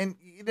 And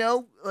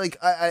like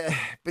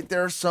but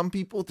there are some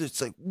people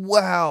that's like,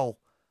 wow,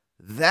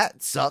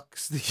 that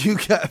sucks that you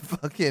got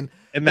fucking.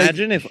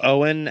 Imagine if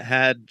Owen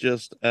had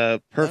just a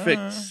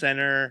perfect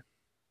center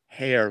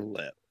hair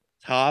lip,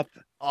 top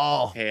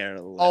hair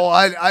lip. Oh,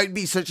 I'd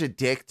be such a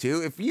dick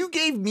too if you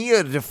gave me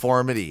a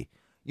deformity.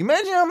 You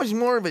imagine how much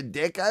more of a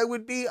dick I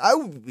would be? I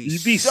would be.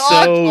 You'd be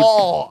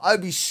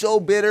I'd be so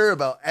bitter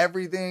about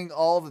everything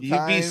all the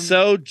time. You'd be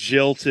so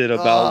jilted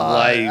about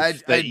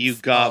life that you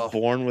got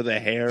born with a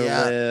hair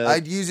lip.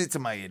 I'd use it to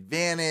my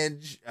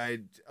advantage.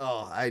 I'd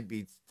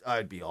be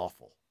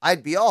awful.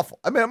 I'd be awful.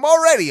 I mean, I'm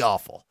already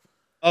awful.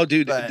 Oh,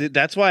 dude,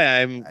 that's why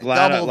I'm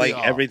glad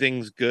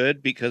everything's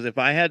good, because if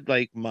I had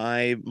like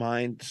my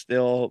mind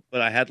still,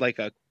 but I had like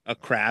a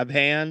crab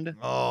hand.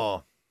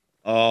 Oh,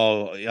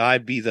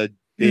 I'd be the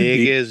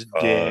biggest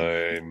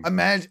dick.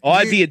 Imagine.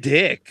 I'd be a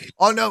dick.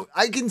 Oh no,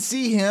 I can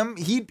see him.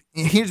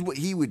 Here's what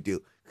he would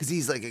do, because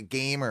he's like a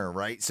gamer,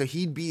 right? So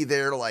he'd be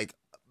there like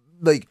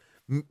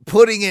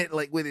putting it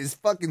like with his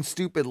fucking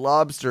stupid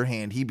lobster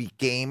hand. He'd be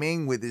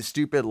gaming with his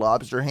stupid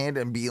lobster hand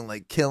and being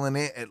like killing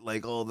it at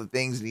like all the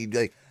things, and he'd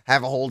like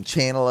have a whole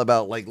channel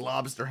about like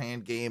lobster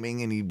hand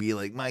gaming, and he'd be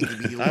like Mikey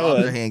B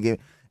lobster hand gaming,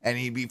 and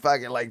he'd be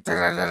fucking like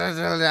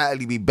and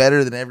he'd be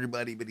better than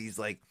everybody, but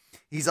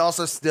he's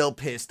also still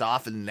pissed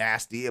off and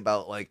nasty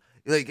about like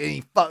and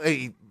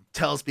he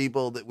tells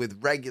people that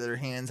with regular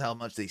hands how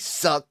much they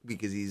suck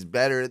because he's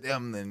better at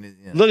them than.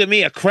 You know. Look at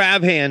me, a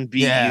crab hand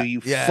beat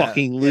you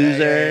fucking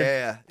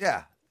loser.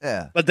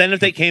 Yeah. But then if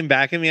they came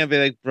back at me, I'd be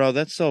like, bro,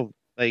 that's so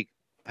like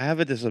I have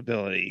a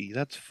disability.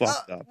 That's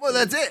fucked up. Well,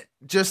 that's it.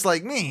 Just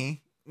like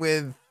me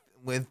with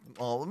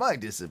all of my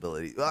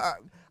disability.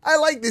 I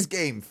like this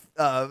game.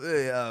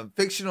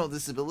 Fictional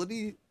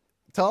disability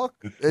talk.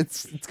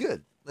 It's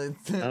good.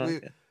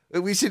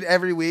 We should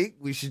every week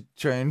we should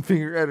try and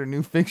figure out a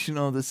new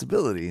fictional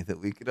disability that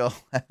we could all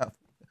have.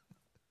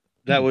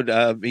 That would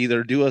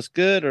either do us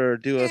good or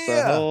do us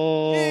a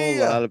whole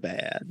lot of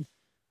bad.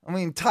 I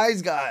mean,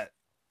 Ty's got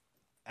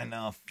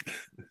enough.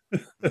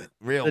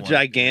 Real the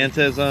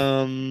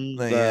gigantism,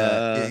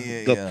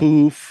 the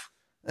poof.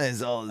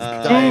 There's all this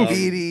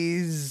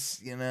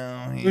diabetes, you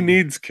know. Who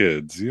needs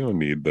kids? You don't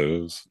need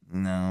those.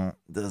 No,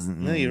 doesn't.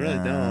 No, you really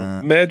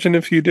don't. Imagine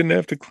if you didn't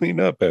have to clean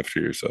up after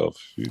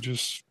yourself. You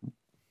just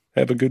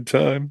have a good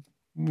time.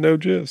 No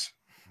jizz.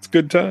 It's a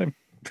good time.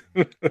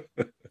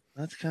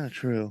 That's kind of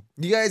true.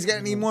 You guys got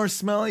any more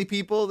smelly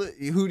people?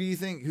 Who do you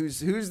think? Who's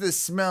the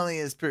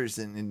smelliest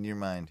person in your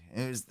mind?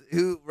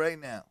 Who right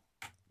now?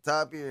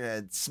 Top of your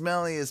head,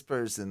 smelliest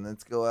person.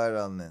 Let's go out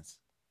on this.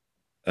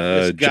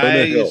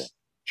 Jonah Hill.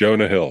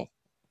 Jonah Hill.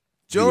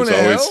 He was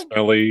always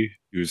smelly.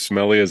 He was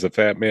smelly as a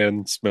fat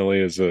man,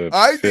 smelly as a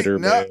fitter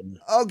man.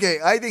 Okay,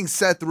 I think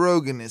Seth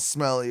Rogen is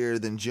smellier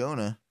than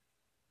Jonah.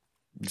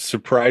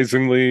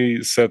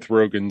 Surprisingly, Seth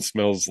Rogen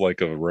smells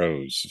like a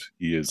rose.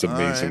 He is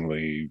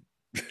amazingly.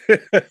 All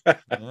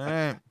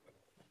right.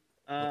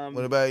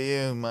 What about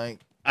you, Mike?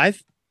 I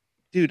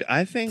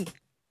think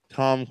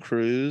Tom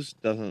Cruise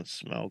doesn't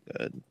smell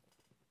good.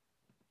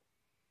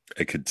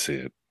 I could see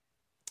it.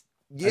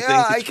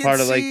 Yeah, I think it's part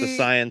of like the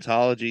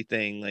Scientology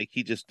thing. Like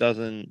he just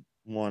doesn't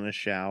want to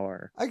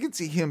shower. I could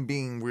see him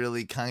being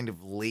really kind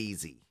of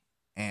lazy,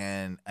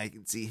 and I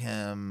can see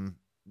him.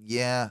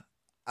 Yeah,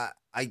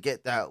 I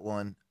get that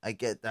one.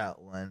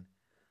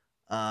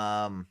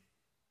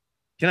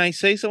 Can I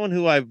say someone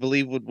who I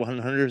believe would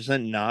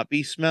 100% not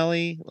be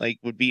smelly? Like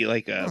would be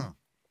like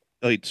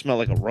he'd smell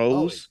like a rose.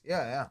 Always.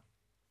 Yeah.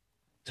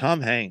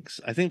 Tom Hanks.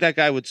 I think that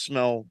guy would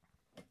smell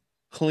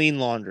clean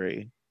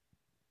laundry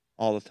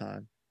all the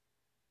time.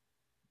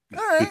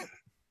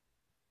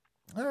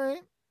 All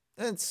right.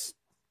 That's.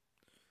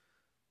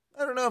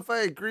 I don't know if I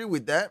agree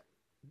with that,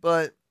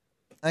 but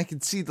I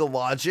can see the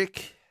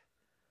logic.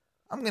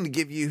 I'm gonna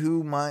give you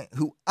who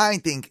I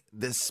think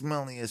the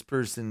smelliest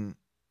person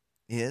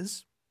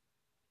is.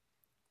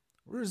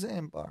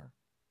 Roseanne Barr.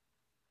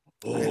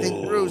 I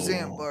think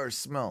Roseanne Barr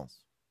smells.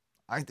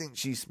 I think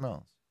she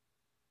smells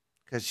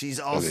because she's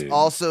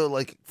also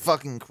like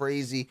fucking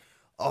crazy.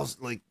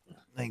 Also like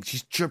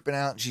she's tripping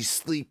out, and she's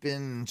sleeping,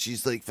 and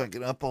she's like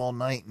fucking up all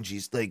night, and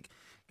she's like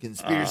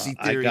conspiracy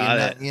theory. You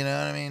know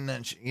what I mean?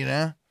 You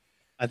know.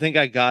 I think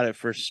I got it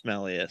for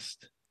smelliest.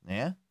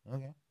 Yeah.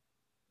 Okay.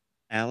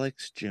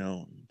 Alex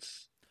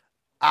Jones.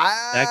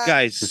 That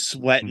guy's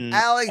sweating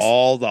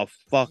all the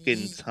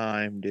fucking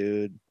time,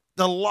 dude.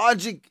 The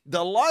logic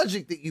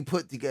that you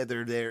put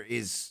together there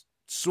is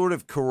sort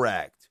of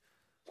correct,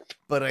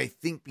 but I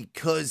think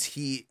because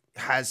he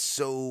has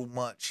so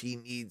much he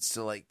needs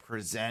to like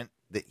present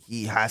that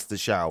he has to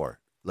shower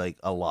like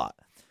a lot.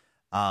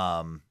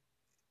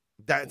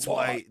 That's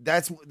why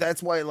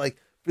like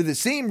for the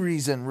same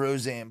reason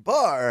Roseanne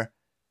Barr,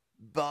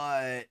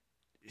 but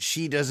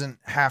she doesn't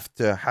have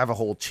to have a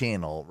whole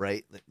channel,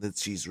 right? That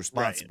she's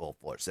responsible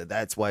for. So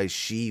that's why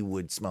she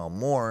would smell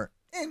more,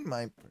 in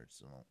my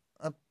personal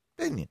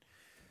opinion.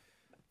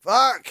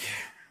 Fuck.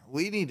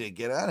 We need to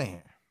get out of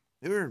here.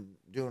 We're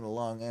doing a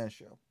long ass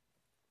show.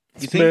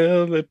 You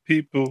smell the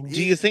people.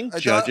 Do you think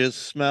judges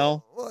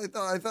smell? Well,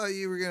 I thought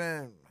you were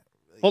gonna.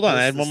 Hold on,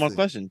 I had one more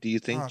question. Do you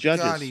think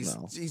judges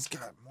smell? He's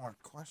got more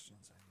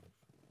questions.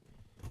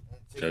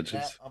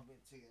 Judges.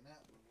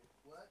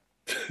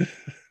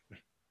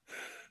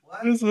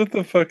 What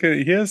the fuck?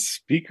 He has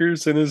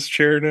speakers in his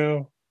chair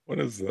now. What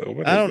is that?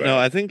 I don't know.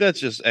 I think that's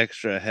just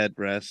extra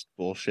headrest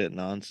bullshit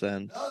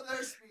nonsense. No, they're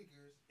speakers.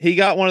 He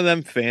got one of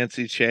them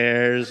fancy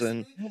chairs,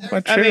 and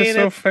my chair's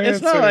so fancy.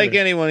 It's not like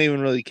anyone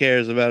even really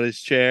cares about his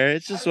chair.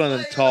 It's just one of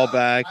them tall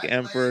back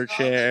emperor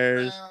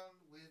chairs.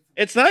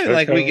 It's not even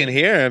like we can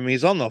hear him.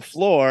 He's on the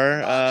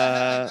floor.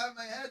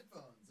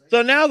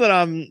 So now that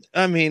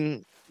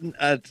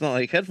it's not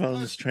like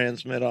headphones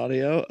transmit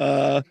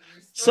audio.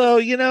 So,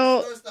 you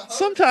know,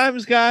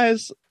 sometimes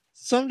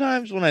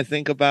when I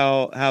think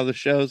about how the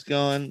show's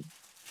going,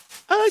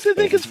 I like to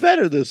think it's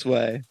better this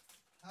way.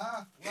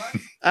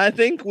 I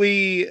think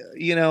we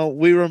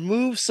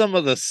remove some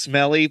of the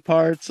smelly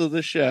parts of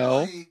the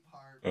show.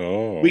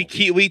 Oh. We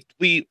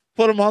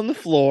put them on the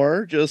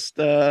floor. Just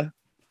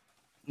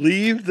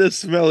leave the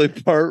smelly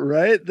part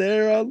right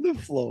there on the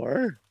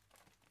floor.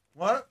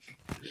 What?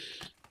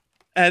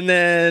 And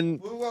then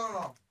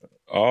look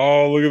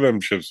at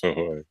them Chips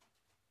Ahoy.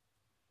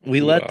 We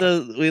let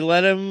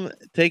him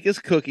take his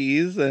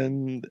cookies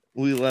and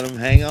we let him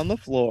hang on the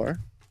floor.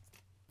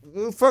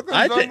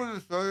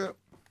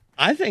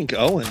 I think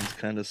Owen's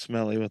kind of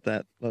smelly with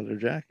that leather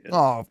jacket.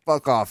 Oh,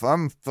 fuck off.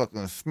 I'm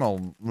fucking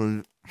smell.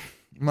 Man,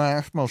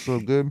 I smell so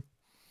good.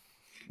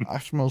 I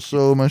smell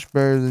so much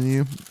better than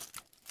you.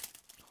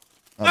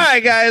 All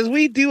right, guys.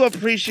 We do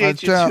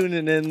appreciate you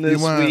tuning in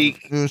this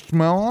week. You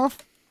smell off?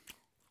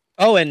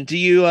 Owen, do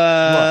you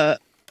got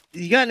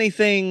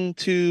anything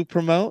to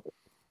promote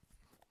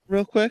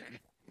real quick?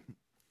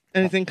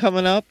 Anything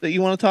coming up that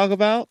you want to talk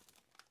about?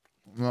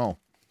 No.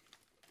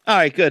 All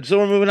right, good. So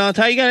we're moving on.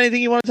 Ty, you got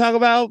anything you want to talk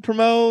about,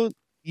 promote?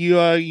 You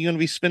going to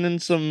be spinning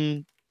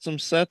some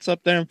sets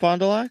up there in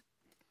Fond du Lac?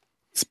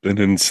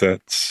 Spinning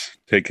sets,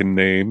 taking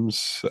names.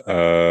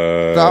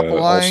 Stop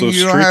lying.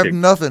 You don't have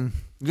nothing.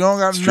 You don't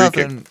got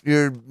nothing.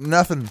 You're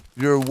nothing.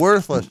 You're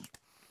worthless.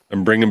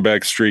 I'm bringing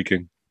back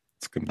streaking.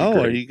 It's gonna be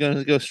great. Are you going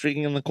to go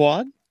streaking in the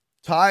quad?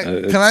 Ty,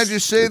 can I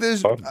just say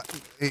this?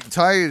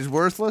 Ty is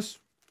worthless.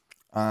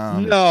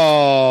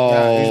 No.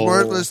 Yeah, he's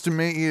worthless to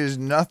me. He is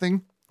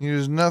nothing. He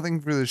is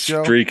nothing for the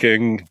show.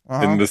 Streaking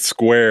in the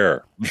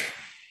square.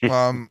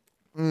 Ty's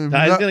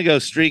going to go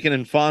streaking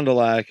in Fond du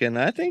Lac, and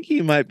I think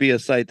he might be a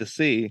sight to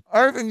see.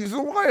 I think he's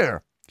a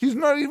liar. He's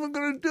not even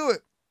going to do it.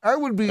 I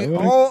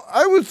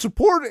would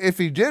support it if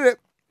he did it.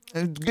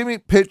 And give me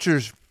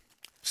pictures.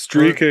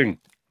 Streaking.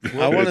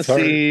 I want to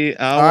see.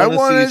 I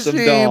want to see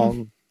some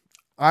dong.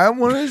 I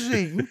want to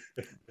see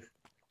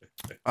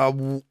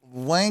a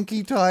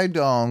lanky Ty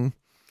dong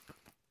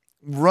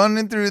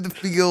running through the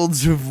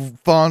fields of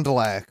Fond du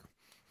Lac.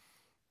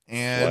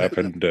 And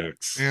flapping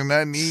dicks. And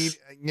I need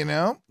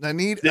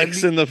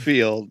dicks in the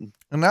field.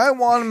 And I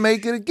want to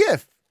make it a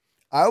gift.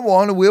 I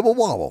want a wibble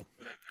wobble.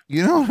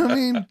 You know what I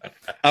mean?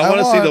 I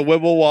want to see the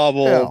wibble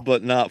wobble,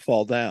 but not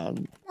fall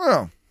down.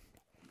 Yeah.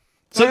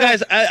 So,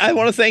 guys, I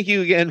want to thank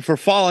you again for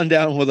falling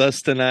down with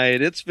us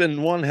tonight. It's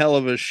been one hell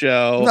of a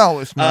show. No,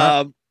 it's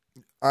not.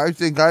 I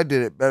think I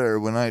did it better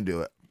when I do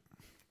it.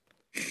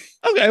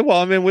 Okay, well,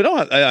 I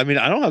mean,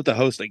 I don't have to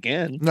host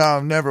again. No,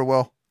 never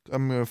will.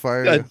 I'm gonna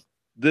fire you.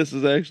 That's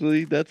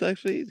actually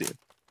easier.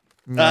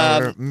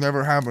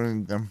 Never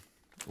happening again.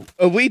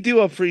 We do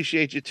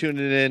appreciate you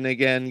tuning in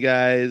again,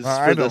 guys,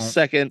 for the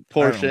second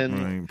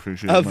portion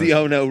of the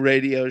Oh No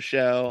Radio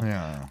Show.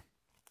 Yeah.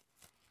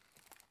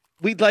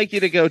 We'd like you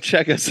to go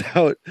check us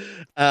out.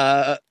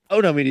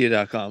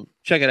 ohnomedia.com.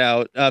 Check it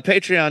out.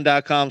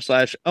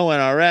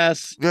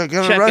 Patreon.com/ONRS. Yeah,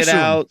 check it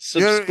out.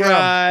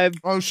 Subscribe.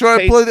 Oh,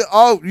 should I play the...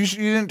 Oh, you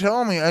didn't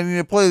tell me. I need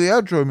to play the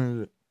outro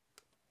music.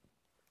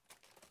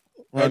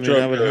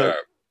 Well,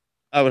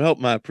 I would hope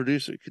my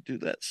producer could do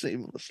that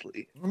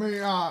seamlessly. Let me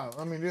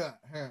do that.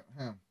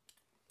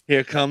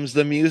 Here comes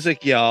the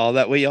music, y'all.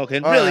 That way y'all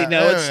can really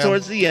know it's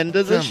towards the end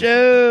of the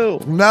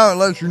show. Now it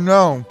lets you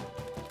know.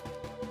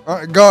 All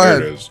right, go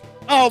ahead. There it is.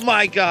 Oh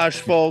my gosh,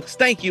 folks.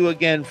 Thank you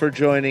again for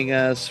joining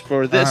us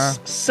for this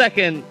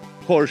second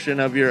portion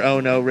of your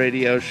Oh No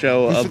Radio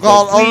Show. It's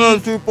called Oh No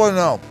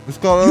 2.0. It's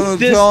called Oh No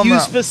 2.0.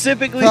 You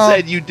specifically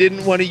said you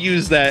didn't want to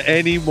use that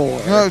anymore.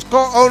 No, it's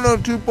called Oh No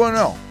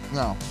 2.0.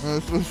 No,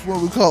 that's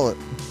what we call it.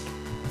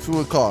 That's what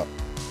we call it.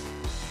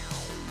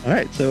 All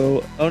right,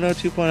 so Oh No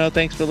 2.0.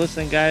 Thanks for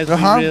listening, guys. We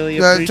really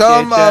appreciate it. Tell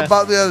them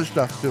about the other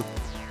stuff, too.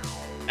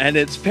 And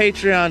it's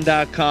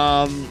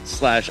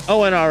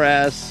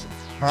patreon.com/ONRS.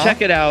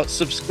 Check it out.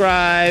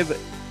 Subscribe.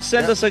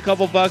 Send us a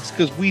couple bucks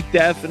because we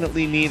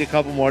definitely need a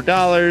couple more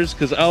dollars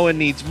because Owen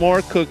needs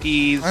more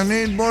cookies. I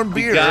need more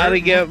beer. We gotta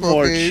get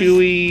more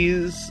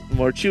chewy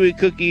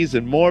cookies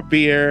and more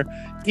beer.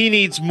 He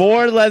needs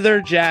more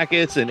leather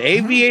jackets and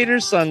aviator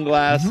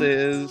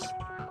sunglasses.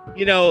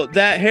 You know,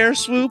 that hair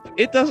swoop,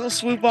 it doesn't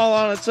swoop all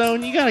on its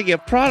own. You gotta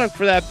get product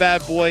for that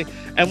bad boy.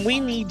 And we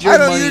need your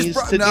monies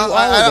to do all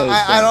of those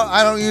things.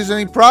 I don't use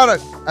any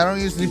product. I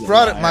don't use any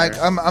product, Mike.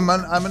 I'm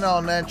an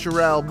all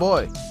natural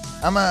boy.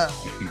 I'm a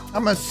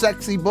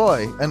sexy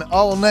boy, an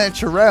all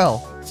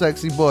natural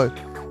sexy boy.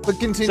 But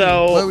continue.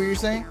 So, what were you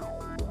saying?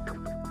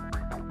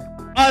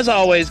 As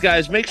always,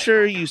 guys, make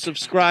sure you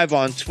subscribe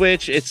on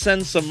Twitch. It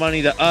sends some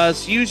money to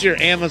us. Use your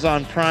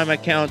Amazon Prime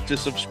account to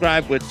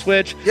subscribe with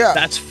Twitch. Yeah,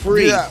 that's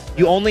free. Yeah.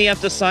 You only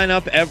have to sign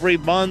up every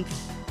month.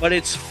 But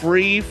it's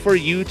free for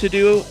you to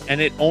do,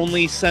 and it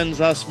only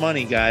sends us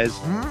money, guys.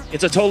 Mm-hmm.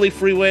 It's a totally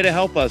free way to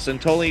help us and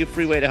totally a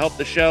free way to help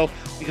the show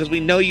because we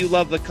know you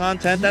love the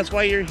content. That's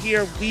why you're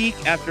here week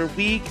after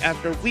week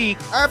after week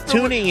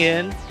tuning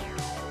in,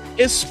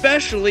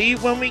 especially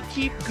when we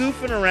keep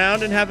goofing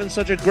around and having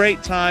such a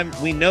great time.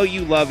 We know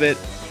you love it.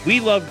 We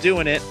love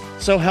doing it.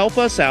 So help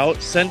us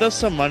out. Send us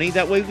some money.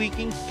 That way we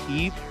can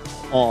keep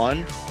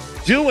on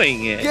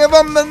doing it. Give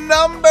them the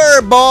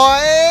number,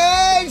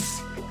 boys!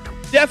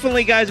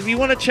 Definitely, guys, if you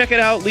want to check it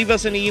out, leave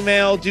us an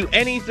email, do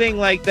anything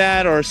like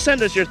that, or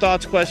send us your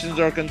thoughts, questions,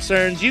 or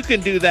concerns. You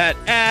can do that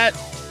at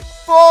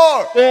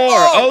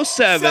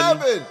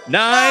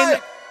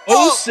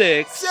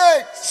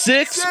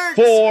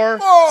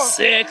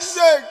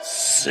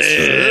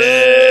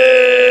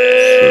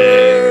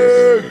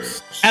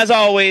As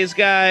always,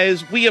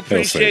 guys, we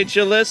appreciate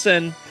you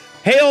listening.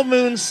 Hail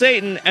Moon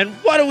Satan, and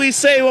what do we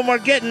say when we're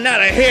getting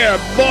out of here,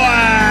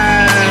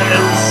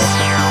 boys?